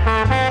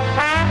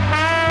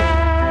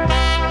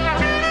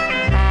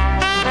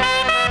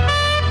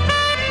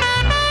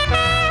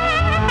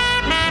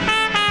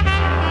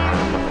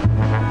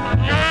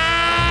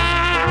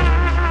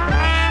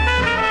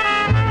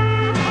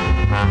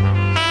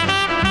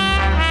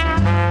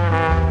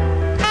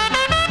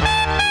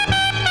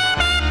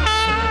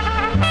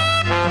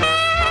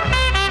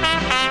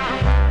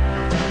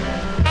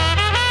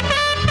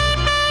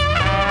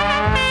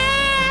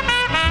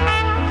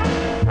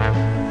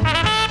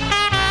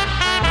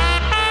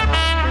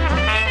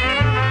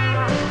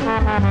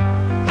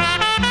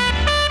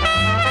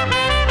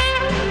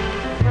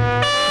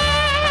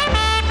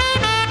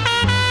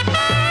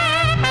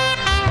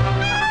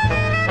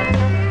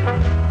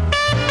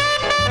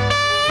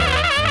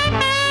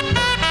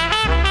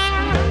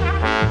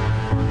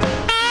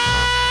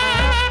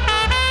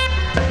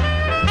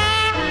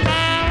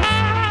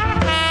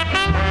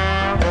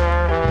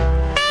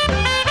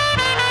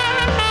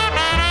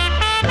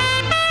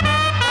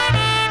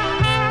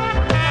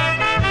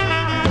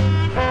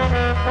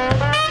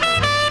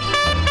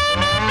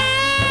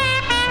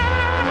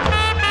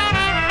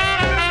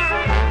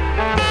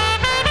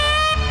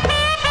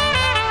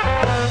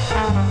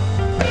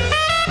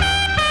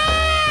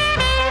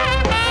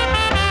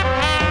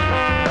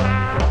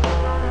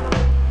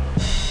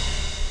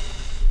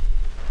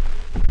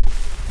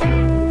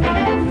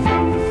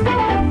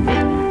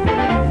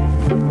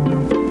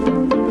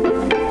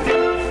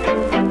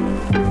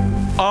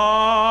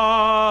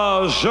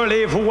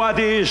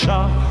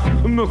 Déjà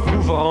me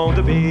couvrant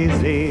de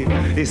baisers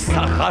et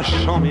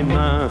s'arrachant mes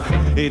mains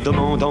et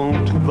demandant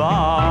tout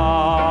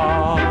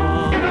bas: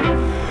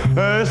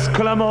 est-ce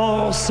que la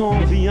mort s'en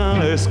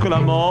vient? Est-ce que la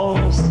mort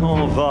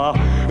s'en va?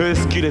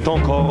 Est-ce qu'il est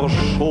encore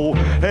chaud?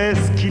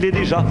 Est-ce qu'il est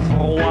déjà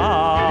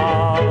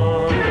froid?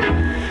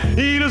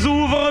 Ils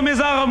ouvrent mes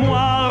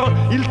armoires,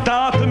 ils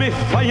tâtent mes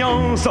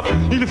faïences,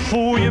 ils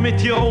fouillent mes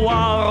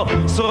tiroirs,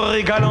 se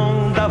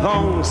régalant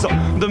d'avance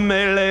de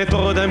mes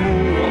lettres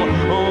d'amour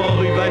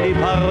enrubannées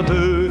par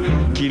deux,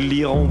 qu'ils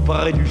liront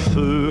près du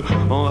feu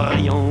en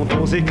riant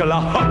aux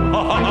éclats.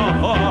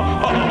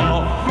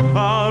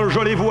 Ah, je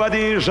les vois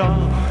déjà,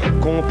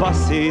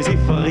 compassés et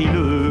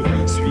frileux,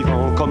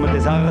 suivant comme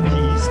des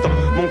artistes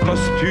mon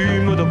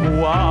costume de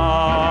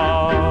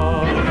bois.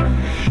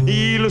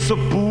 Ils se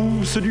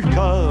poussent du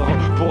cœur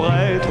pour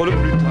être le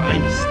plus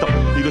triste,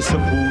 ils se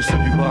poussent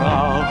du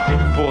bras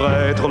pour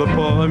être le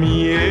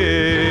premier.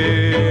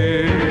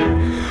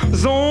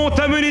 Ont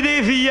amené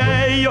des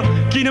vieilles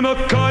qui ne me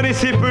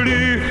connaissaient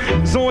plus,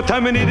 ont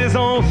amené des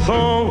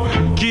enfants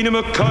qui ne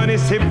me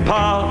connaissaient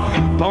pas,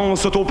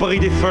 pensent au prix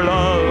des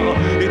fleurs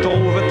et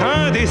trouvent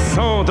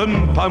indécent de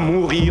ne pas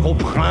mourir au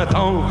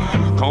printemps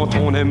quand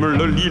on aime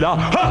le lilas.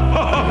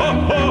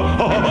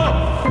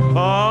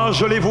 Ah,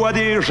 je les vois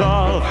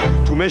déjà,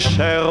 tous mes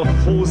chers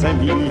faux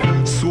amis,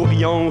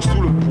 souriant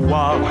sous le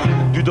poids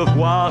du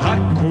devoir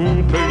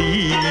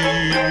accompli.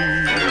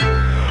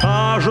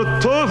 Ah, je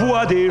te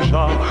vois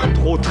déjà,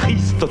 trop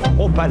triste,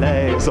 trop à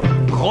l'aise,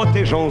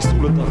 protégeant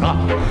sous le drap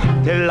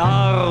tes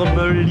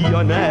larmes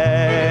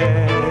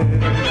lyonnaises.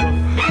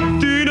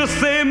 Tu ne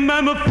sais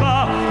même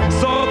pas,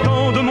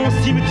 sortant de mon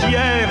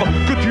cimetière,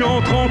 que tu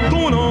entres en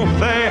ton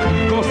enfer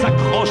quand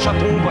s'accroche à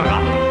ton bras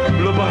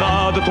le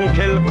bras de ton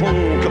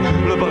quelconque,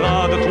 le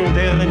bras de ton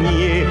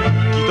dernier,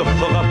 qui te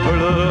fera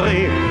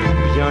pleurer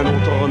bien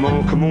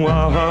autrement que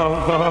moi.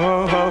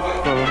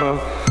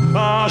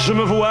 Ah, je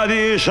me vois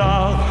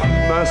déjà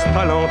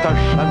m'installant à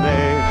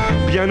jamais,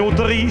 bien au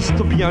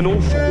triste, bien au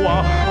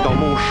froid, dans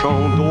mon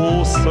champ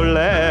d'eau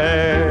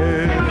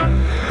solaire.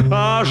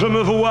 Ah, je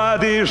me vois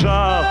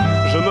déjà,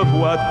 je me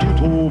vois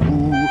tout au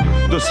bout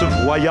de ce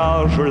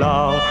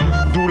voyage-là,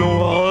 d'où l'on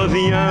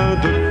revient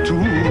de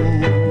tout.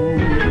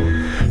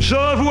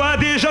 Je vois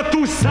déjà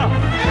tout ça,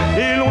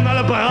 et l'on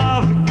a le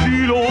brave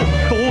culot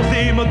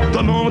d'oser me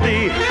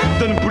demander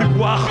de ne plus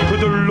boire que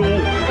de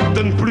l'eau,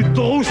 de ne plus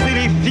trousser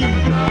les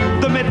filles,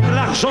 de mettre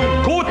l'argent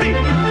de côté,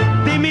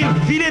 d'aimer le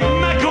filet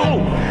de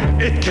maquereau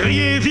et de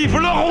crier vive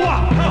le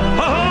roi.